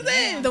fuck is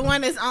that? The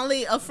one that's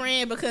only a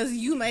friend because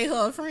you made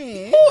her a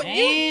friend.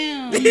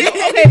 Damn.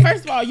 Okay,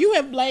 first of all, you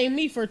have blamed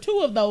me for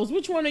 2 of those.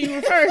 Which one are you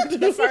referring to?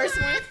 The first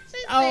one.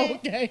 Oh,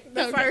 okay.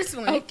 The first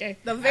one. Okay.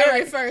 The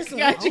very first one.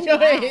 Got you. Oh, Go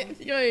wow. ahead.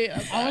 Go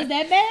ahead. Oh, is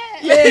that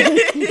bad?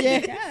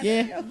 Yeah.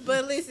 Yeah.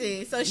 But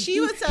listen, so she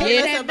was telling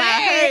Yeah. us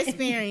about her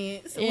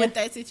experience Yeah. with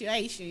that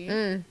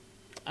situation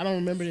I don't don't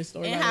remember this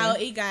story. and by how the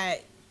way. it got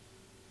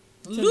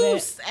To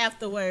loose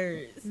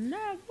afterwards.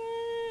 Not fun.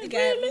 It got,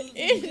 Really?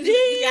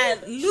 it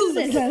got loose.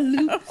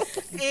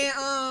 Loose.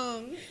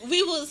 And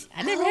we was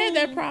I never had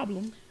that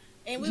problem.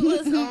 and we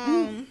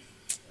was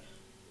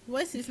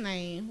what's his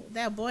name?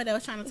 That boy that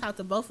was trying to talk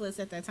to both of us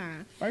at that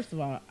time. First of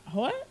all,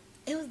 what?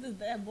 It was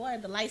that boy,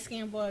 the light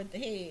skinned boy with the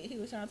head. He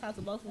was trying to talk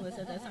to both of us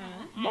at that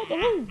time. Both of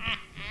who?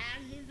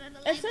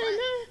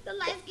 The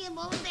light skin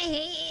boy with the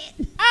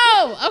head.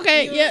 Oh,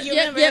 okay. You- Yep, you yep,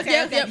 remember? yep, Okay,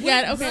 yep, okay. yep.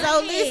 Got it. Okay.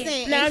 So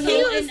listen, Now and you-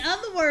 he So, was in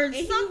other words,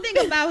 and he something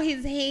was- about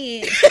his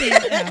head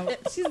stood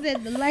out. She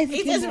said the light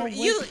he skin just boy with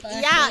you the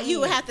y'all head. you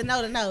would have to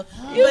know to know.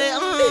 You,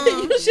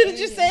 But you should have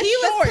just said he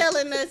short. was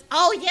telling us.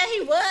 Oh yeah,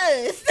 he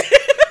was.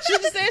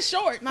 Should have said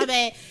short. My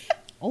bad.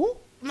 Oh,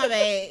 My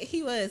bad.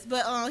 He was,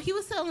 but he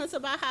was telling us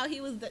about how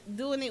he was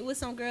doing it with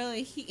some girl,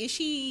 and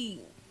she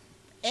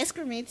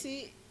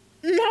excremented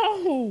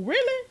No,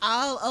 really?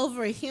 all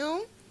over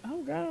him,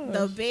 Oh god.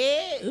 the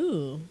bed,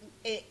 Ooh.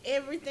 and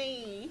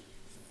everything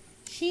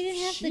she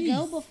didn't have to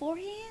go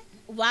beforehand.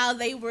 while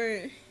they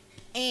were.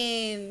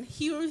 And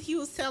he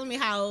was telling me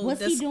how Was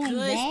he disgusting. doing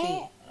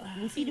that?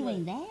 Was he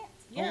doing that?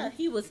 Yeah,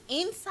 he was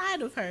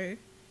inside of her, and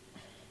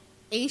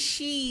He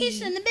she.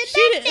 shouldn't have been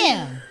She back didn't-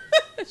 there.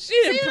 She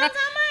didn't. See what I'm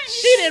talking about?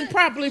 She didn't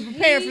properly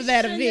prepare He for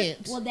that shouldn't event.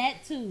 have- Well,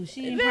 that too.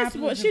 She didn't That's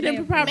properly what she didn't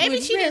prepare for properly-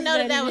 Maybe she didn't know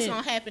prepare for that was event.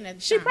 gonna happen at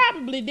the She time.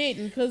 probably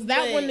didn't, because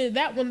that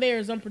one there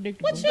is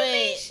unpredictable. What you But-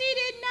 mean she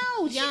didn't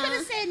know? She Young- could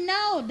have said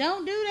no.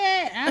 Don't do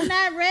that. I'm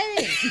not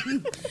ready.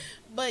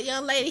 But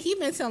young lady, he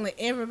been telling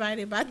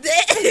everybody about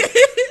that.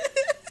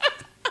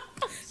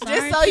 Sorry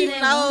Just so to you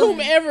that know,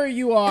 Whomever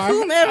you are,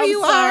 Whomever I'm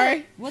you sorry.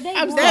 are, Were they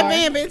I'm grown? that sorry.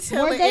 man been Were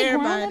telling they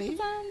grown at everybody.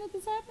 the time that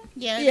this happened?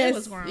 Yeah, Yes, they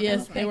was grown.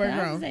 yes, they were Okay, I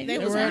was grown. saying, They you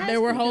was was in grown. high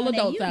There were school whole doing that.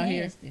 adults You out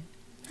here. nasty.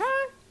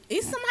 Huh?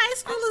 It's some high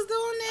schoolers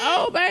doing that.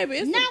 Oh, baby,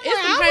 it's Not some when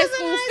I high was in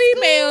school high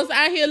females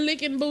out here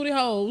licking booty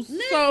holes.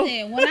 So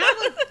Listen, when I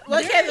was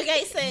What Kevin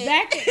Gates said.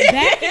 back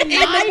in Eating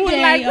my the booty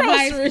day like of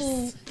high groceries.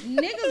 school,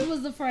 niggas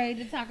was afraid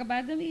to talk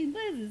about them eating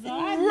pussy. So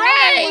I know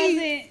Right. that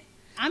wasn't.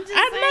 I'm just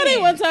I saying. know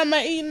they weren't talking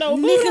about eating no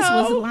booty Niggas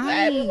was holes.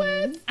 lying. Baby,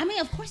 what? I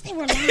mean, of course they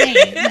were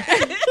lying.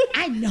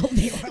 I know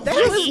they were They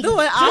lying. was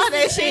doing all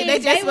that shit. saying, They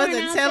just they weren't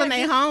wasn't out telling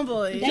there their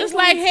homeboys. They Just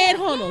weren't like saying-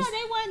 headhunters. No,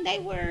 they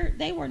weren't.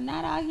 They were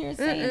not out here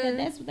saying that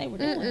that's what they were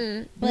doing.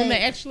 When they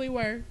But actually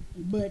were.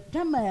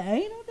 come on,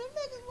 ain't no them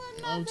niggas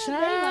wasn't Oh, out there.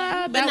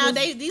 child. But that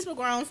no, was- these were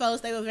grown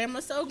folks. They were very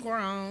much so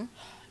grown.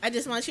 I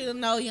just want you to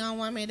know, young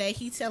woman, that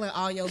he telling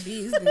all your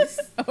business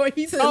Or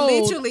he to told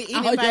literally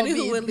all your anybody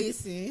who would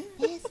business.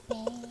 listen. That's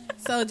bad.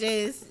 So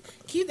just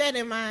keep that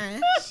in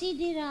mind. She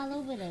did all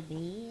over the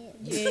bed.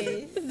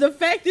 Yes. The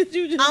fact that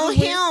you just On went-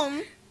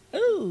 him,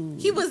 Ooh.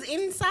 he was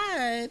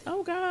inside.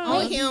 Oh God.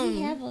 On Did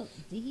him.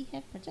 Did he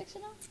have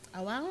protection on?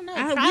 Oh, I don't know.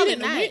 We Probably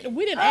didn't, not.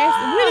 we didn't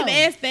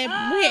ask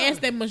that. We didn't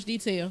ask that much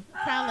detail.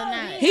 Probably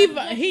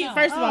not. He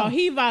first of all,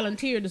 he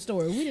volunteered the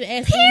story. We didn't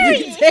ask him Period.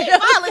 the He detail.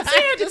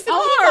 volunteered the story.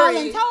 Oh, he called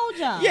and told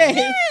y'all. Yes.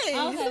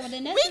 Yes. Okay, well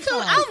then that's We his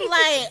could. fault. I'm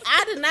like,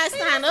 I did not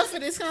sign up for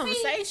this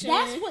conversation.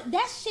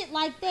 That's shit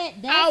like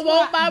that. That's I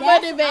want my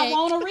money back. I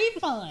want a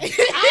refund. I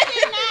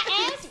did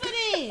not ask for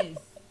this.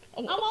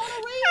 I want a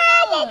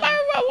refund.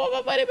 I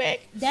want my money back.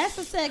 That's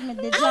a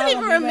segment that I y'all don't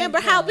even gonna be remember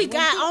ready how for. we When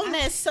got you- on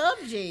that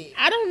subject.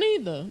 I don't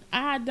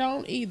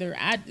either.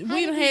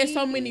 We done had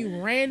so many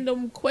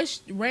random So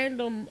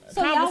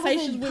y'all was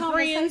conversations in with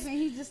conversation, friends.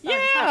 He just started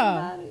Yeah. talking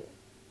about it.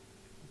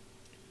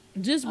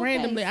 Just Okay,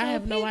 randomly, I so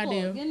have no people,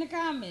 idea. Get in the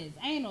comments.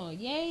 Ain't no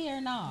yay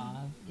or nah.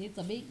 It's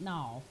a big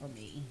no for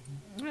me.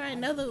 All right,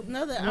 another.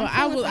 Well,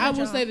 I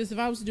will say this: if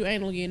I was to do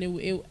anal again,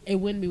 it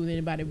wouldn't be with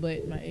anybody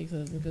but my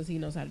ex-husband, because he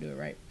knows how to do it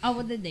right. Oh,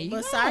 well, then there you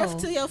But go. sorry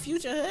to your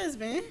future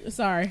husband.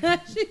 Sorry,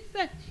 She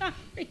said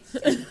sorry.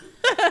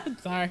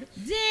 sorry.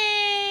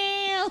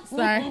 Damn.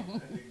 Sorry.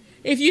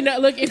 If you know,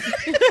 look, if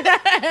you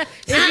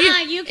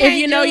if can't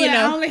you know, do you it.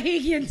 know. Only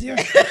he can do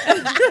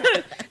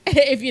it.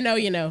 if you know,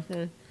 you know.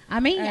 I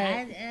mean,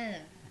 Alright.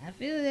 I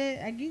feel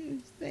that. I get what you're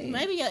saying.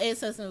 Maybe your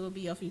ex-husband will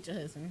be your future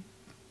husband.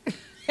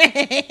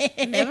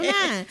 Never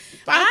mind.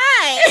 All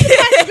right.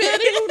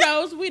 Possibility, who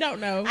knows? We don't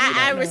know.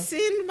 I don't know.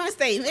 rescind my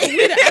statement.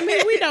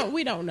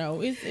 We don't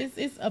know.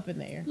 It's up in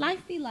there.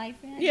 Life be life.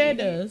 Man. Yeah, it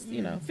does.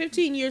 You know,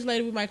 15 years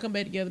later, we might come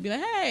back together and be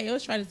like, hey,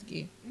 let's try this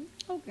again.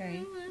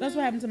 Okay. That's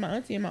what happened to my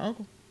auntie and my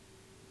uncle.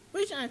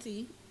 Which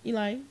auntie?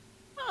 Eli,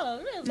 Oh,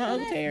 really? my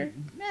uncle Terry.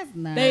 That's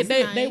nice.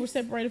 They nice. were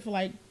separated for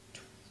like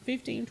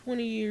 15,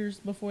 20 years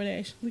before they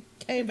actually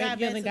came back Got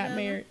together back and got together?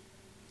 married.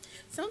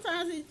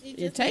 Sometimes you You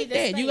just take need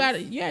that. You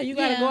gotta, you gotta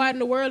Yeah. go out in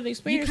the world and You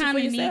experience it kind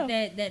for of need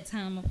yourself. that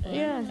time apart.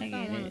 Yeah. I I get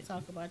don't want it. to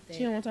talk about that.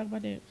 She don't want to talk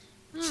about that.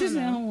 She said,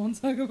 I don't want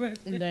to talk about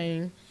it.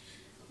 Dang.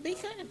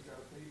 Because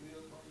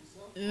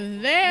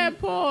That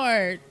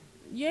part.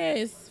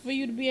 Yes, for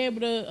you to be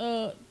able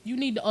to, you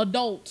need to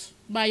adult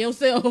by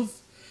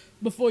yourself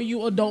before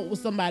you adult with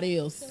somebody I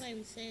else. feel like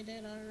we said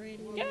that already.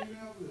 Yeah.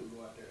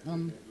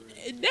 Um,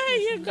 There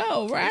you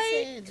go,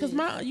 right? said Because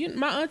this.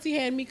 my auntie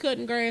had me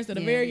cutting grass at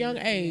a Yeah. very young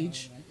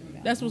age.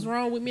 That's what's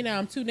wrong with me now.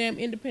 I'm too damn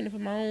independent for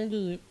my own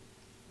good.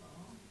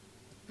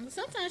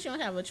 Sometimes you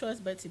don't have a choice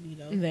but to be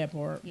though. That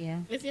part. yeah.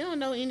 If you don't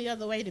know any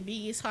other way to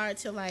be, it's hard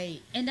to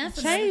like And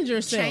that's Change another-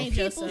 yourself. change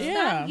People yourself. Yeah.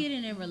 stop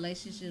getting in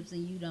relationships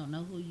and you don't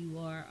know who you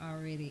are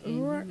already.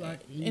 And, Right. you are,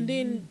 And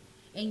then-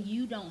 and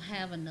you don't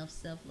have enough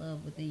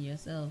self-love within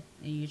yourself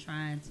and you're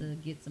trying to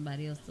get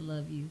somebody else to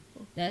love you.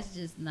 That's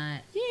just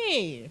not,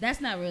 Yeah. that's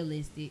not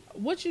realistic.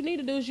 What you need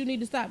to do is you need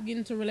to stop getting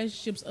into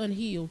relationships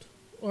unhealed.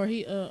 Or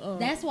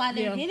That's why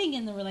they're yeah. getting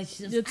in the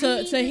relationships.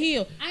 to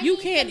heal. I You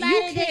need can't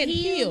somebody to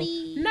heal.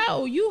 me.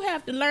 No, you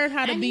have to learn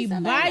how to I be need by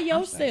somebody- I'm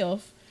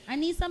yourself. I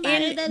need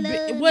somebody to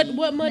love What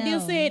me. Madil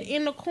No. said,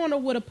 in the corner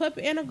with a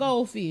puppy and a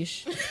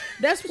goldfish.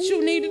 That's what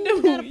you need to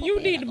Ooh, got a do. puppy You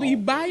and need a to be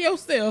by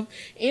yourself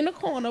in the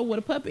corner with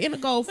a puppy and a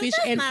But goldfish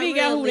that's and not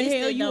figure out who the hell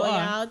realistic, you though,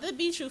 are. Y'all. To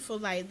be truthful,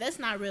 like that's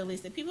not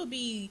realistic. People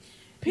be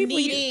People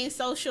needing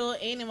social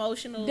and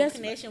emotional That's-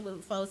 connection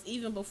with folks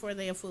even before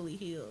they are fully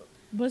healed.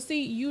 But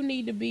see, you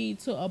need to be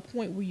to a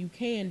point where you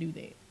can do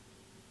that.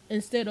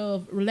 Instead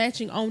of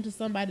latching on to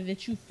somebody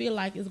that you feel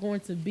like is going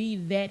to be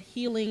that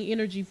healing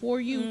energy for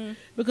you.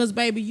 Because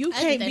baby, you I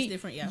think can't that's be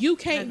different, yeah. you I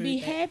can't agree be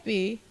with that.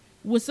 happy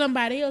with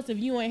somebody else if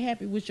you ain't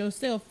happy with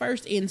yourself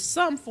first in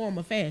some form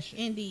of fashion.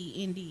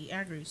 Indeed,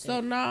 I agree with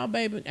So that. no,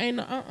 baby, ain't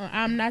no,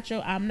 I'm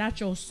not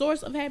your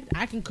source of happiness.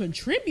 I can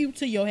contribute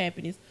to your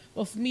happiness,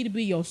 but for me to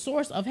be your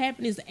source of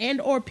happiness and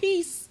or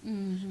peace,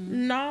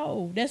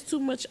 no, that's too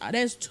much.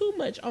 That's too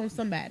much on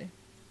somebody.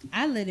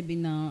 I let it be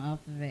known off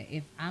of that.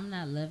 If I'm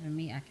not loving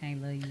me, I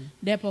can't love you.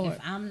 That part.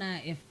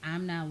 If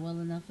I'm not well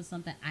enough for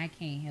something, I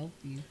can't help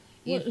you.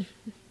 What- If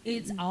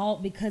it's all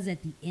because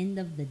at the end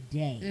of the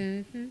day,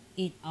 Mm-hmm.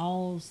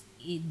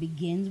 it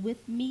begins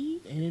with me.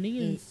 And it It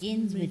is.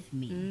 ends with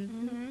me.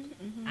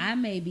 Mm-hmm. I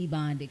may be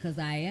bonded because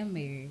I am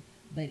married,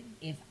 but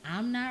if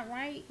I'm not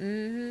right,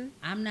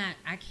 Mm-hmm.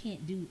 I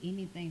can't do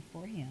anything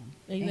for him.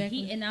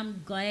 Exactly. And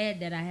I'm glad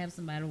that I have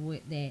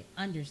somebody that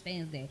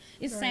understands that.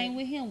 It's the same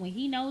with him. When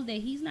he knows that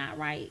he's not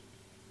right,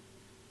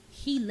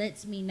 he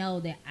lets me know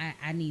that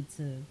I need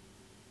to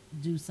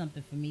do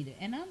something for me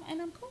and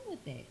I'm cool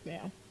with that.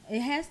 Yeah. It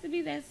has to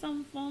be that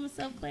some form of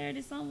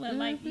self-clarity somewhere.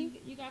 Like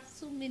you got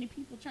so many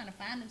people trying to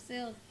find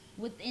themselves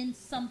within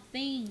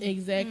something.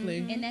 Exactly.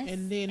 And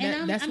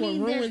That's what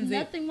ruins there's it.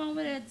 nothing wrong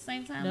with it at the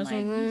same time. That's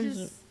like, what you ruins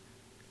just,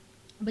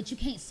 but you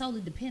can't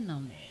solely depend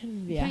on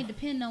them. You Yeah. can't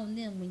depend on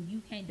them when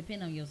you can't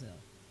depend on yourself.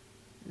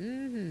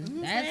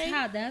 Mm-hmm.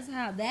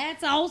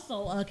 That's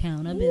also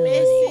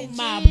accountability. Message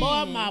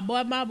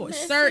My boy.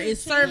 Sir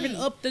is serving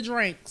up the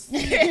drinks.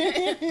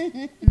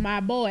 My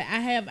boy,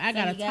 I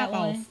got a you got top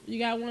one? off. You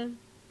got one?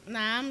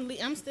 Nah,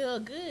 I'm still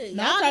good.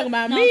 No, I'm talking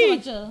about No, me.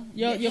 I'm talking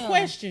about Your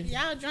question.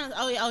 Y'all drunk?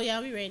 Oh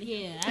yeah, we ready.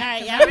 Yeah. All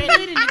right, I'm y'all ready?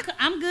 good in the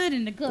I'm good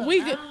in the cup. We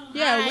could,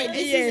 yeah, All right,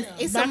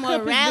 it's my a cup has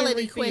been morality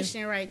refilled.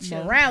 question, right?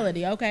 Chill.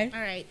 Morality, okay.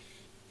 All right.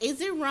 Is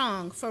it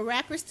wrong for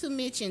rappers to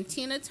mention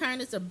Tina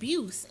Turner's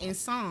abuse in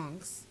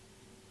songs?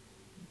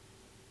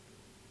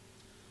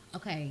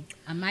 Okay,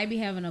 I might be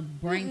having a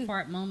brain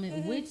fart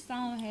moment. Which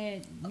song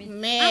had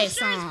Mad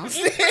songs.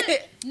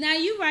 Now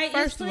you right.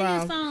 First It's plenty of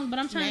all, of songs, but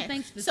I'm trying to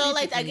think specifically. So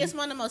like I guess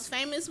one of the most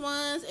famous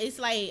ones is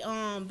like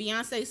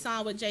Beyonce's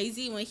song with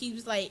Jay-Z when he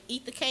was like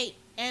eat the cake.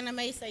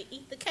 Anime say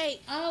eat the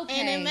cake. Okay.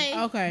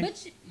 Anime. Okay.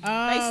 But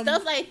Like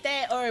stuff like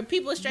that, or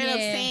people straight up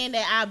Yeah. saying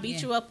that I'll beat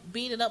Yeah. you up,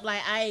 beat it up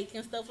like Ike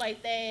and stuff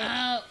like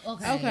that.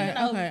 okay. Okay, You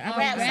know, okay. Are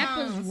rap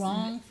rappers songs.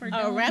 wrong for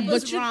doing A it?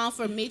 rapper's But you- wrong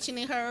for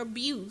mentioning her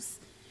abuse.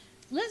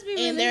 Let's be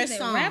in their realistic.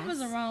 songs.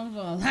 Rappers are wrong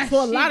for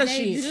For a lot of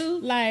they shit. do.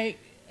 Like,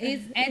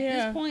 It's at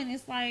yeah. this point.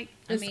 It's like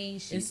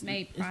It's- she's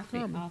made it's profit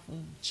karma. off of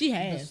she the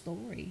has.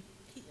 story.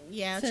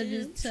 Yeah,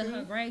 To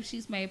her grave,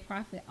 she's made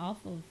profit off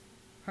of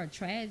her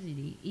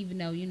tragedy. Even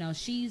though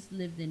she's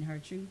lived in her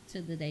truth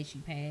to the day she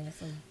passed.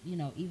 So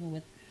even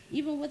with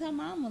even with her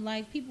mama,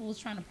 like people was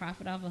trying to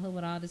profit off of her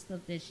with all the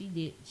stuff that she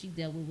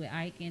dealt with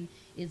Ike, and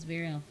it's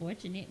very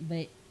unfortunate.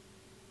 But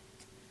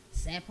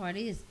sad part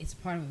is, it's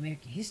part of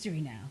American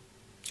history now.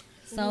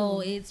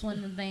 So it's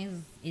one of the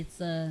things.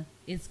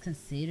 It's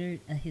considered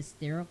a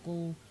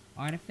hysterical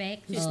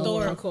artifact.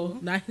 Historical,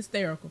 not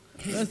hysterical.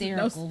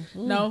 Hysterical.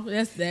 No,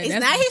 that's that. It's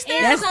that's, not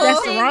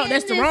hysterical.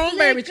 That's the wrong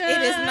verbiage.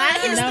 It is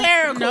not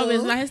hysterical. No,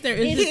 it's not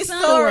hysterical. It's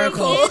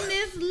historical. In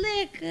this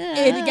liquor.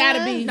 It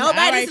gotta be.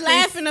 Nobody's All right,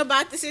 laughing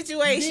about the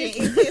situation.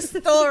 It's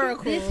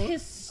historical. It's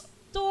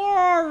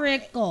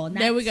historical. Not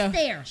There we go.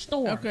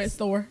 Store. Okay,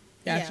 store.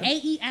 Gotcha.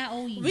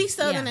 AEIOE. We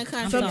Southern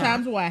country.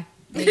 Sometimes why?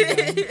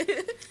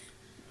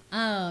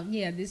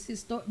 Yeah, this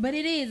historic, but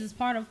it's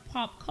part of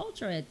pop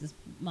culture at this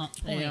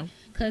point,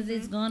 because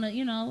it's gonna,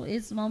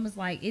 it's moments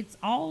like, it's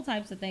all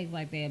types of things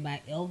like that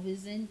about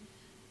Elvis and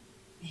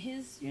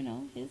his,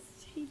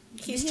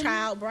 his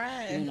child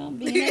bride. And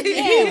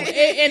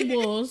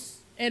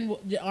was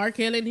R.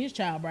 Kelly and his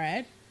child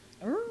bride.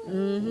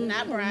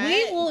 Not bride.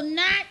 We will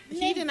not.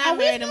 He did not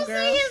marry them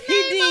girls. He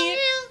did.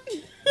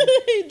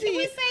 Can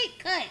we say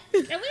cut?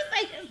 Can we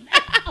say his name?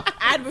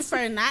 I'd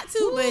prefer not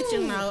to, but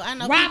I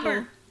know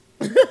Robert.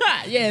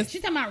 Yes. She's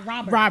talking about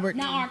Robert. Robert.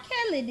 Now R.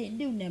 Kelly didn't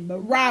do nothing but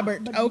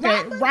Robert. But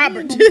Okay,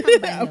 Robert.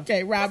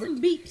 Okay, Robert.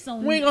 Some beeps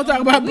on We ain't gonna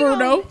talk about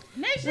Bruno.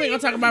 We ain't gonna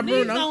talk about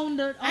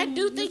Bruno. I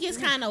do think it's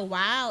kind of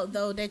wild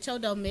though that your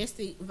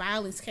domestic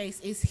violence case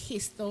is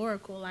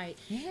historical. Like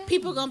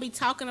people gonna be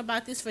talking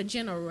about this for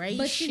generations.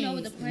 But you know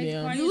what the crazy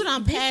part is? You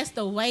done passed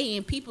away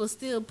and people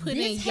still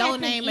putting your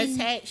name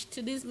attached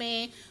to this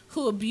man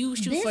who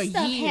abused you for years.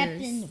 This stuff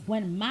happened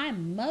when my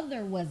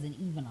mother wasn't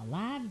even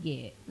alive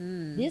yet.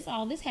 This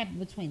happened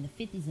between the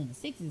 50s and the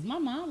 60s. My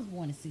mom was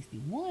born in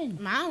 61.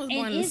 Mine was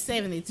born in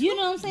 72. You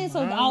know what I'm saying?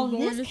 So all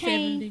this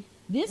came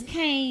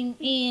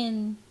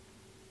in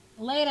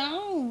later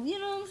on. You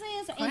know what I'm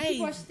saying? So, and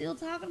people are still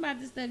talking about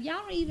this stuff.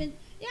 Y'all can't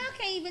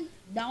even,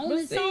 the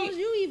only songs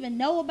you even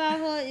know about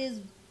her is,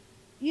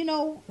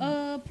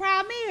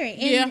 Proud Mary.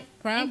 And,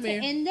 Proud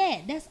Mary. And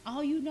that's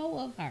all you know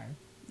of her.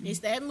 It's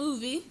that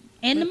movie.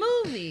 And the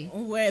movie.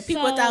 Where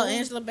people thought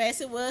Angela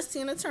Bassett was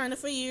Tina Turner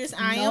for years.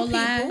 I am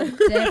people.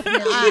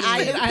 Definitely.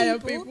 I am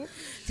people.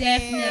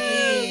 Definitely.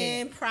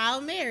 And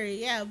Proud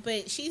Mary, yeah.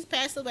 But she's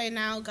passed away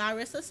now. God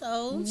rest her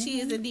soul. She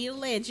is indeed a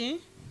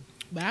legend.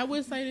 But I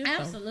would say this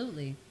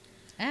Absolutely.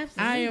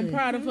 I am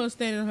proud of her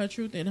standing her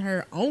truth and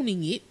her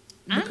owning it.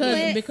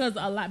 Because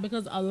a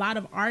lot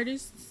of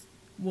artists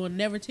will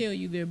never tell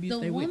you their abuse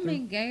they went through. The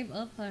woman gave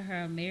up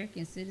her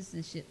American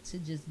citizenship to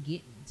just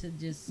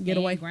get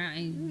away ground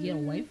and get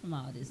away from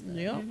all this stuff.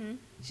 Yeah.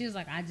 She was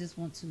like, I just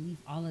want to leave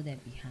all of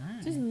that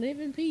behind. Just live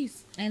in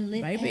peace and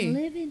live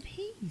in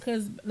peace.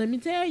 Because let me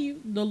tell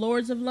you, the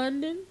Lords of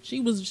London,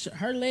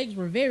 her legs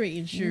were very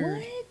insured.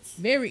 What?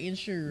 Very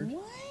insured.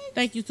 What?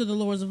 Thank you to the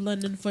Lords of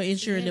London for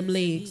insuring them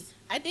legs.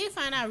 I did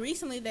find out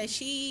recently that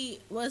she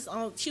was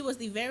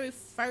the very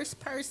first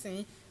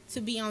person to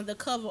be on the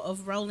cover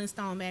of Rolling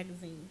Stone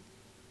magazine.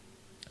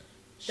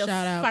 Shout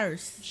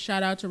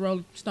out to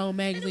Rolling Stone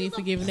magazine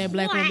for giving that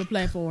black woman a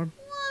platform.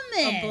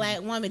 A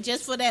black woman,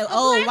 just for that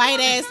old white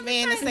ass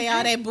man to say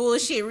all that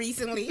bullshit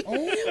recently. What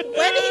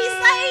did he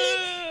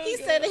say? He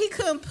said that he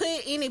couldn't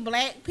put any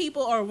black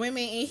people or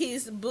women in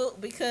his book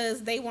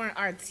because they weren't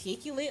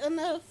articulate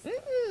enough.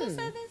 Who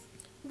said this?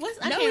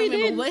 I can't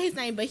remember what his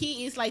name, but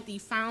he is like the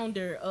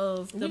founder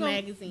of the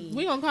magazine.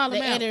 We gonna call him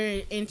the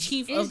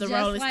editor-in-chief of the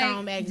Rolling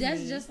Stone magazine.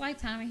 That's just like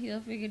Tommy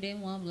Hilfiger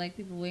didn't want black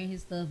people wearing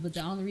his stuff, but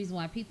the only reason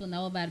why people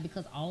know about it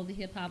because all the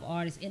hip hop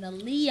artists and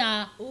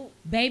Aaliyah,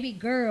 baby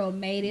girl,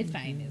 made it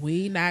famous.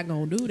 We not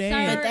gonna do that.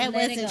 Sir, but that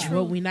wasn't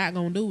true. What we not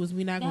gonna do is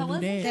we not gonna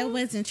do that. That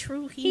wasn't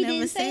true. He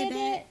never said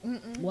that.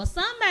 Well,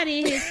 somebody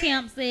in his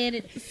camp said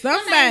it.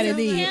 Somebody did.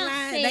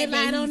 They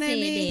lied on that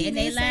man. And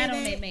they lied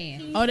on that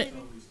man. Oh,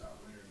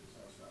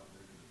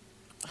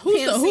 who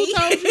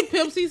told you?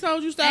 Pimp C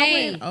told you stop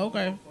wearing?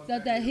 Okay.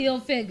 That heel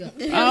figure.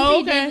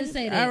 Oh, okay. Didn't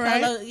say that. All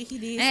right. He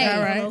did. Hey,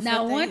 all right.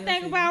 Now, one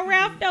thing about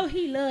Ralph, though,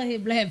 he love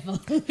his black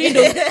folks.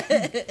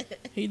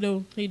 He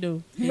do.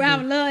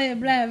 Ralph love his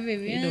black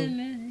people.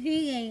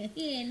 He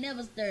ain't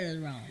never stirred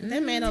us wrong.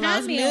 That man done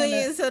lost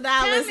millions of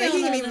dollars and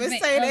he didn't even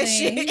say that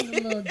shit. He's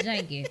a little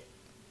janky.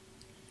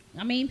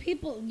 I mean,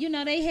 people,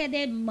 they had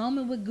that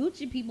moment with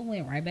Gucci. People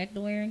went right back to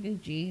wearing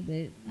Gucci,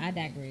 but I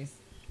digress.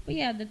 But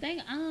yeah, the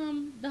thing,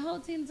 the whole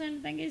Tina Turner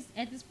thing is,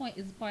 at this point,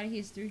 is a part of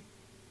history.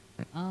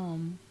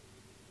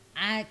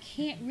 I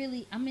can't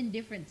really, I'm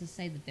indifferent to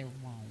say that they're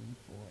wrong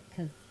for it,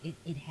 because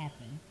it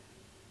happened.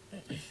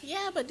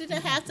 Yeah, but did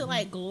they have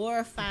to,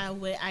 glorify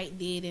what Ike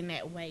did in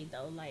that way,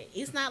 though?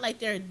 It's not like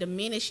they're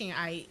diminishing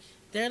Ike.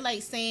 They're,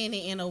 saying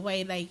it in a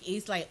way,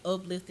 it's,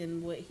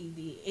 uplifting what he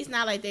did. It's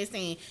not like they're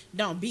saying,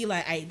 don't be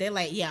like Ike. They're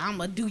like, yeah, I'm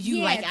going to do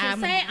you like I'm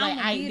going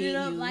to beat it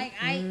up like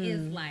Ike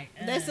is like...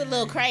 That's a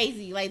little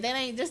crazy. That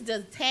ain't just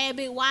a tad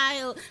bit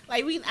wild.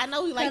 I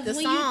know we like the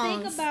songs. When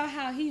you think about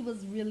how he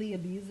was really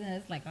abusing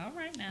us, all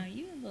right, now,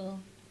 you a little...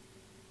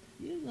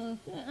 You know,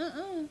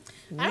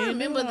 I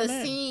remember the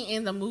that. scene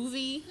in the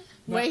movie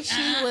where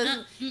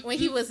when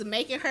he was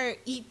making her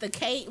eat the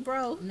cake,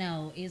 bro.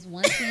 No, it's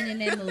one scene in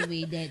that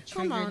movie that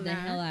Come on triggered the now.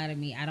 hell out of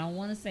me. I don't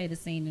want to say the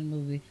scene in the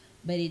movie,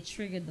 but it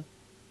triggered the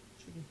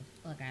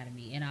fuck out of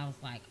me, and I was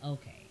like,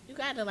 okay. You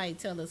gotta like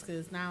tell us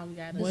because now we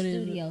gotta. The What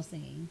is studio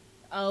scene.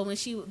 Oh, when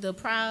she the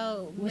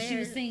proud When she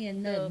was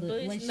singing Nut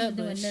Bush, when she was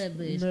doing Nut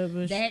Bush, Nut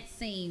Bush. that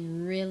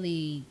scene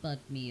really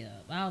fucked me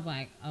up. I was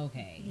like,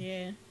 okay,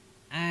 Yeah.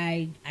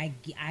 I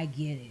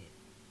get it.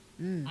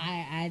 Mm.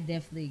 I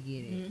definitely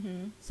get it.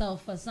 Mm-hmm. So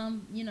for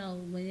some, you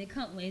know, when it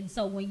comes, and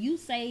so when you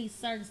say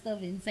certain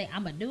stuff and say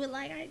I'm gonna do it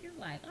like I just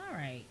like, all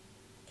right.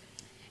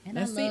 And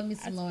That's I love it. me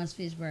some Lawrence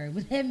Fishburne,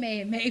 but that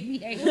man made me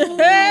hate Ooh.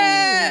 it.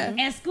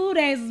 And School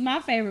Days is my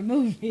favorite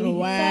movie. Oh, So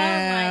wow.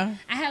 I'm like,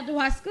 I have to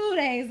watch School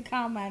Days to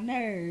calm my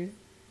nerves.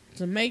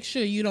 To make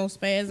sure you don't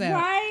spaz out.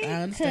 Right?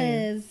 I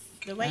understand.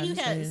 The way I you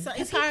have, understand.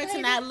 it's He hard to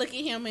played not look at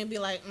him and be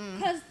like,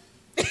 Because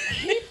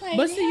he played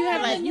But see, you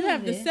have hell to in you the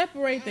have to movie.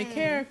 separate the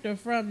character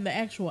from the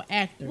actual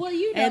actor. Well,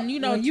 you know, and you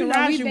know, well, you know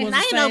Taraji we been- was now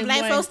the you know same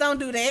black way. folks don't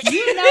do that.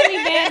 You know me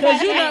bad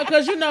about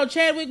Cause you know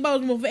Chadwick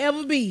Boseman will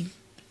forever be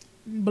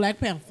Black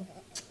Panther.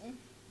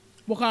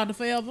 Wakanda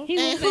forever. He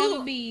will And who-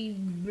 forever be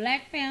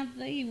Black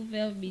Panther. He will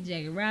forever be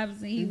Jackie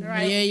Robinson. He will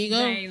Right. be There you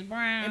go. James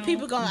Brown. And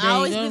people gonna There you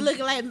always go. be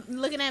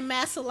looking at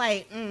Master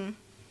like,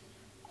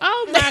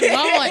 Oh my God.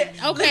 looking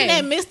at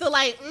Okay. Mister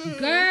like,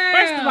 Girl,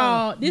 First of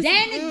all, this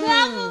Danny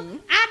Glover,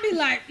 I be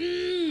like,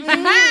 still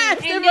and then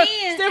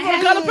for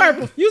the color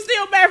purple. You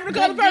still mad for the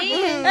color but purple?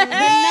 then, but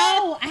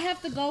no, I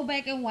have to go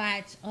back and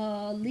watch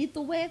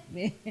Lethal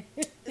Weapon.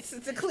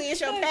 to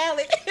cleanse your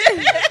palate.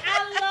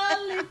 I love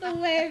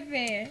Lethal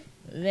Weapon.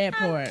 That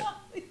part. I love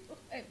Lethal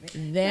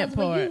Weapon. That 'Cause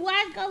when part. you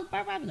watch Color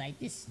Purple, I be like,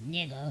 this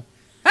nigga.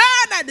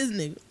 Not this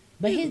nigga.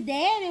 But his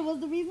dad, it was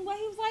the reason why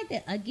he was like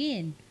that.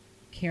 Again,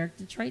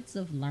 character traits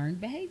of learned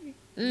behavior.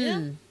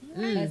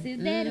 Because his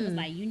dad was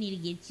like, you need to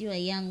get you a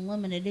young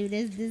woman to do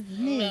this, this,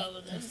 and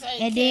this.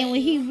 And then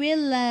when he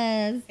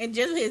realized, And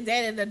just his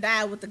daddy to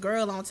die with the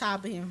girl on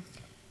top of him.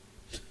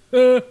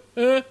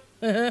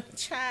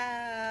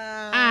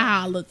 Child.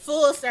 I hollered.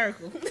 Full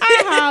circle.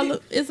 I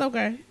hollered. It's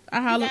okay. I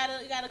You hollered.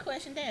 got a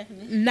question,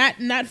 Daphne.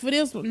 Not for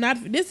this one. Not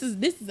for, this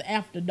is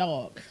after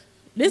dog.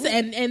 This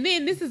and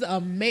then this is a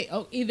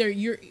male. Either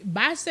you're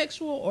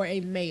bisexual or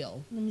a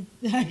male.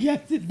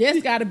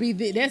 That's got to be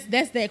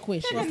that's that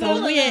question.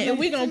 So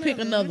we gonna pick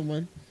another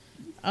one.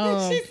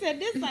 she said,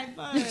 this like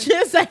fun.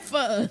 Just like for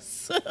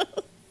us.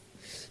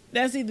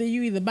 That's either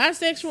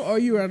bisexual or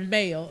you're a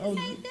male. Oh,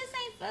 This ain't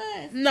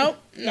fun. nope.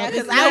 Yeah, No,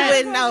 because it's I not.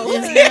 wouldn't know.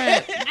 It's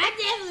not.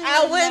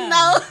 I wouldn't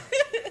know.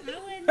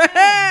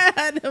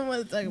 I don't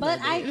want to talk But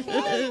about I that.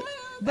 can.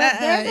 But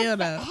there's you a,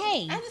 know.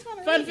 hey, I just want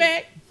to Fun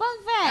fact. fun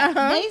fact.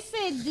 Uh-huh. They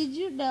said, did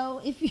you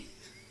know if you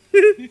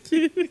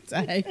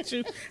I hate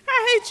you.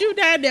 I hate you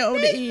down there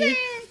on the end.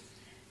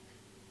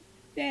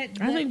 that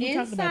I think the we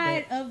talked about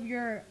inside of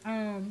your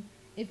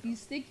if you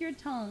stick your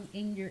tongue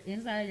in your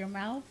inside of your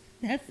mouth,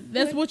 that's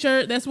That's what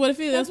it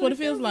feels. That's what it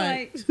feels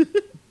like.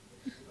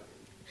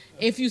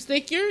 If you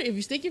stick your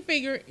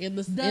finger in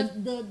the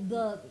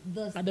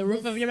the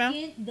roof of your mouth?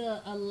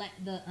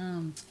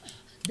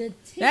 the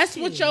tissue. That's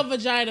what your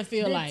vagina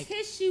feel the like.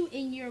 tissue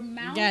in your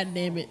mouth. God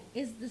damn it.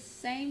 is the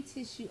same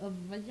tissue of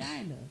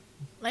vagina.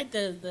 like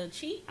the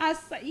cheek. I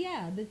say,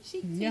 yeah, the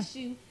cheek Yeah.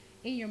 tissue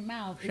in your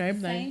mouth is Same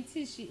the thing.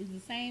 same tissue. Is the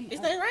same. Is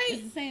that right?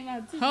 It's the same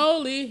amount of tissue.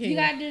 Holy You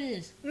hell. gotta do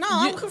this. No,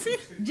 I'm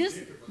confused. Just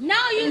no,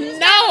 you just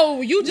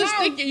No, you just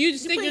No. stick you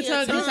stick put your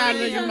your tongue inside tongue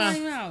of in your your mouth.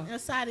 mouth.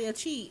 Inside of your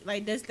cheek.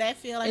 Like, does that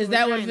feel like Is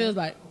that what it feels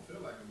vagina? like? I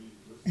feel like I'm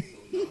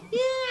using this.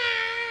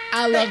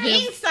 I love The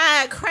him.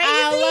 inside crazy.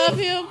 I love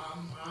him.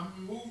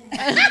 I'm moving. No,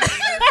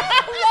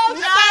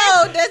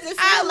 does it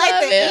I feel like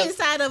love the him.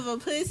 inside of a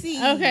pussy?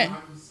 Okay.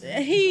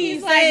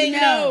 He's like, saying no.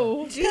 no.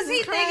 Because Jesus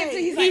he's thinking Christ. too.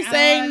 He's He's like,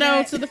 saying oh, no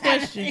that- to the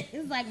question.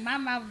 It's like my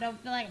mouth don't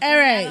feel like. All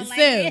right, I don't like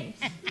so it.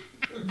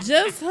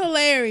 Just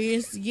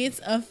Hilarious gets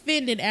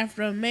offended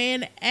after a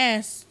man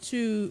asked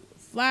to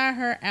fly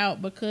her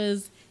out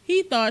because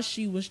he thought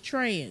she was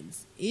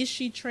trans. Is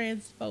she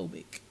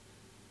transphobic?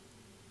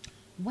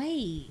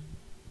 Wait,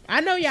 I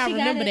know y'all She got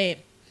remember it.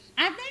 that.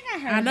 I think I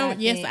heard. I know. about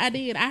Yes, that. I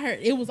did. I heard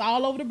it was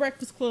all over the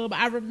Breakfast Club.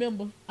 I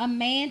remember. A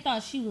man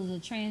thought she was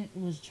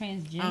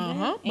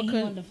transgender, and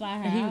he wanted to fly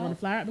her and he out. wanted to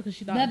fly her out because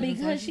she thought. But it was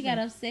because like she got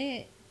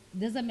upset,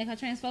 does that make her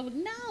transphobic?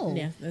 No.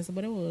 Yeah, that's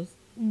what it was.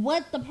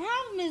 What the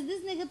problem is,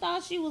 this nigga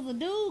thought she was a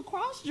dude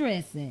cross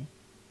dressing.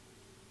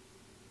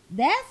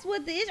 That's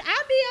what the issue.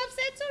 I'd be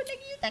upset too,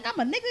 nigga. You think I'm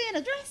a nigga in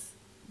a dress?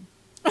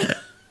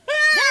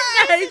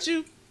 I hate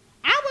you.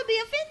 I would be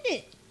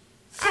offended.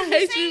 I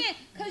hate you.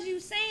 Because you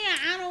saying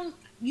I don't.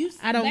 You.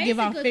 I don't give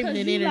off basically 'cause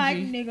feminine you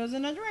energy. like niggas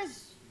in a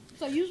dress.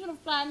 So you should have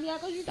fly me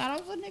out because you thought I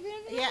was a nigga in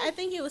a dress. Yeah, I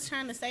think he was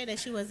trying to say that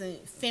she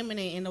wasn't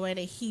feminine in the way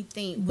that he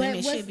think But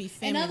women should be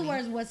feminine. in other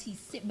words, was he?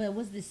 But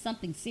was this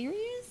something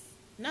serious?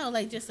 No,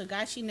 like just a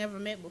guy she never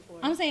met before.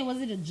 I'm saying, was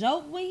it a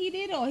joke when he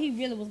did it, or he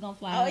really was gonna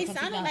fly? Oh, her it from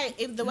sounded 2000?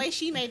 like if the way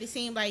she made it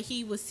seem like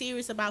he was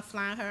serious about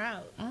flying her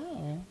out.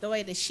 Oh, The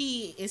way that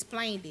she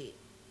explained it.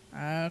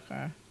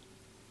 Okay.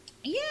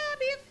 yeah, I'd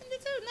be offended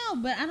too. No,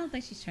 but I don't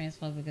think she's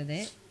transphobic of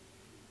that.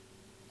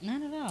 Not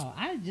at all.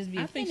 I'd just be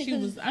I think offended.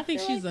 she was. I think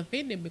feel she's like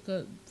offended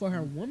because for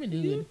her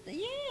womanhood.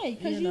 yeah,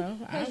 because You know,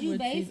 I you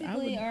would- I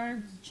basically would-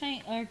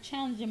 are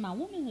challenging my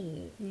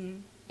womanhood.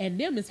 And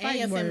them is And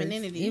your fighting words.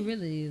 femininity. It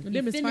really is.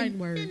 Them is fighting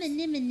words.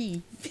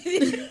 Femininity.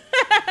 Is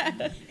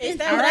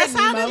that All what right, that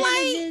sounded Nemo.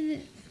 like?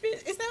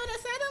 Is that what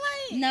that sounded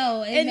like?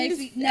 No, it And makes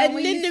this- me. No,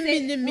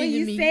 when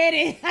you said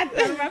it, I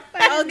thought my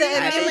Oh, the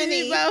Anemone.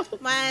 anemone.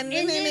 My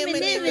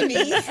anemone.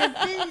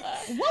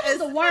 What was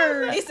the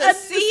word? It's a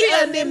sea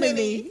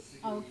anemone.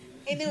 Oh,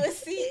 And it was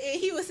sea,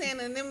 and he was saying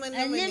anemone.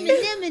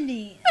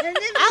 anemone.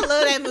 I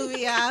love that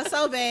movie, y'all.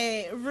 So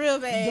bad. Real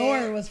bad.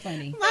 Dory was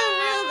funny. Real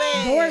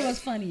bad. Dory was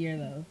funnier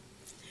though.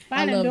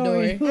 I love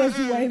Dory. Was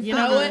way You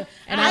know what?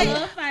 And I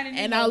love finding.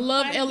 And I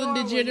love Ellen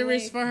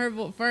DeGeneres for her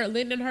for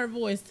lending her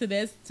voice to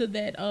that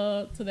character.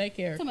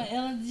 Talking about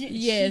Ellen DeGeneres.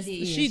 Yes,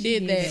 she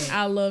did that.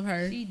 I love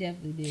her. She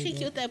definitely did. She that.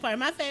 killed that part.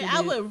 My favorite,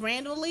 I would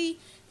randomly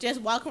just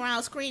walk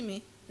around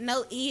screaming,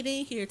 "No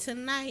eating here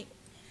tonight.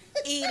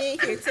 Eating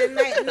here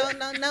tonight.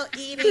 No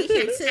eating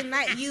here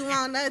tonight. You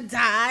on a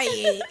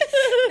diet."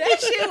 That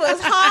shit was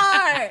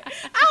hard.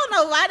 I don't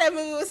know why that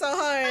movie was so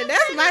hard.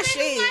 That's my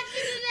shit.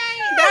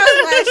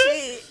 That was my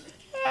shit.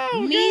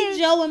 Oh, Me,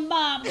 Joe, and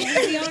Bob gonna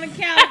be on the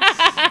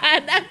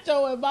couch. That's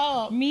Joe and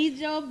Bob. Me,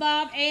 Joe,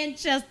 Bob, and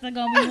Chester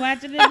gonna be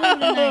watching this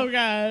movie Oh tonight.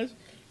 gosh,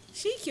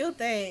 She killed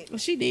that.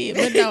 she did.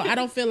 But no, I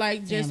don't feel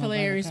like Just Damn, I'm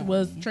Hilarious gonna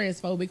was call me.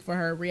 transphobic for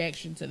her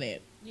reaction to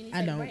that. You need I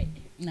take a don't. break.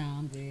 No,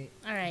 I'm good.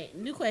 All right,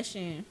 new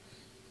question.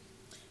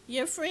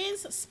 Your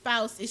friend's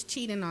spouse is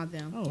cheating on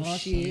them. Oh,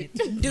 shit.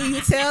 Do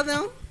you tell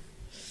them?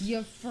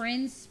 Your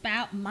friend's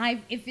spouse,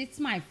 if it's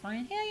my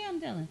friend, hell yeah, I'm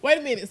telling. Wait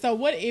a minute. So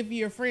what if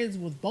you're friends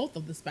with both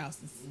of the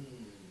spouses?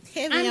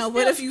 Heavy I'm on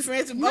what still- if you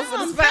friends with both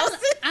No, of the spouses?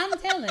 I'm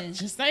telling.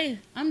 Just saying.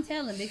 I'm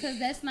telling because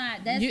that's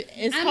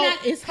It's I'm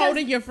not- it's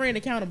holding your friend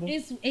accountable.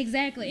 It's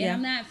exactly, Yeah.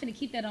 and I'm not finna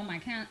keep that on my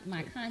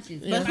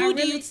conscience. Yeah. If But I who do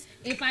really, you-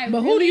 if I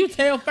But really, who do you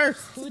tell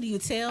first? Who do you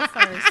tell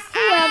first? whoever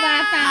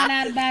I found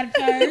out about it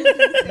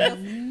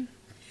first. Mhm.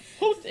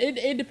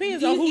 It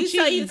depends on who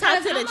So you cheating.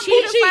 talk to the Who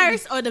cheater cheating?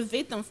 first or the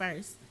victim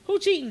first? Who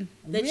cheating?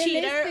 The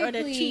cheater or the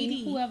Realistically,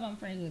 cheating? whoever I'm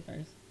friends with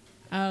first.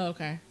 Oh,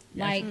 okay.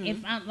 Like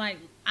if I'm like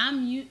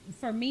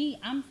for me,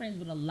 I'm friends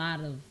with a lot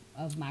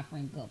of my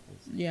friend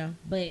couples, Yeah.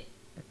 but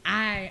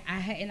I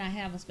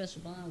have a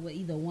special bond with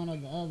either one or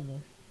the other.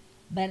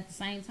 But at the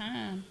same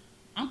time,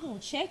 I'm gonna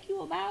check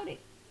you about it.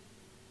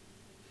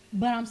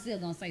 But I'm still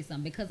gonna say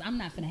something because I'm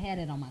not gonna have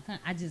that on my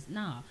I just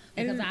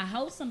because I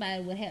hope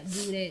somebody would have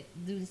do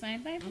the same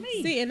thing for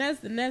me. See, and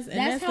that's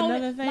how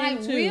another thing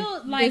like too.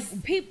 real like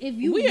This- people. If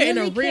you we are really in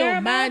a care real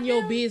about mind your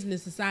them,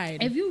 business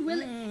society. If you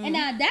really and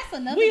now that's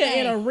another. We are thing.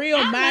 in a real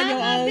I mind your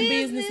my own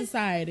business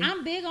society.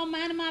 I'm big on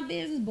minding my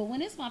business, but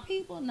when it's my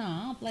people, no,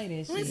 I don't play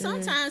that I mean, shit.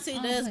 sometimes it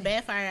I does don't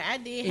backfire. I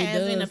did It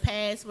have in the does.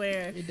 past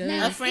where It does.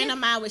 Now, a friend of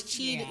mine was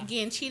Yeah.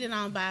 getting cheated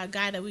on by a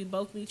guy that we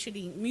both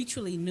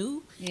mutually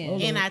knew, Yeah.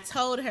 Okay. and I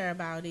told her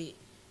about it,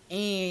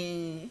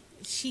 and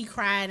she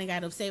cried and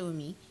got upset with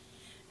me,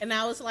 and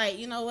I was like,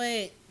 you know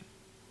what,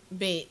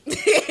 bet. But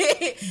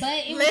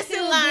it was Lesson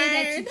still good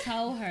that you learned.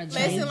 told her. Though.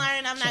 Lesson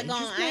learned. I'm not Change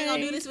going. his I ain't gonna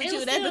do name. this with It you.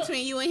 was That's still-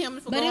 between you and him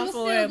for But it going was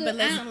for still it. good. But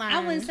lesson learned. I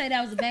wouldn't say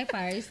that was a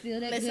backfire. It's still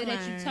that Lesson good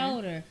that you learned.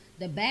 told her.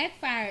 The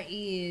backfire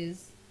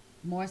is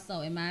more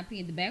so, in my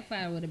opinion, the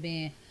backfire would have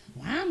been,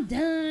 well, I'm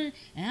done,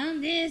 and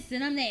I'm this,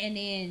 and I'm that, and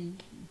then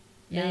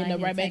They y'all end out up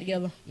here right back taking-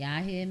 together.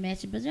 Y'all here in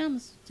matching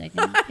pajamas, taking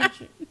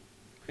picture,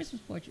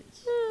 Christmas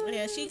portraits.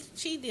 Yeah,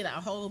 she did a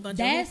whole bunch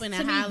That's of to hooping me,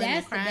 and hollering that's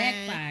and the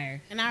crying.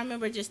 backfire. And I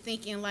remember just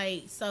thinking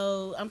like,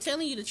 so I'm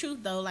telling you the truth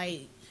though,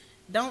 like,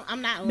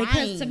 I'm not lying.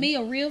 Because to me,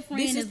 a real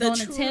friend This is is the going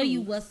to tell you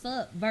truth. what's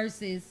up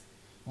versus,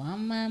 well,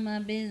 I'm mind my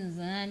business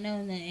and I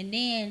know that. And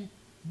then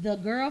the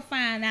girl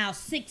find out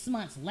 6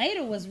 months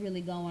later what's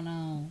really going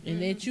on.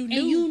 And that you knew.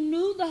 And you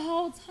knew the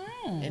whole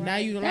time. And now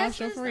you done That's lost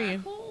your just not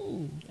friend.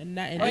 cool. And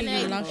now and you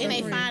done lost your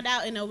they friend. find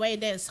out in a way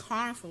that's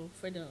harmful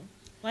for them.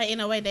 Like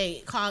in a way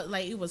they call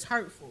like it was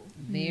hurtful.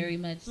 Very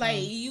much so.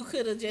 Like you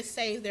could have just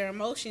saved their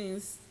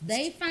emotions.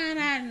 They find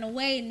out in a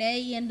way and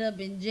they end up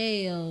in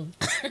jail.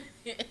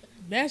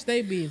 That's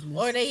their business.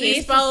 Or they It's a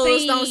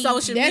exposed on scene.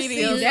 social That's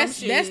media. Or that's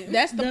some that's shit.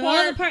 that's the other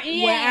part part, where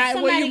yeah,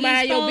 where you somebody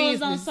mind your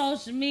exposed on business.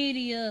 social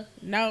media.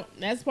 No,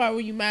 that's the part where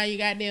you mind your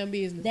goddamn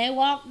business. They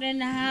walked in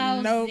the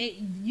house. Nope.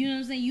 You know what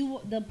I'm saying?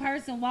 The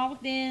person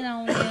walked in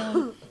on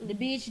them. The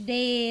bitch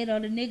dead or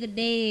the nigga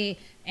dead,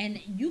 and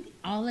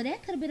all of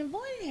that could have been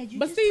avoided had you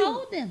But just see,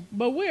 told them.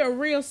 But we're a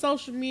real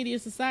social media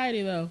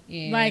society, though.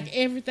 Yeah. Like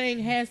everything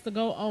has to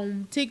go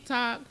on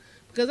TikTok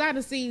because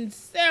I've seen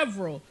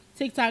several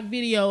TikTok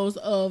videos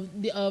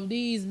of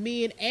these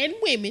men and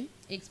women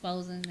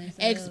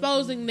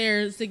exposing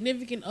their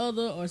significant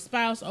other or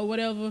spouse or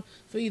whatever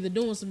for either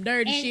doing some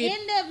dirty and shit.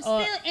 end up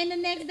still, and the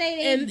next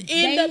day And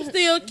end up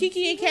still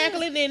kicking and Yeah.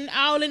 cackling and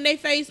all in their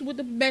face with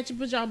the matching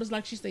pajamas,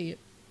 like she said.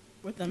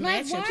 With the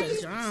Like, matching why you-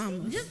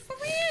 pajamas. just for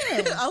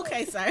real.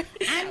 Okay, sir.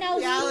 I know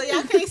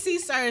Y'all can't see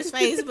Sir's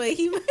face, but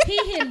he he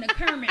hitting the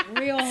Kermit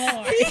real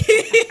hard.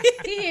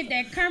 He hit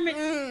that Kermit.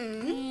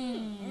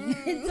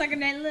 Sucking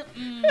that lip.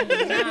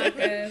 Nah,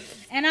 cuz.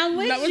 And I'm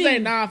with That was you.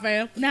 saying, nah,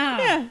 fam. Nah,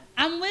 Yeah.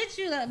 I'm with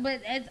you,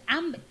 but I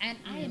am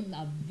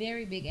a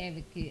very big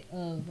advocate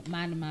of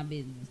minding my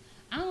business.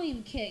 I don't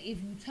even care if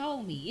you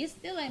told me. It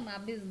still ain't my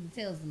business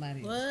to tell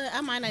somebody. What?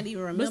 I might not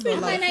even But remember. still, I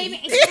might not low-key.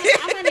 even,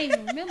 I might not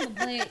even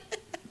remember,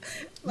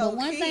 but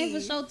one thing for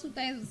Low-key. sure, two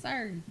things for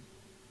certain.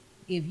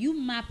 If you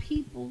my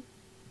people,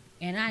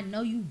 and I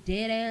know you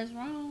dead ass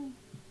wrong,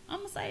 I'm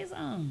gonna say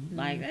something.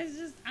 Like that's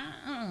just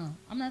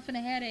I'm not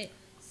finna have that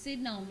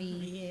sitting on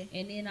me, Yeah.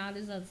 and then all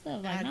this other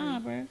stuff. I Like nah,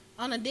 agree. bro.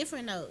 On a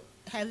different note,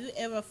 have you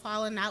ever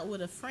fallen out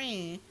with a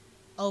friend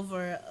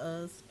over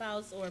a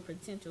spouse or a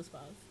potential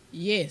spouse?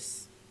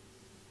 Yes.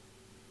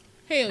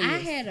 Hell yes. I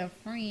had a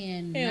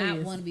friend Hell not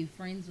yes. want to be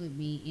friends with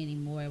me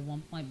anymore at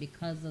one point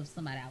because of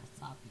somebody I was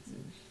talking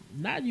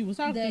to. Not you was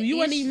talking The to. You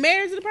wasn't ish- even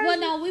married to the person? Well,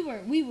 no, we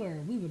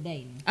were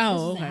dating. Oh,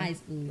 this was okay. in high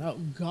school. Oh,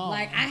 God.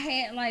 Like I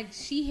had, like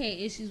she had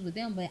issues with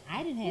them, but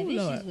I didn't have Ooh,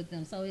 issues Lord. with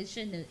them, so it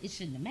shouldn't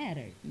have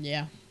mattered.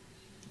 Yeah.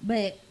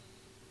 But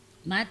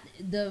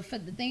the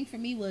thing for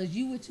me was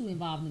you were too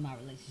involved in my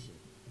relationship,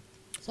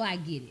 so I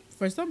get it.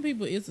 For some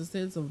people, it's a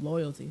sense of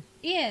loyalty.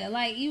 Yeah,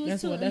 like you was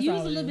That's you was all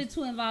a it little is. bit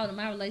too involved in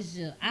my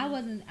relationship. I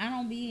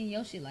don't be in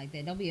your shit like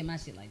that. Don't be in my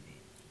shit like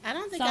that. I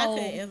don't think I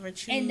could ever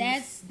choose. And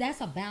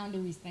that's a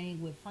boundaries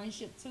thing with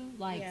friendship too.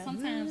 Like Yeah.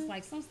 sometimes,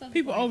 like some stuff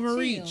People is like,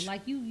 overreach. chill.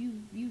 Like you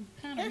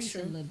kind of That's reach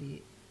true. a little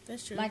bit.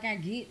 That's true. Like I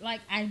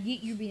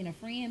get you being a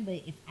friend, but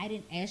if I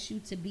didn't ask you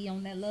to be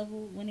on that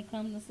level when it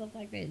comes to stuff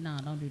like that, nah,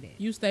 don't do that.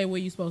 You stay where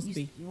you supposed to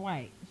be.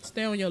 Right.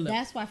 Stay on your level.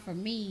 That's why for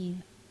me,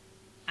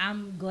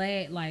 I'm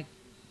glad. Like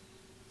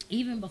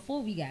even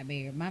before we got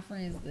married, my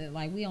friends that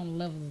like we on the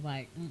levels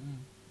like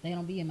they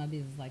don't be in my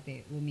business like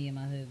that with me and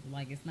my husband.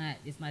 Like it's not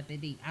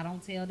that deep. I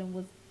don't tell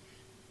them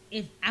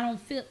if I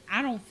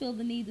don't feel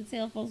the need to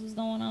tell folks what's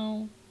going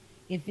on.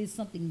 If it's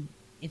something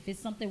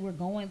we're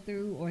going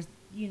through, or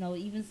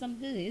even something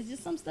good. It's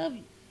just some stuff.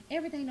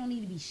 Everything don't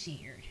need to be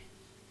shared.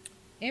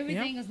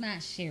 Everything is not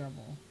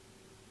shareable.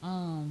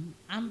 I'm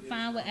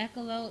fine with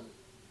accolades.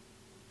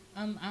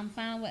 I'm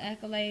fine with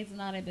accolades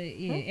and all that, but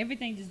yeah,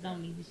 everything just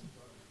don't need to be shared.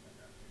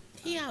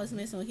 he always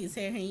messing with his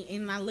hair,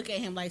 and I look at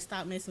him like,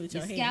 stop messing with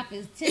your Your hair. scalp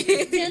is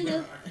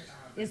tender.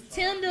 It's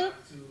tender.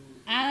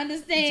 I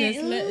understand.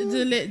 Just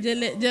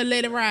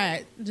let it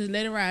ride. Just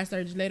let it ride,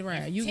 sir. Just let it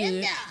ride. You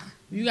good. Tender.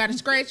 You got to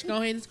scratch, go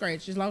ahead and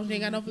scratch. As long as you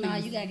ain't got no fleas. Nah,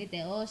 you gotta get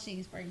that oil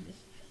sheen spray.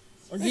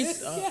 Or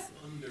get,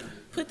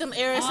 Put them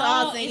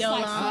aerosols in it's your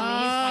like,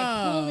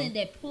 lawn. it's like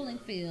that pulling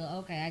feel.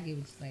 Okay, I get what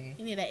you're saying.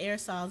 You need that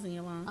aerosols in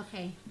your lawn.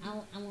 Okay, I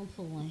want to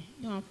pull one.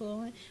 You want to pull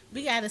one?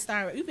 We got to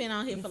start. We've been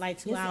on here for like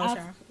 2 It's hours, off-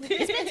 y'all.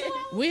 It's been 2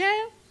 hours. we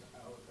have?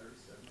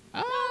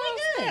 No,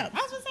 Oh, we good. I snap.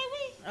 was gonna say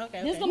we.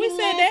 Okay. This okay. gonna We be the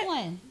said last that.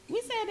 one.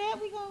 We said that.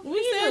 We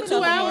We said do 2 a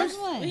couple hours.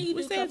 more. We can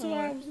We do said a couple 2 more.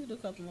 hours. We can do a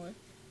couple more.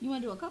 You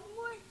want to do a couple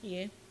more?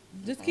 Yeah.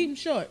 Just keep them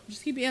short.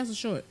 Just keep your answer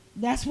short.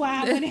 That's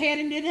why I went ahead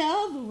and did the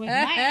other one. My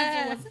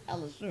answer was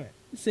hella short.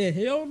 Said,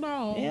 hell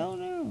no. Hell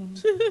no.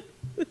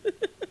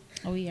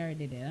 Oh, we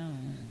already did that.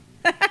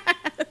 I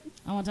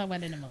don't want to talk about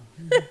that no more.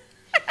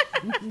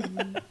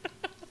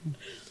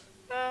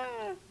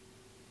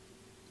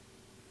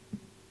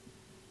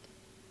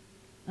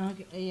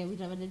 Okay, yeah, we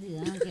talking about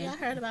that. I don't Y'all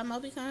care. heard about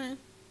MobiCon?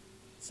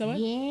 So what?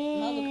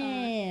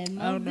 Yeah,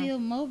 Oh, no.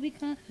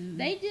 Mobicon.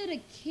 They did a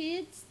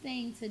kids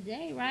thing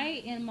today,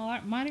 right? In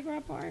Mardi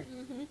Gras Park.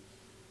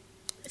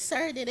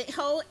 Sir did a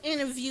whole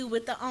interview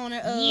with the owner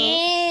of.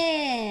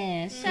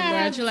 Yeah. Shout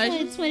out to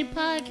Congratulations. 2020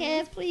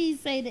 Podcast. Please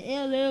say the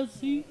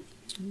LLC.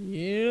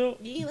 Yep.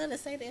 You ain't let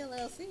us say the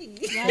LLC.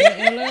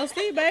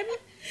 LLC, baby.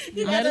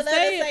 You Let gotta us let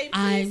say us it. say.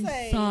 I'm please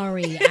say.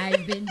 sorry.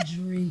 I've been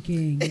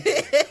drinking.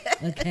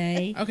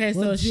 Okay. Okay,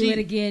 We'll so do it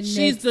again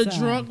she's next the time.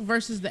 drunk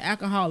versus the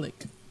alcoholic.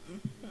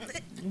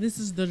 This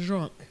is the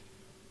drunk.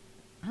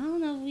 I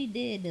don't know if we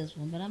did this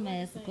one, but I'm gonna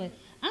ask the question.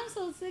 I'm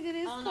so sick of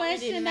this Oh, no, we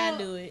question. did not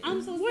though. do it.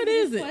 I'm so What sick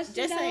is of this it? question.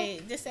 Just though.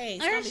 say. Just say.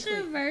 It's gonna be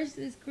Usher quick.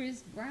 versus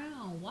Chris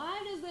Brown. Why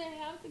does there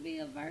have to be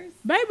a verse?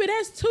 Baby,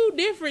 that's two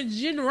different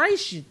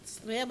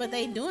generations. Yeah, but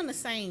they doing the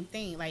same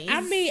thing. Like I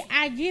it's- mean,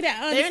 I get it,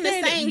 I they're in the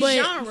understand same it, but,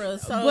 genre.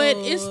 So, but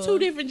it's two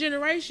different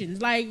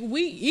generations. Like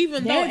we,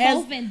 even They're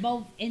though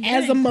both in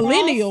as they're a in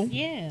millennial, cross,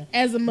 yeah.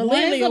 as a One is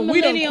millennial,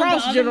 we done millennial,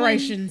 cross the other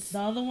generations.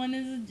 One, the other one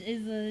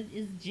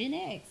is Gen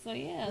X. So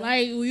yeah,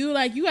 Like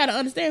you got to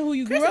understand who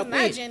you Chris grew is up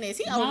not with. Gen X.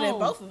 He older than No.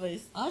 both of us.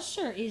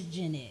 Usher is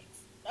Gen X.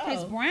 Chris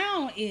Oh.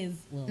 Brown is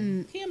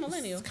He a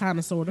millennial. Kind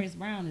of, sort of. Chris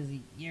Brown is a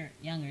year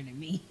younger than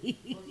me.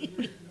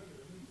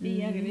 He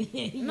younger younger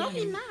than you. No,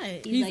 he's not.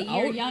 He's He's a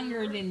year old-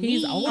 younger than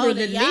He's me. older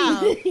than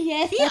y'all. me.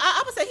 Yeah.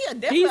 I would say he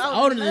definitely He's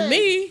older than us.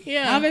 me.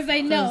 Yeah. I'm gonna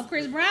say no.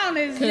 Chris Brown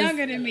is 'Cause,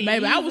 younger than me.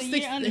 Baby, I He's was a year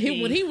 16. under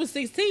me. When he was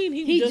 16,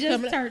 he He was just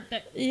coming. turned.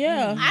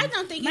 Yeah. I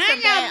don't think it's Mind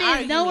a bad y'all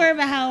business. Don't argument. worry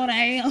about how old I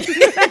am.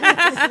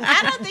 I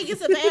don't think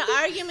it's a bad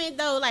argument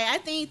though. Like I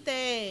think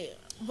that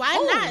why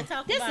Oh, not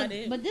talk this about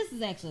is, it? But this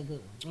is actually a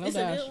good one. Oh, It's a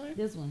gosh. good one.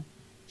 This one.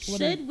 What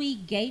Should we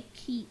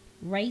gatekeep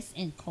race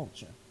and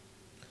culture?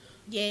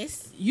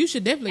 Yes. You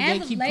should definitely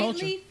As of gatekeep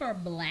lately, culture. for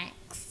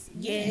blacks,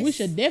 Yes. We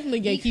should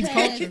definitely gatekeep because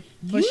culture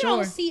for you sure.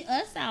 don't see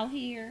us out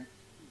here.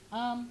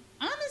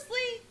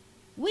 Honestly,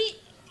 we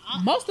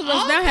Most of us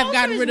all now have culture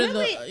gotten is rid of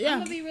really, the. Yeah. I'm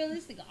gonna be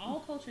realistic. All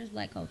culture is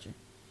black culture.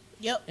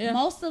 Yep. Yeah.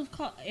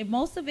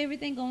 Most of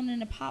everything going in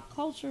the pop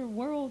culture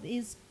world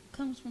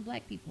comes from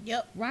black people.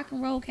 Yep. Rock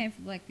and roll came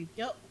from black people.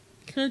 Yep.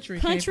 Country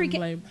Country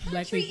came from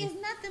black country people.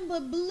 is nothing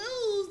but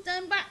blues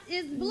done by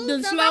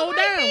Done by slow white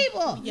down.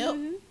 people. Yep.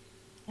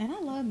 And I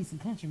love me some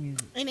country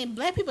music. And then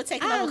black people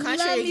taking I over love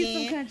country me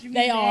some again. country music.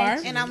 They are.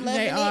 actually. And I'm loving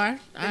They it. are.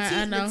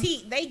 I know.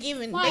 They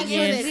giving Why, they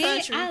giving yes. it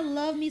country. I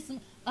love me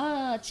some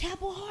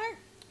Chapel Heart.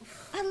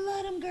 I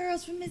love them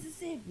girls from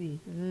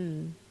Mississippi.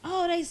 Mm.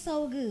 Oh, they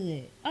so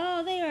good.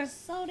 Oh, they are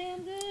so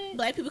damn good.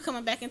 Black people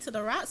coming back into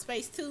the rock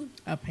space too.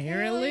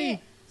 Apparently. Hell yeah.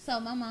 So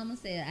my mama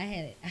said I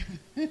had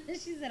it.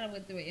 She said I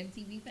went through an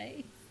MTV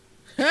phase.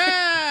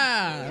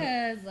 Ah.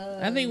 Because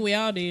I think we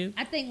all did.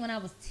 I think when I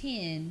was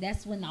 10,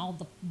 that's when all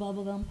the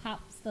bubblegum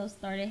pop stuff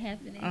started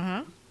happening. Uh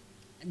huh.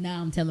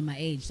 Now I'm telling my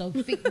age, so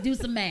do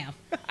some math.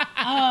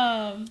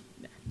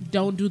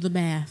 Don't do the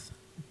math.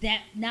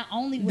 That not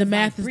only was The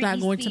math like is not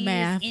Britney going to Spears,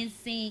 math.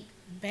 NSYNC.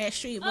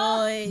 Backstreet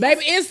Oh. Boys.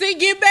 Baby, instant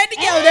get back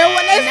together. That's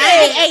what they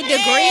said. 98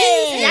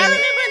 degrees. Y'all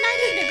remember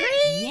 98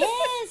 degrees?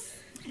 Yes.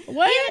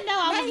 What? Even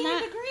though I was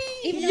not.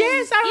 Even though,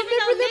 Yes, I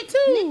remember them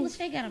too. Nick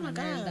Lachey got on my Oh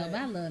my nerves God. though,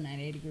 but I love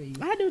 98 Degrees.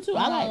 I do too.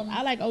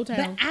 I like Old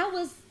Town. But I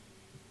was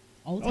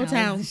Old Old Town.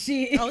 Town. Was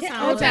the shit. Old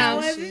Town. Old Town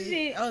was was the the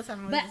shit. Old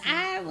Town was But the shit.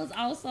 I was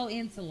also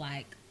into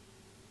like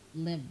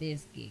Limp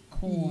Bizkit,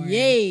 Korn.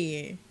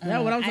 Yeah,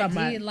 that's what I'm talking I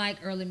about. did like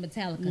early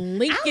Metallica.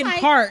 Linkin I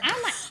like, Park.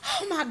 I like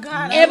Oh my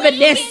God.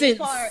 Evanescence.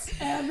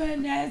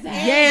 Evanescence.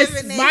 Yes,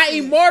 Evanescence. my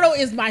Immortal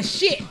is my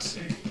shit.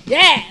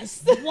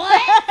 Yes.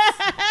 What?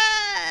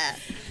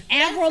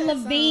 Avril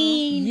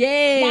Lavigne.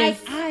 Yes.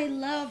 Like I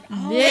loved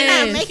all They're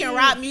Yes. not making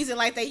rock music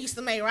like they used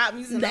to make rock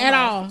music. no At more.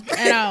 all.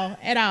 At all.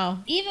 At all.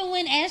 Even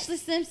when Ashley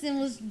Simpson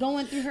was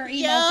going through her emo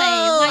Yo, phase.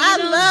 Like, I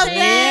you know love what I'm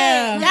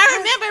that. saying? Y'all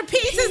remember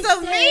Pieces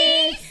of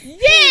Me?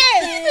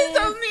 Yes.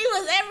 Pieces of Me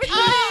was everything.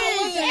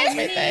 Oh,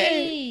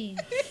 Everything.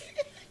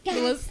 Gotta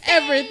It was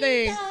stand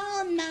everything.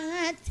 on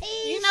my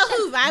You know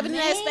who's vibing in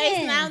that space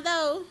Man. now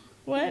though?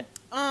 What?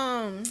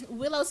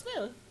 Willow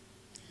Smith.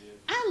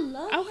 I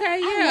love Okay, I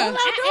yeah. love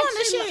Willow doing the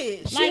actually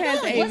shit. She has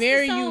good. a What's the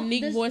very song-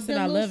 unique the- voice, the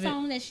and I little love it.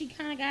 song that she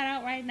kind of got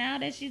out right now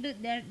that she did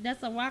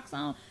that's a rock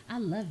song. I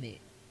love it.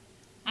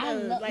 I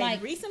love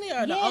like recently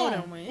or the older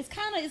one? It's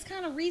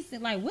kind of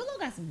recent. Like Willow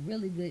got some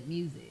really good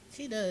music.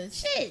 She does.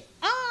 Shit.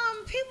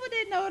 People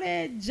didn't know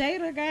that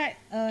Jada got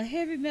a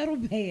heavy metal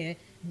band.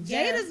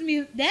 Yeah. Jada's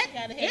music that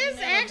got a heavy is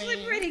metal actually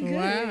band. pretty good.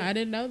 Wow, I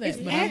didn't know that. It's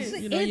But actually,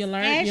 you know, you it's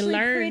learn. actually You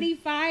learn. pretty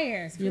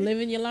fire. You live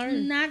and you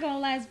learn. Not gonna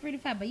lie, it's pretty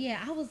fire. But yeah,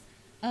 I was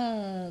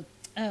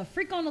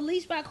Freak on the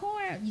Leash by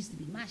Korn used to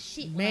be my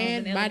shit when I was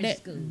Man, in elementary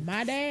school.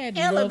 my dad.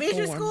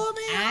 Elementary loved school, Korn.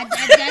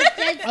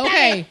 man.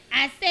 Okay.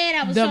 I said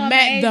I was The showing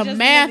my age the just a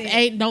math little bit.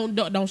 ain't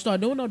don't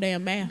start doing no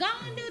damn math. Go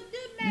and do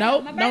math.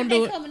 Nope, My don't birthday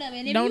do it. coming up,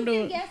 and if Don't you do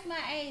can it. guess my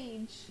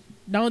age,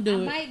 Don't do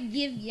I it. might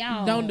give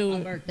y'all Don't do a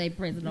it. birthday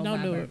present on Don't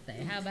my do it.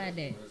 birthday. How about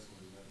that?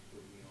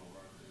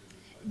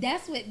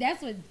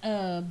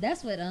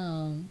 That's what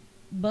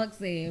Buck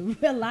said.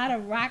 A lot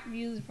of rock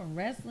music from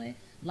wrestling,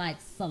 like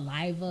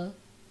Saliva.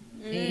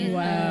 And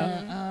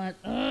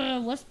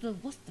Wow. what's the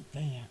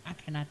band? I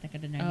cannot think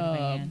of the name of the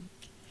band.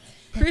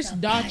 Chris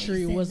Let the bodies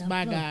Daughtry in was the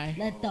my floor. guy.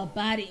 Let the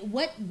body.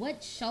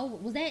 What show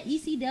was that?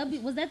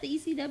 ECW? Was that the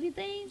ECW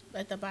thing?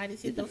 Let the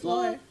bodies hit Hit the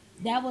floor.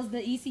 That was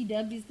the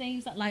ECW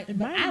thing. So, like, It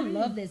but might I have been.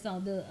 love that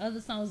song. The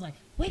other song was like,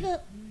 "Wake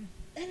up,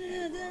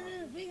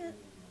 wake up."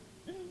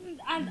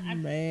 I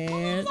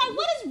Man, was like,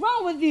 "What is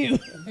wrong with you?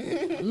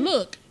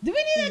 look. Do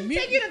we need to Mu-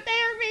 take you to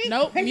therapy?"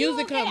 Nope. Are you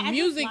Music. okay? I just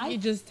Music. like- It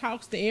just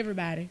talks to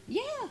everybody.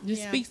 yeah.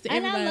 Just Yeah. speaks to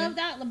And everybody. I love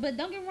that, but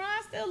don't get me wrong,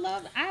 I still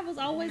love. I was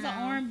always an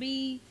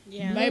R&B,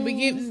 Yeah. Maybe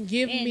give blues,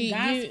 give and me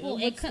gospel. give,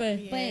 and what's co-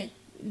 the,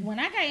 But when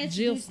I got Jill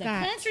introduced to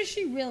Scott. country,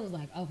 she really was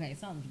like, "Okay,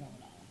 something's going on."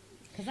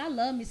 Because I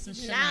love me some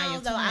Shania Now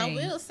though, I Twain.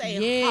 will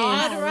say Yeah.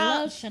 hard I rock.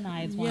 love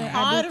Shania Twain. Yeah, I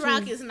Hard do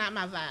rock too. is not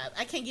my vibe.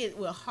 I can't get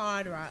with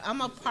hard rock. I'm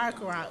a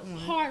park rock one.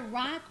 Hard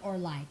rock or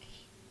like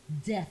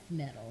death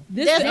metal.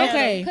 This Death metal.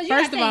 okay. 'Cause you First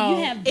gotta of think all,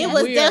 you have It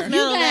was we're- death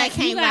metal You that I got-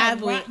 can't you got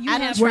vibe rock- with. you I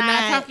done have- We're tried.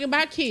 not talking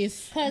about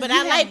Kiss, 'Cause But you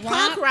I like have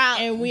punk rock.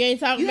 and we ain't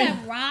talking You about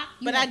have rock.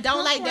 you But I have don't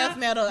punk like death rock,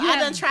 metal. you I have-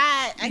 done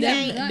tried. I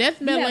can't. death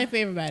you metal have- ain't for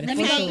everybody. Let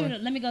For me go sure. through.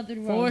 Let me go through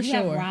the For road. You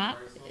sure. have rock.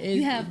 It's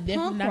You have definitely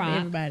punk not for rock.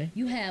 everybody.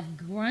 You have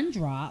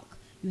grunge rock.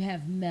 You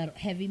have metal,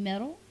 heavy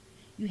metal.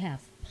 You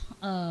have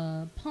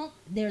punk.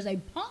 There's a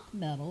punk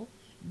metal.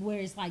 where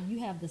it's like you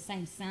have the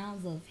same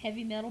sounds of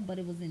heavy metal, but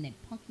it was in that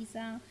punky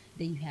sound.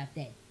 Then you have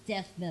that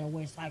death metal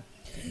where it's like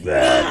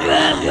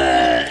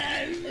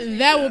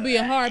That would be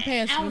a hard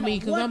pass I for don't me know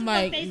because what I'm the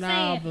like, fuck they nah,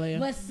 saying, Blair.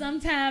 but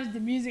sometimes the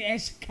music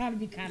actually kind of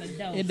be kind of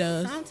dope. It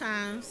does.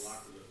 Sometimes.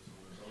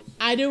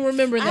 I do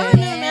remember I that.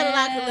 remember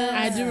Metalocalypse.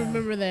 I do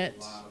remember that.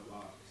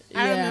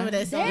 I remember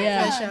that song.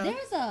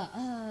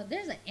 Yeah.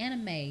 There's an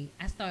anime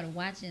I started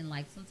watching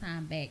like some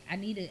time back. I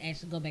need to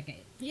actually go back and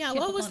Yeah, check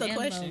what up was on the anime.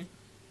 question?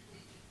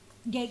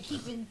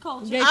 Gatekeeping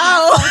culture.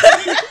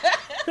 Gatekeeping.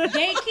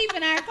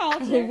 Gatekeeping our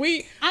culture.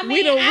 we I mean,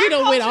 we don't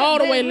our went all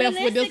the culture, way but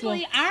left with this one.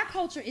 realistically, our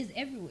culture is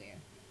everywhere.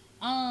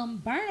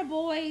 Burna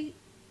Boy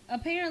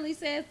apparently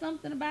said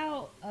something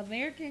about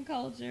American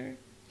culture.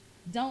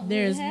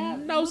 There's have,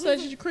 no what is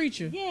such it?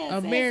 creature. Yeah,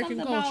 American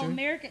something about culture.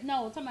 American.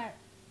 No, talking about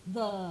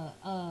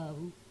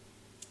the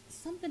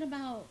something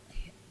about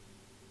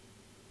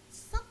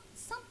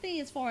something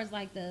as far as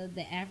like the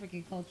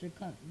African culture,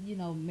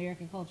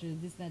 American culture,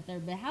 this, that,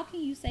 third. But how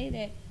can you say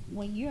that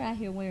when you're out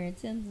here wearing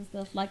Timbs and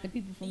stuff like the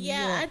people from New York?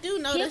 Yeah, I do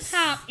Hip notice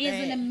hop is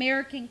that. an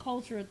American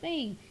cultural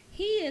thing.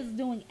 He is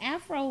doing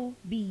Afro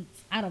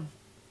beats out of.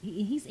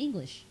 He's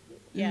English.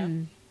 Yeah.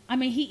 I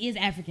mean, he is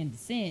African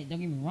descent. Don't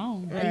get me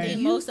wrong. I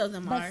think most of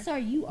them But are. sir,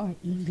 you are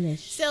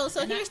English. So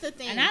here's the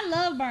thing. And I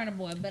love Burna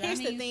Boy, but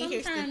Here's I the mean, thing,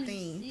 here's the sometimes,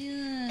 thing.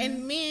 yeah.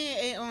 And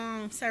me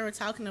and Sarah were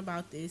talking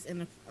about this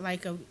in a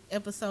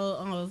episode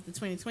of the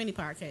 2020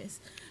 podcast.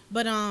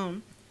 But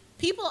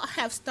people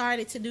have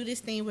started to do this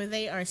thing where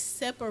they are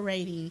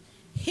separating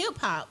hip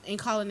hop and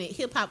calling it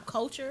hip hop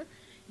culture.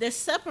 They're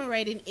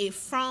separating it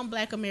from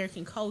Black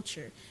American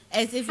culture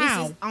as if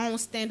How? it's its own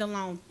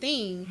standalone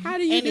thing. How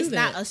do you and do it's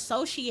that? not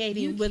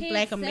associating You with can't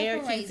Black separate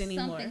Americans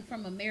anymore. something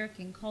from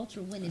American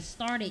culture when it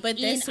started. But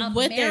in that's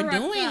what they're America.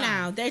 doing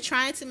now. They're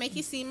trying to make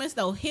it seem as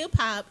though hip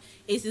hop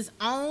is its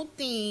own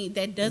thing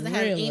that doesn't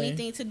have Really?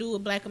 anything to do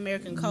with Black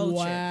American culture.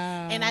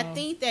 Wow. And I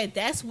think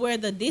that's where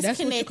the what you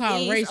disconnect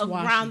call is race around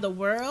washing. the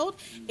world.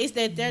 Is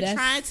that they're That's-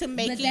 trying to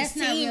make But it that's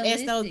not seem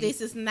as though realistic.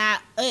 this is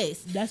not us.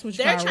 That's what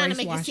you They're call trying race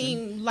to make washing. it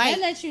seem They like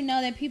let you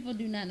know that people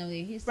do not know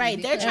their history. right.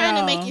 They're because- trying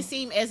to make Oh. it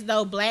seem as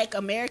though Black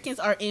Americans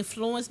are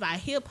influenced by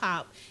hip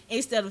hop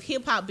instead of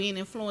hip hop being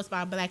influenced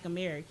by Black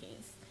Americans.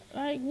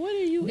 Like, what are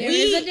you? There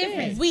is a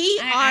difference. We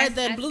I are the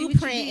see what you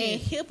blueprint, did.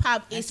 and hip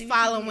hop I is see what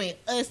you following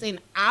us in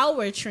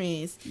our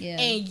trends, Yeah.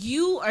 and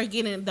you are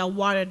getting the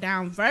watered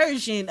down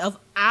version of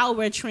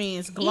our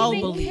trends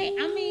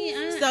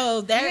globally.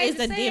 So there is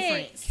a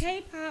difference.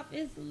 K-pop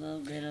is a little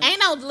bit of. Ain't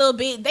no little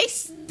bit. They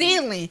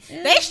stealing.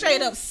 They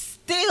straight up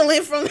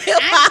stealing from hip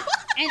hop.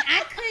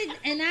 I could.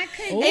 And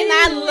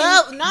I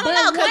love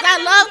because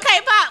I love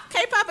K-pop.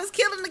 K-pop is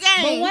killing the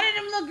But game. one of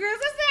them little girls,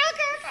 I said,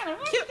 okay, I kind of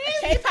want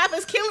this. K-pop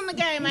is killing the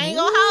game. I ain't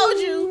gonna hold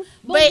you,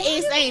 but why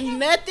it's do they ain't have-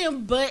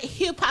 nothing but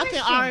hip hop and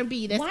Question.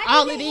 R&B. That's Why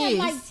all do it they have is.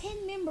 like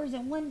 10 members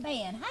in one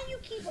band? How you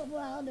keep up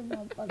with all them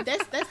motherfuckers?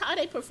 That's how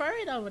they prefer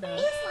it over there.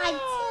 It's like 10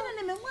 of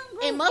them in one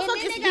group. And then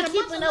motherfuckers they be got a bunch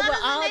keeping of up with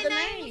letters in all their the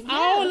names. names.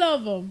 All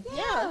of them.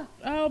 Yeah.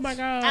 Oh my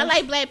god. I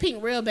like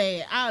Blackpink real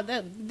bad.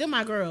 They're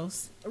my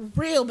girls.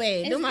 Real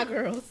bad. They're my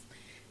girls.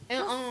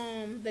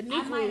 And the new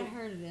I might group, have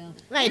heard of them.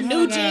 like Oh New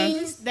my God.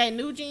 Jeans, that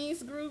New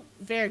Jeans group,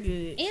 very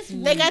good. It's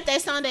They got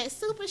that song that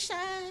Super Shy.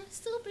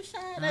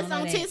 That's know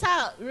on that.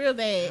 TikTok. Real I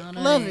bad. don't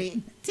know Love that. it.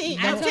 10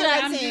 I out told of you,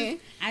 I'm 10.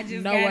 I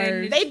just No got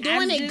words. in They the- doing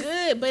I'm it just-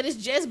 good, but it's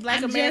just Black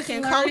I'm just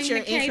American learning culture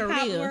the in K-pop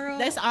Korea.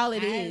 world. That's all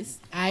it is.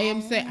 I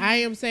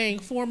am saying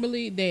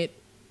formally that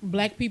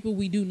Black people,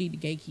 we do need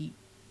to gatekeep.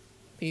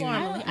 Period.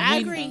 Formally. I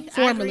I think agree.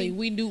 so. Formally, I agree.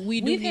 we do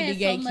We've need had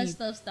to so much gatekeep.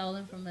 stuff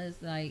stolen from us,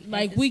 like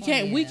Like at we this point,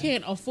 can't we yeah.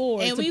 can't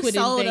afford And to we've put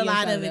sold a anything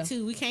lot else of out it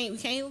too. We can't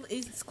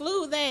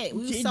exclude that.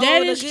 We've That sold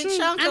a is good true.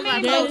 chunk I of our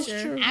mean, that is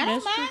culture. true. I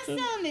don't That's mind true,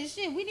 too. selling this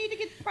shit. We need to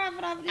get the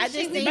profit off of this I just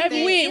shit. think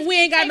Baby, that we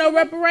ain't got no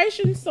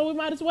reparations, so we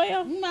might as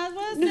well. We might as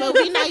well sell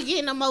But we not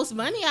getting the most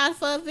money out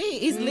of it.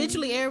 It's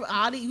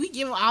literally we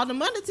giving all the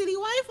money to these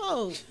white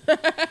folks.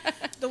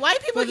 The white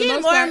people For the getting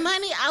most more part.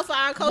 money out of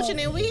our culture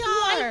than we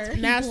are.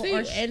 Now People see, are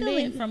and stealing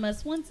then from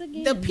us once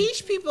again. The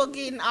peach people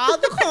getting all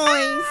the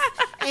coins,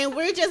 and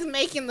we're just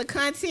making the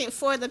content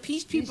for the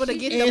peach people to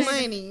get the It's-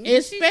 money.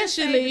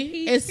 especially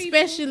peach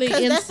especially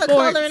Because in that's the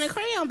sports, color in the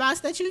crayon box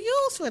that you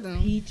use for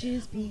them.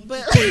 peaches, peaches,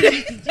 But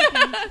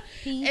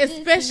peaches,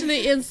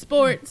 especially in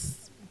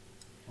sports.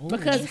 Oh.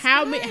 Because It's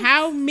how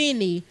sports.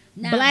 many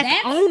Now black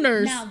that's-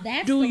 owners now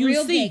that's do the you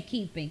real see?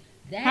 gatekeeping.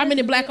 That How is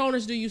many the black real-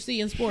 owners do you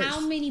see in sports?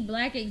 How many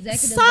black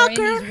executives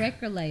Soccer. are in these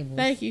record labels?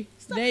 Thank you.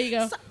 There you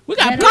go. so- We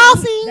got that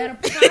golfing. That are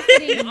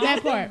profiting That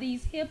off part. of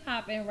these hip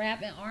hop and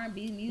rap and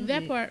R&B music.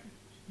 that part.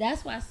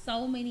 That's why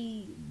so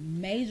many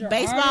major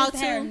Baseball,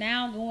 artists are too.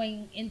 now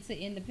going into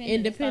independent.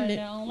 Independent. They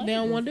don't They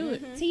don't want to do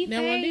it. T They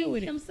don't want to deal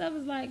with Pain it. himself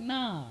is like,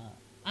 nah,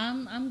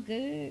 I'm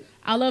good.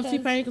 I love Because-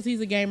 T-Pain because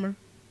he's a gamer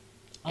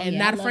Oh, and yeah,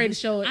 not I love afraid to his-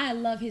 show it. I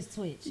love his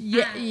Twitch.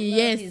 Yeah, I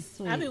yes. love his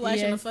Twitch. I be watching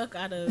Yes. the fuck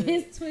out of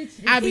it. His Twitch.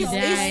 I be He's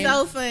dying. It's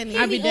so funny.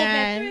 I be up at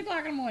dying. 3 o'clock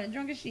in the morning,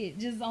 drunk as shit,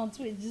 just on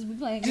Twitch, just be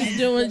playing. just games.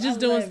 doing I just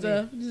doing love it.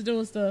 stuff. Just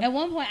doing stuff. At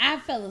one point, I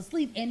fell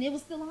asleep, and it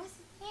was still on. I said,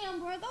 "Damn,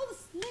 bro, go to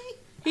sleep."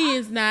 He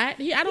is not.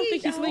 I don't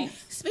think he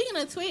sleeps. Speaking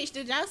of Twitch,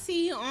 did y'all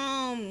see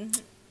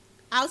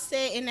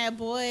Outset and that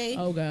boy?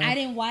 Oh god. I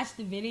didn't watch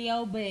the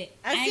video, but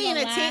I seen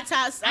the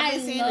TikToks. I've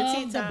been seeing the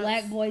love the TikToks.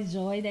 Black Boy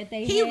Joy that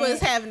they He had. was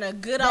having a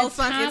good The old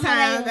fucking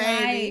time, of their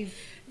baby.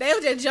 life. They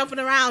were just jumping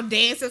around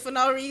dancing for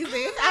no reason.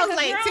 I was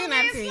like 10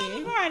 out of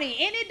 10. Party,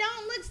 and it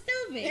don't look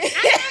stupid. I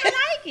kind of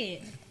like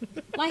it.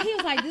 Like, he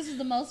was like, this is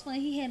the most fun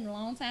he had in a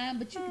long time,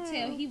 but you could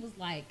tell he was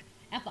like,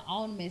 after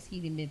all the mess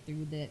he'd been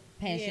through, the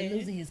passion, Yeah.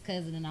 losing his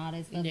cousin and all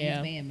that stuff,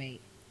 Yeah. with his bandmate,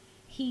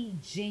 he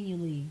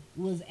genuinely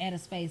was at a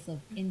space of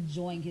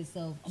enjoying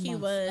himself amongst He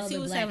other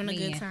was black having a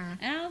men. good time.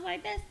 And I was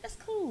like, that's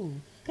cool.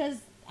 Because,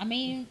 I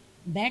mean,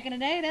 back in the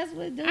day, that's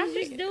what dudes I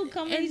used to do.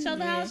 Come to each other's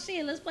yeah. house,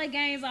 shit, let's play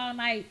games all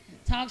night,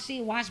 talk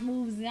shit, watch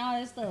movies and all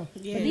that stuff.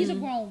 Yeah. But these are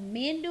grown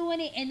men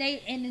doing it, and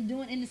they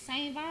doing it in the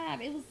same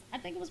vibe. I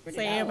think it was pretty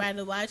For dope. everybody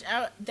to watch.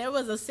 There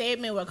was a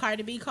segment where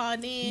Cardi B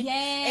called in. Yeah.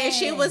 And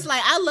she was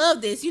like, I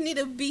love this. You need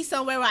to be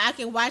somewhere where I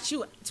can watch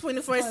you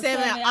 24/7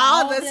 24/7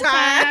 all the the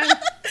time. time.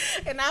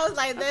 And I was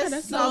like, that's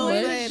that's so so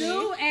When much. funny.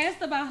 Dude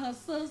asked about her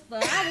sister,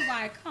 I was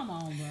like, come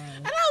on, bro.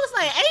 And I was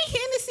like, ain't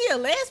Hennessy a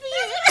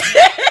lesbian?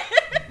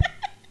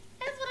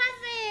 That's what I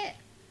said.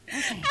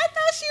 Okay. I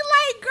thought she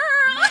liked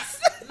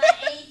girls. My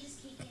age is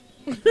kicking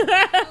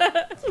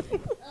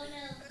in. Oh,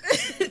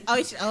 no.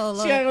 Oh, She Lord.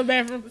 gotta go to the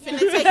bathroom. Finna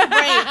take a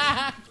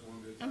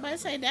break. I'm about to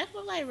say that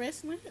look like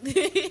wrestling.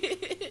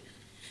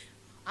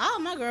 All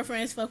my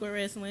girlfriends fuck with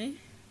wrestling.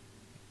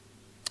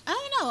 I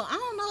don't know. I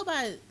don't know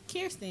about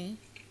Kirsten.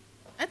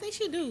 I think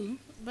she do,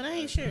 but I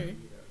ain't sure.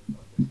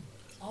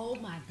 Oh,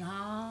 my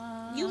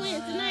God. You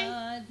went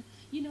tonight?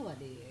 You know I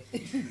did.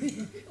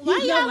 Why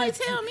You know y'all I ain't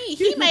did. tell me?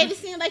 He made it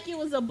seem like it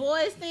was a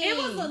boys thing. It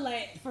was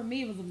for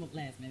me, it was a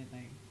last minute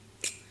thing.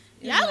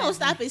 It was Y'all a gonna last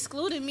stop minute.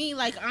 excluding me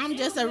like I'm It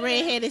just was a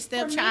redheaded For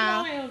me,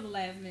 stepchild. no, it was a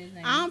last minute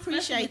thing. I don't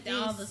appreciate Especially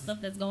with all this. the stuff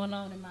that's going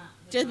on in my.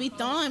 Just be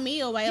throwing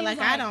me away He like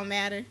was I like- don't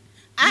matter. You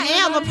I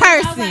am know, a I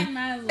was like, person.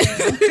 might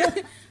as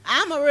well.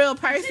 I'm a real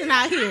person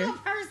out I'm here. a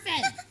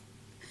person.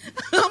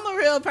 I'm a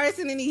real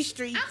person in these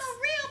streets. I'm a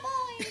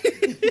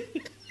real boy.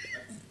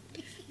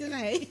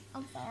 Nay.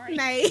 I'm sorry.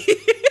 Nay.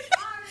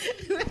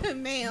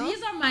 Ma'am.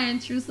 These are my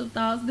intrusive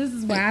thoughts. This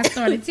is why I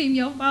started Team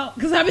Your Fault,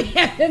 because I be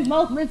having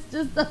moments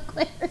just of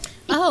clarity.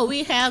 Oh,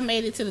 we have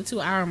made it to the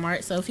 2-hour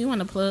mark, so if you want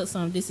to plug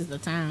some, this is the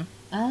time.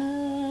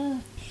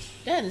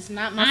 That is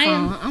not my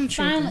phone. I'm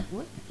tripping.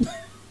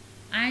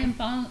 I am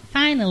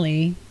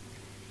finally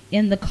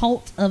in the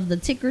cult of the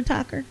ticker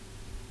talker.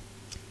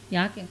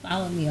 Y'all can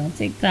follow me on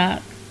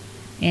TikTok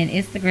and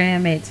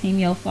Instagram at Team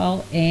Your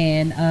Fault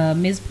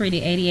and Miss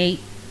Pretty 88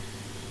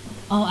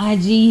 on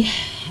IG.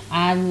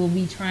 I will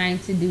be trying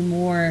to do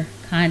more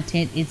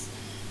content. I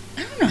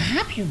don't know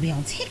how people be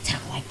on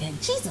TikTok like that.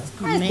 Jesus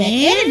Christ, that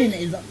Man. editing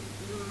is a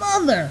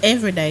mother.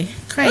 Every day.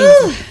 Crazy.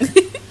 Ooh.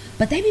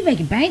 But they be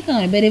making bank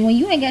on it. But when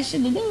you ain't got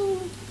shit to do,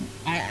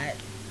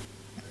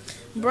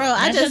 Bro,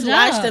 I That's just your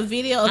watched job. a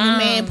video of a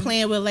man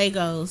playing with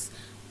Legos.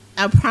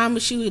 I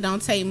promise you it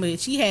don't take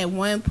much. He had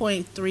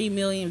 1.3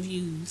 million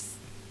views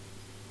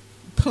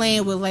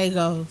playing with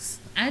Legos.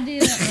 I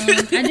did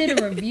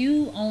a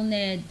review on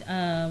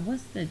that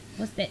what's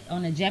that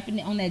on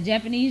that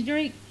Japanese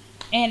drink,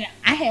 and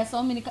I had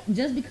so many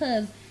just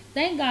because.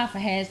 Thank God for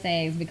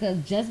hashtags, because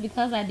just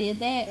because I did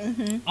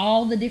that,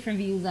 all the different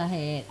views I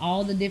had,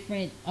 all the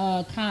different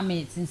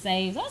comments and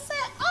saves, I said,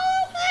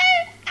 "Oh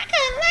man, I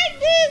kind of like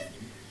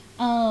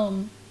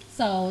this."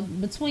 So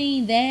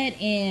between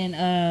that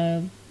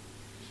and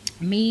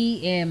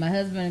me and my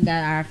husband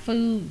got our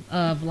food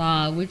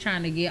vlog. We're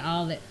trying to get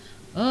all that.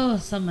 Oh,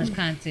 so much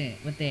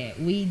content with that.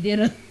 We did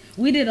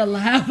a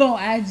live on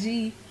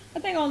IG. I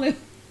think only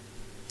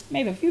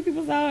maybe a few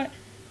people saw it.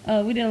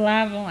 We did a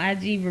live on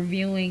IG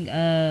reviewing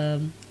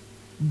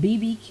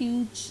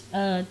BBQ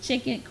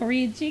chicken,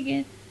 Korean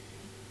chicken.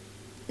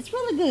 It's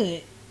really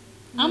good.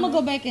 I'm gonna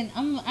go back and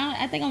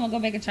I think I'm gonna go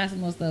back and try some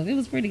more stuff. It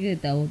was pretty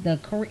good though.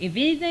 If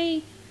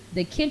anything,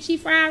 the kimchi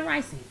fried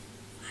rice is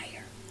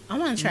fire. I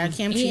want to try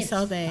kimchi It's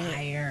so bad.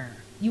 Fire.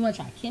 You want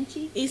to try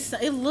kimchi?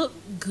 It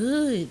looked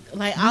good.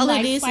 Like You all like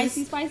of this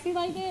spicy, is spicy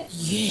like that?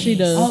 yes. She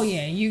does. Oh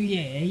yeah,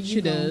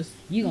 she does.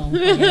 You gonna?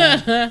 fuck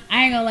it up.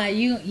 I ain't gonna lie.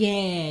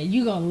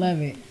 You gonna love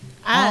it.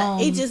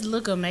 It just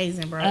look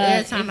amazing, bro.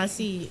 Every time I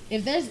see it.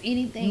 If there's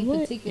anything What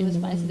particular in the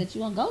spicy world? that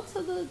you want, go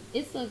to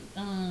it's a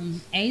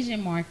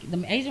Asian market.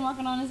 The Asian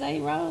market on this A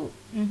road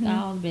got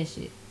all the best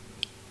shit.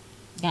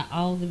 Got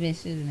all the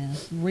best shit in there.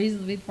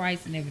 Reasonably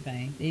priced and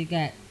everything. They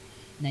got.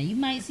 Now you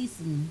might see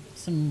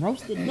some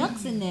roasted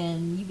ducks in there,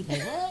 and you be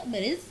like, "What?"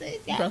 But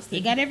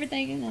it got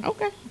everything in there.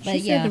 Okay. But She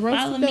yeah, said the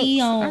roasted follow me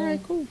ducks. on All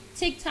right, cool.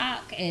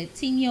 TikTok at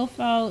Team Your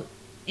Fault,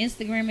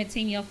 Instagram at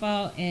Team Your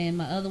Fault, and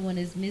my other one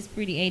is Miss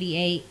Pretty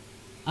 88.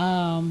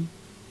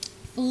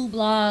 Food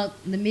blog,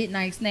 The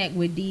Midnight Snack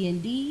with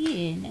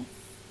D&D, and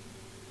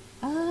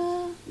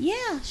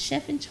yeah,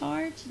 Chef in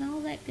Charge and all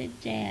that good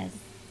jazz.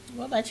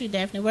 What about you,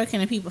 Daphne? Where can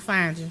the people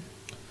find you?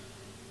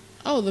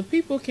 Oh, the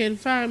people can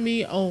find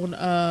me on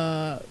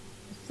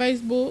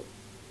Facebook,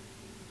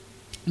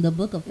 The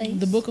Book of Face.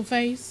 The Book of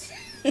Face.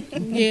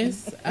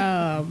 Yes.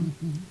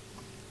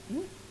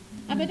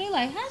 I bet they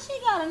like, how she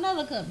got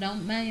another cup?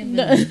 Don't mind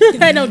No,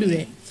 your don't do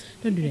that.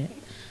 Don't do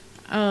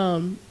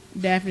that.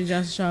 Daphne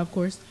Johnson Shaw, of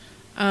course.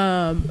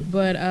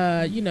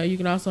 But you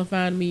can also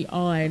find me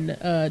on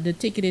the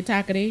Tickety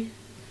Tackety.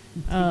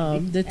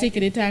 The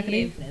Tickety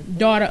Tackety.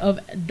 Daughter _of_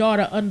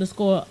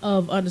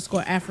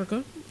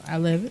 Africa. I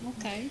love it.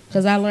 Okay.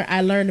 Because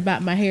I learned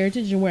about my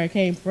heritage and where I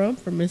came from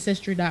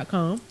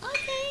Ancestry.com.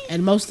 Okay.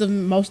 And most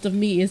of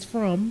me is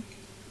from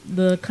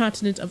the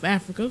continent of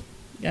Africa.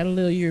 Got a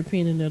little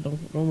European in there. Don't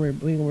worry.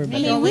 We ain't gonna worry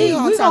about that. we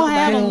gonna talk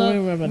about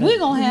it. We're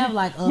gonna have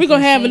like We're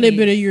gonna have a little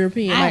bit of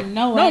European. I Like,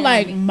 know. no,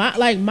 I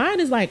like mine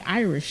is like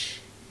Irish,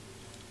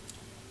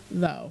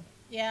 though.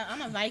 Yeah,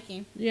 I'm a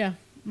Viking. Yeah,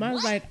 mine's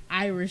What? like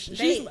Irish.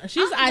 They-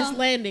 She's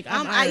Icelandic.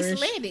 I'm Irish.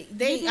 Icelandic.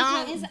 They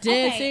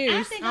Dead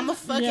serious. I'm a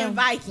fucking Yeah.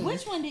 Viking.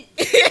 Which one did?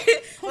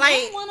 Like-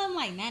 Like one of them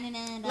like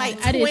 $99.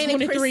 Like I did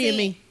 20%. 23 in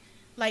me.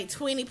 Like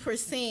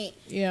 20%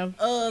 Yeah.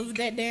 of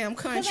that damn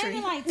Because country.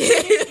 like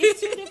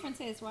it's two different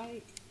tests,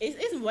 right?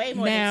 It's way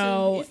more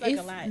Now, than two. It's like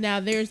a lot. now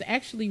there's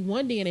actually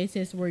one DNA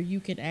test where you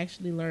can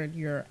actually learn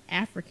your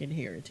African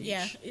heritage.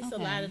 Yeah, it's a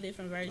Okay. lot of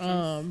different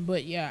versions.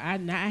 But yeah, I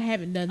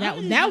haven't done that I'm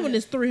one. gonna That do one it.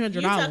 is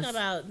 $300. You're talking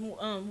about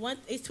one.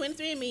 It's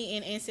 23andMe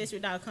and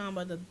Ancestry.com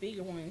are the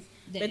bigger ones,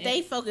 but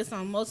they focus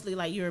on mostly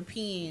like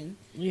European.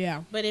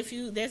 Yeah. But if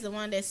there's the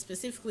one that's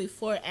specifically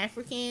for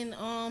African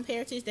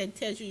heritage that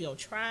tells you your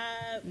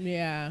tribe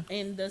Yeah.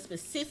 and the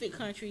specific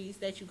countries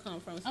that you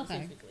come from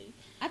specifically.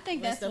 I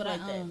think But that's stuff what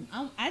like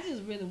that. I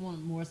just really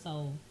want more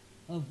so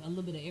of a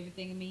little bit of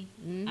everything in me.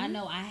 Mhm. I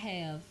know I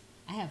have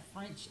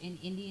French and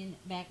Indian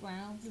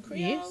backgrounds. You Creole?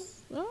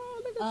 Yes.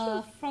 Oh, look at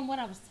you. From what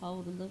I was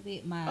told a little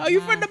bit, Oh,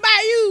 you from the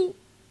bayou?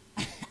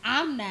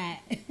 I'm not.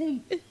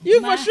 You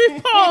My- from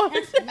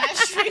Shreveport? Not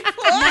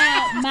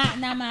Shreveport.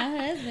 now my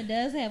husband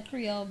does have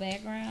Creole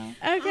background.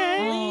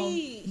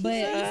 Okay.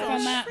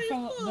 But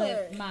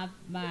Shreveport.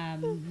 my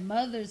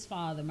mother's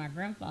father, my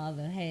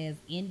grandfather, has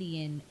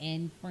Indian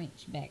and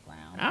French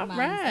background. All My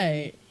right.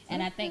 understanding.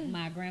 And I think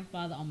my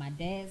grandfather on my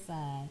dad's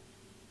side,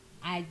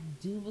 I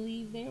do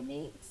believe they're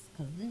mixed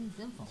because them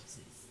folks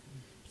is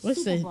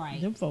What's super that?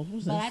 bright. Them folks.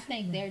 What's But that? I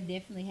think they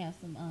definitely have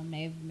some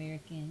Native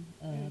American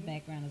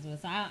background as well.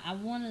 So I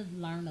want to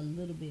learn a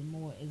little bit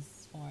more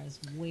as far as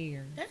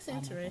where. That's all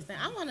my interesting. folks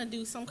I want to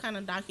do some kind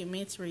of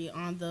documentary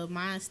on the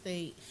mind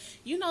state.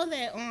 You know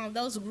that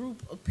those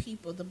group of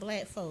people, the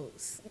black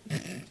folks are.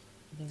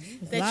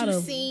 A that lot you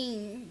of-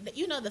 seen,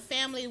 you know, the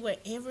family where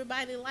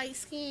everybody light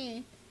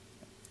skin,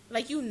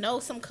 like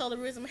some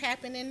colorism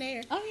happened in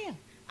there. Oh yeah,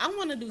 I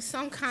want to do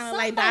some kind of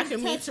like Somebody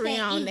documentary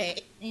touched on ink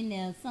that. in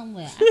there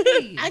somewhere. I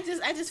feel you.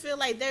 I just feel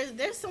like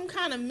there's some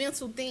kind of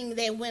mental thing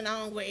that went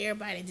on where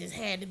everybody just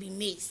had to be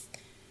mixed.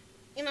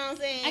 You know what I'm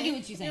saying? I get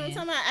what you're saying. You know what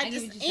I'm talking about? I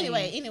get what you're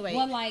saying. Anyway.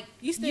 Well, like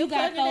You still you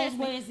got plugging those that?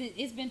 where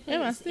it's been put.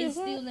 Am I It's still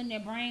still in their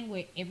brain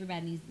where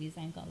everybody needs to be the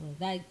same color.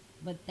 But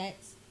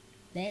that's.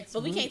 But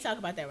we really- can't talk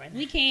about that right now.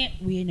 We can't.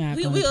 We're not.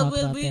 We gonna will talk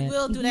we'll, about we that.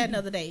 will do that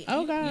another day.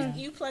 Okay.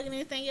 You plugging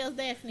anything else,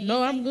 Daphne?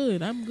 No, I'm Anything?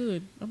 good. I'm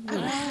good.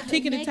 Alright,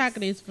 Ticket and next-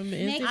 tackle is from the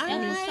next All NCC.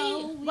 right.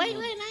 episode, we Wait,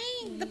 will-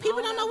 I ain't. The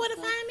people don't know where to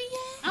find me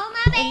yet. Oh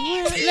my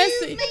bad. Let's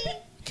see.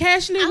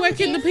 Cashley, where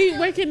can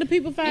the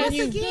people find Once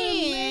you?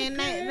 again,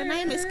 the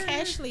name is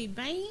Cashley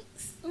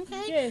Banks.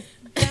 Okay. Yes.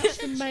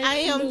 I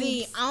am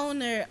the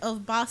owner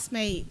of Boss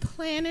Made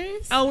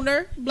Planners.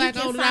 owner, black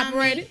You can owned and find me-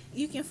 operated.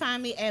 You can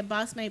find me at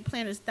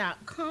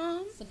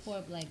bossmadeplanners.com.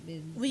 Support black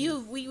business. We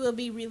will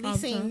be Awesome.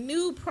 releasing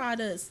new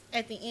products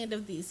at the end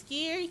of this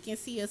year. You can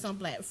see us on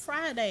Black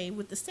Friday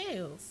with the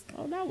sales.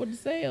 Oh, not with the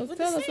sales. With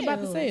Tell the us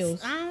about the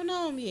sales. I don't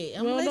know them yet.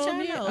 I'm We gonna don't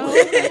let know y'all them know.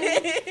 yet.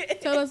 Oh, okay.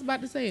 Tell us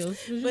about the sales.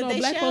 'Cause you But know, they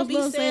black shall folks be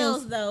love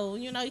sales, though.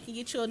 You know, you can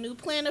get you a new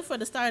planner for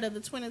the start of the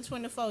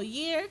 2024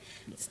 year,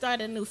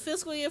 start a new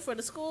fiscal year for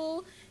the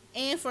school,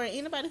 and for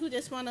anybody who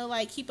just want to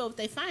like keep up with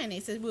their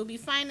finances, will be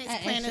finance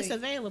planners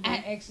available. I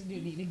actually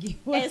do need to get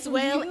one As from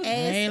well you.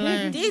 ain't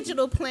lying. as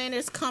digital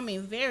planners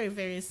coming very,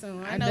 very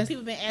soon. I know That's-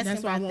 people been asking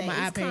That's why I about want that.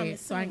 my It's coming iPad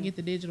so I can soon. get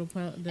the digital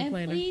And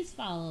planner please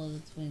follow the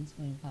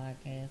 2020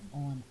 podcast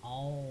on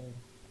all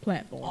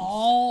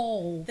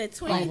platforms. The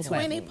Platforms.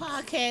 2020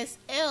 Podcast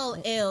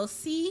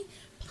LLC.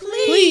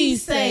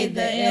 Please say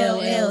the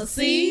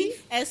LLC.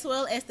 As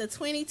well as the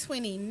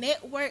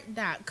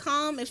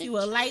 2020network.com. If you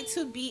would like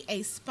to be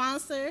a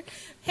sponsor,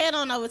 head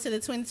on over to the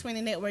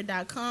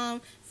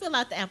 2020network.com. Fill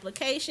out the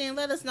application.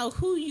 Let us know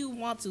who you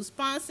want to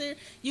sponsor.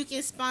 You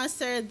can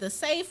sponsor the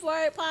Safe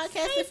Word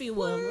podcast if you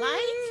would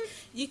like.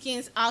 You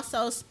can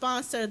also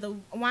sponsor the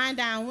Wind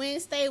Down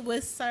Wednesday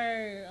with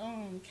Sir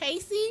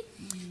Casey.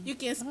 You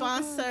can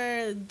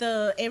sponsor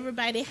the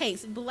Everybody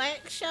Hates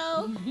Black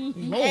show.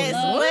 As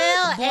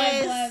well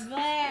as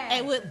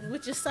and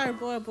with your Sir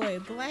Boy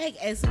Black,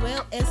 as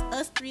well as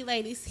us three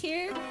ladies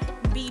here,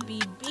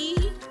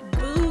 BBB,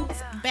 Boobs,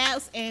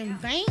 BAPS,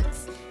 and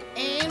Banks.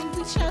 And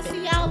we shall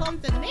see y'all on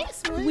the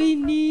next one. We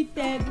need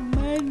that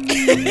money.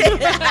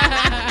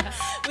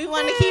 We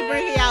want to keep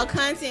bringing y'all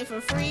content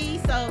for free.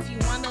 So if you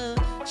want to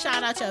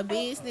shout out your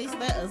business,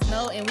 let us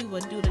know, and we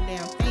will do the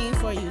damn thing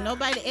for you.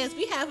 Nobody else.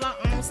 We have our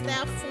own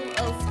staff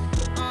full of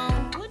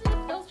what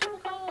are those people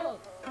called?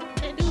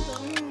 They do the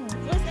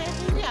voice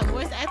actors. We got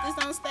voice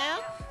actors on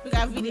staff. We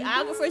got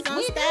videographers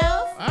on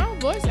staff. Oh,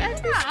 voice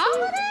actors.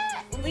 All of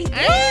that. We do.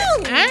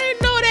 I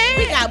didn't know that.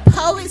 We got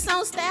poets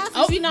on staff.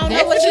 If you don't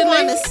know what you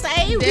want to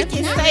say, we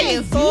can say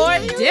it for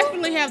you.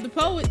 Definitely have the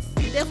poets.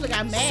 We definitely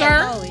got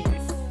mad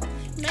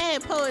poets.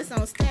 Mad poets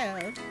on staff.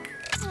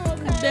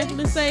 Okay.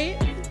 Definitely say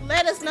it.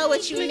 Let us know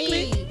what you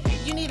need.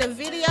 You need a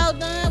video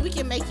done? We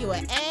can make you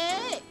an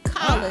ad.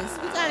 Call us.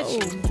 We got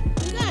you.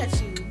 We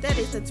got you. That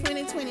is the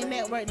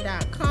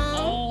 2020network.com.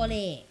 All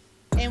that.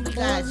 And we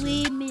got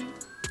you. Women.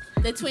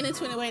 The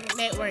 2020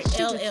 Network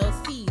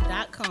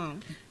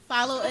LLC.com.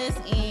 Follow us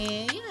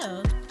and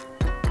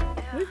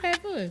We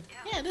had fun.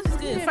 yeah, this is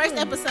good. First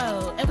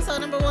episode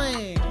number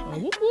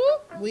 1. Whoop,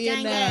 whoop. We Gang,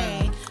 in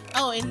gang.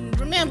 Oh, and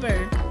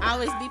remember,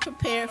 always be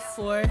prepared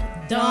for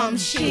dumb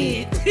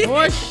shit.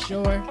 For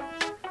sure.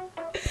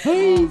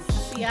 See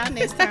y'all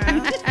next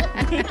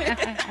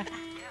time.